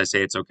anything unless I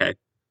say it's okay.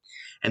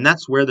 And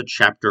that's where the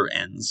chapter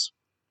ends.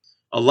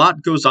 A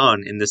lot goes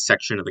on in this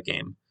section of the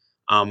game.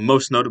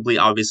 Most notably,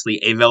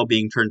 obviously, Avel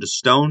being turned to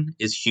stone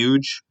is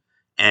huge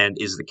and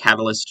is the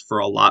catalyst for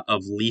a lot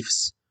of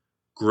Leaf's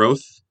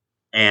growth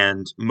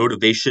and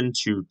motivation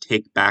to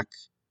take back,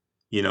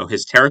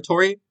 his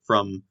territory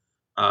from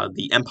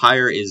the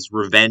Empire. Is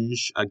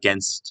revenge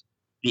against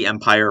the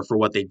Empire for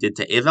what they did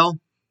to Avel.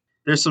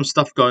 there's some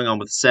stuff going on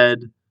with Sed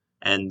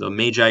and the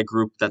Magi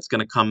group that's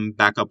going to come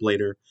back up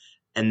later,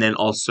 and then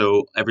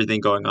also everything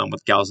going on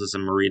with Galzus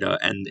and Merida,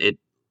 and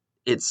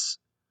it's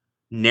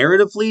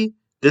narratively,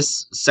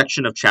 this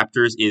section of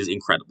chapters is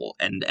incredible.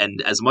 And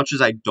as much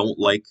as I don't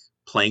like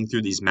playing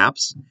through these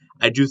maps,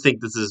 I do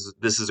think this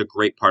is a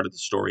great part of the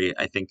story.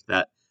 I think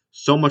that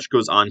so much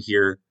goes on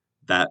here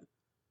that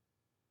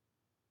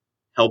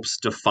helps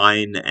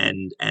define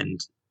and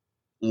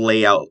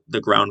lay out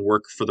the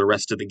groundwork for the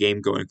rest of the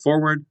game going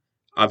forward.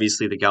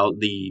 Obviously, the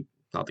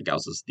not the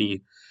Galsus,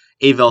 the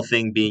Avel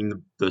thing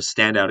being the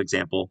standout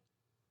example.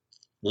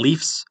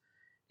 Leaf's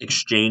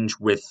exchange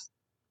with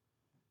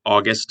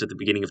August at the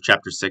beginning of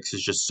chapter 6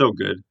 is just so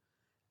good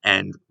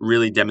and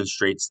really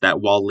demonstrates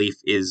that while Leaf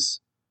is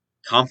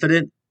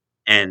confident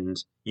and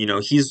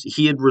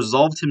he had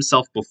resolved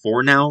himself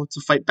before now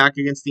to fight back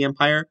against the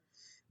Empire,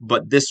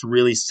 but this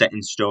really set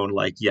in stone,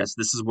 like, yes,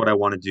 this is what I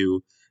want to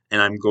do,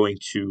 and I'm going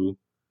to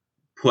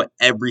put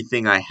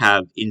everything I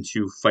have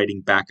into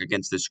fighting back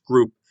against this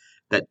group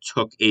that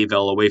took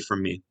Avel away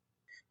from me.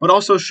 But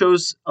also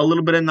shows a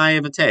little bit of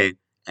naivete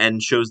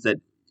and shows that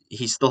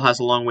he still has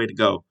a long way to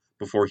go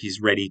before he's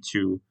ready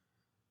to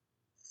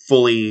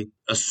fully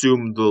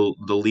assume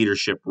the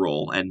leadership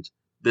role. And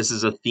this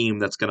is a theme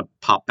that's going to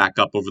pop back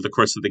up over the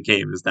course of the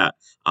game, is that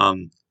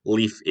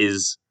Leaf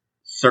is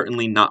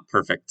certainly not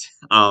perfect,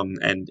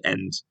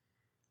 and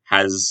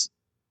has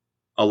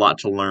a lot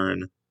to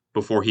learn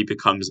before he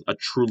becomes a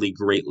truly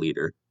great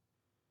leader.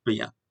 But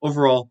yeah,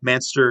 overall,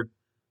 Manster.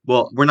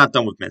 Well, we're not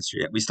done with Manster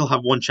yet. We still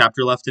have one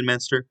chapter left in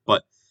Manster,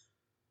 but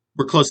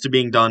we're close to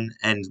being done,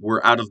 and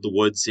we're out of the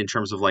woods in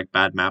terms of like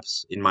bad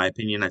maps. In my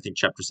opinion, I think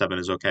Chapter 7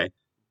 is okay.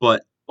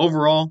 But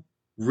overall,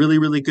 really,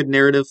 really good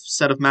narrative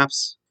set of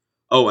maps.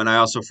 Oh, and I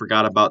also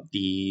forgot about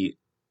the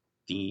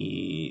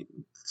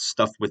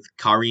stuff with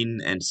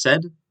Karin and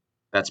Sed.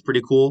 That's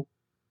pretty cool.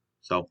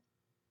 So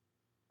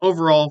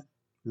overall,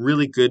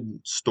 really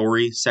good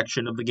story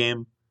section of the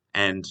game,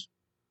 and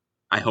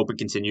I hope it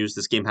continues.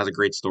 This game has a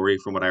great story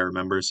from what I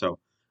remember, so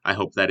I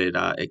hope that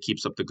it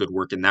keeps up the good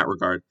work in that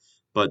regard.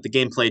 But the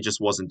gameplay just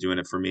wasn't doing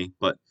it for me.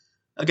 But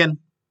again,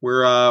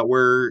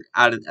 we're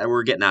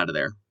getting out of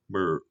there.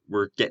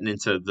 We're getting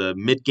into the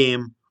mid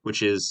game,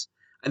 which is,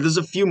 and there's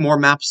a few more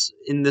maps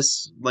in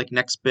this like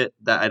next bit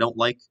that I don't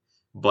like,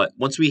 but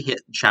once we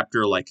hit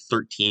chapter like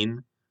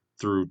 13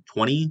 through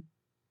 20,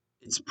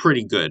 it's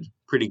pretty good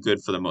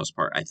for the most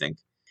part, I think.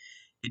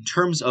 In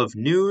terms of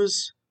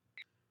news,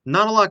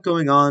 not a lot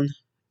going on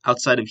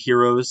outside of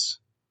Heroes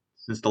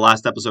since the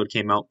last episode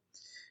came out.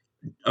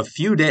 A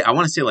few days, I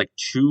want to say like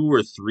 2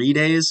 or 3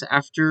 days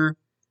after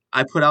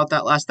I put out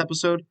that last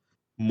episode,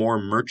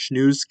 more merch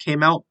news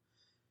came out.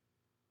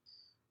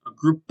 A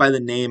group by the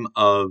name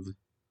of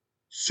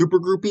Super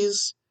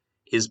Groupies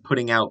is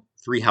putting out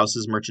Three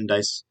Houses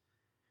merchandise.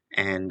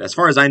 And as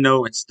far as I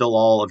know, it's still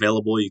all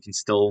available. You can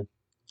still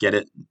get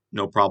it,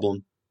 no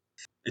problem.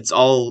 It's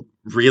all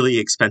really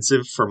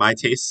expensive for my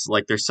tastes.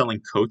 Like they're selling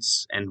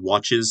coats and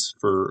watches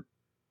for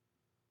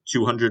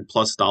 $200+,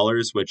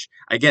 which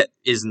I get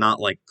is not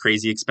like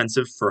crazy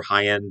expensive for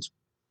high end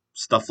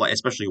stuff, like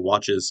especially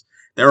watches.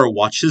 There are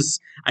watches.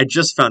 I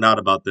just found out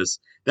about this.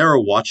 There are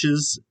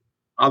watches.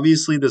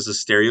 Obviously, there's a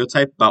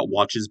stereotype about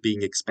watches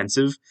being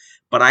expensive,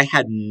 but I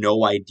had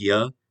no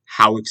idea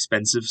how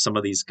expensive some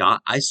of these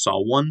got. I saw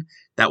one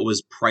that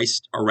was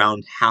priced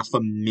around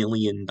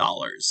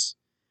 $500,000,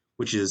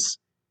 which is,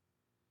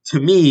 to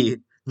me,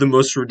 the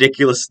most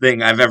ridiculous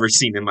thing I've ever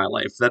seen in my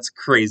life. That's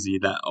crazy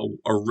that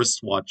a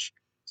wristwatch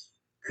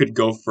could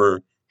go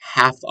for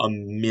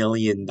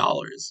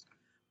 $500,000.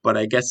 But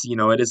I guess,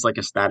 it is like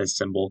a status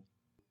symbol.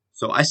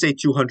 So I say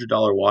 $200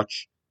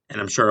 watch, and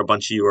I'm sure a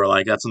bunch of you are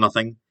like, that's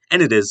nothing.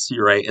 And it is,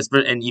 you're right.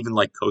 And even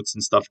like coats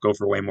and stuff go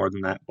for way more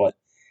than that. But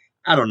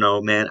I don't know,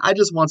 man. I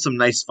just want some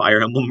nice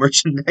Fire Emblem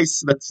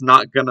merchandise that's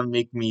not gonna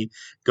make me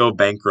go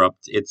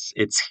bankrupt. It's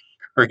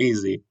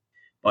crazy.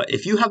 But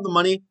if you have the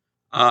money,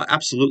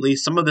 absolutely.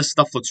 Some of this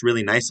stuff looks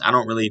really nice.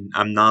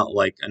 I'm not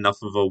like enough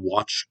of a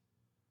watch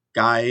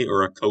guy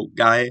or a coat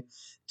guy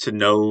to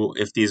know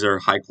if these are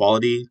high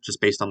quality just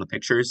based on the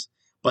pictures,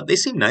 but they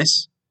seem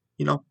nice.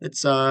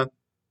 It's a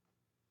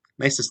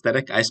nice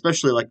aesthetic. I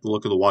especially like the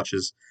look of the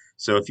watches.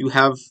 So if you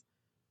have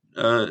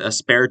a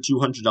spare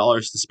 $200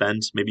 to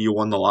spend, maybe you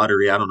won the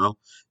lottery, I don't know,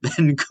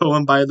 then go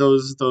and buy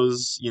those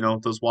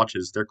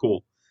watches. They're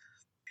cool.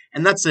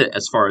 And that's it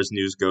as far as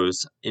news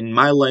goes. In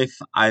my life,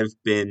 I've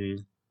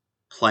been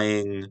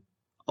playing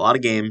a lot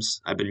of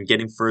games. I've been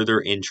getting further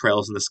in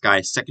Trails in the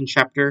Sky second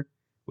chapter,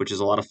 which is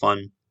a lot of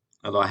fun.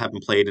 Although I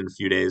haven't played in a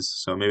few days,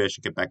 so maybe I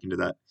should get back into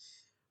that.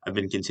 I've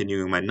been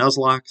continuing my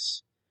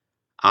Nuzlocke.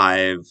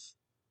 I've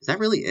Is that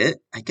really it?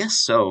 I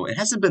guess so. It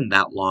hasn't been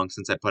that long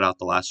since I put out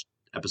the last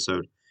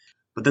episode.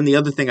 But then the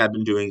other thing I've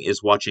been doing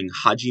is watching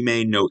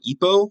Hajime no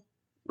Ippo,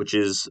 which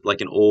is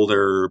like an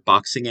older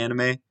boxing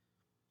anime.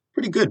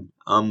 Pretty good.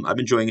 I've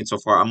been enjoying it so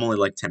far. I'm only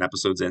like 10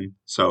 episodes in,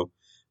 so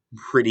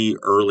pretty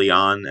early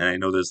on, and I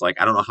know there's like,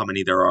 I don't know how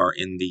many there are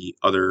in the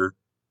other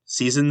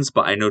seasons,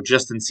 but I know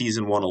just in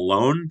season 1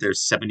 alone,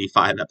 there's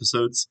 75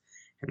 episodes,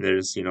 And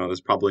there's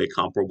probably a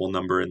comparable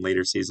number in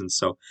later seasons.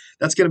 So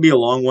that's going to be a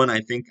long one.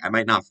 I think I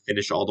might not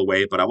finish all the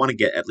way, but I want to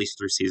get at least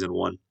through season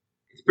one.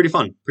 It's pretty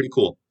fun, pretty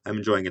cool. I'm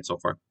enjoying it so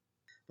far.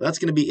 That's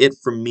going to be it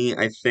from me,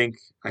 I think.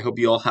 I hope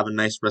you all have a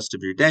nice rest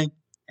of your day.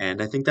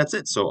 And I think that's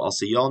it. So I'll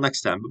see you all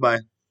next time. Bye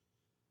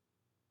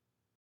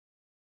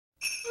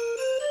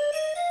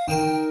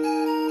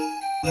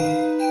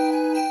bye.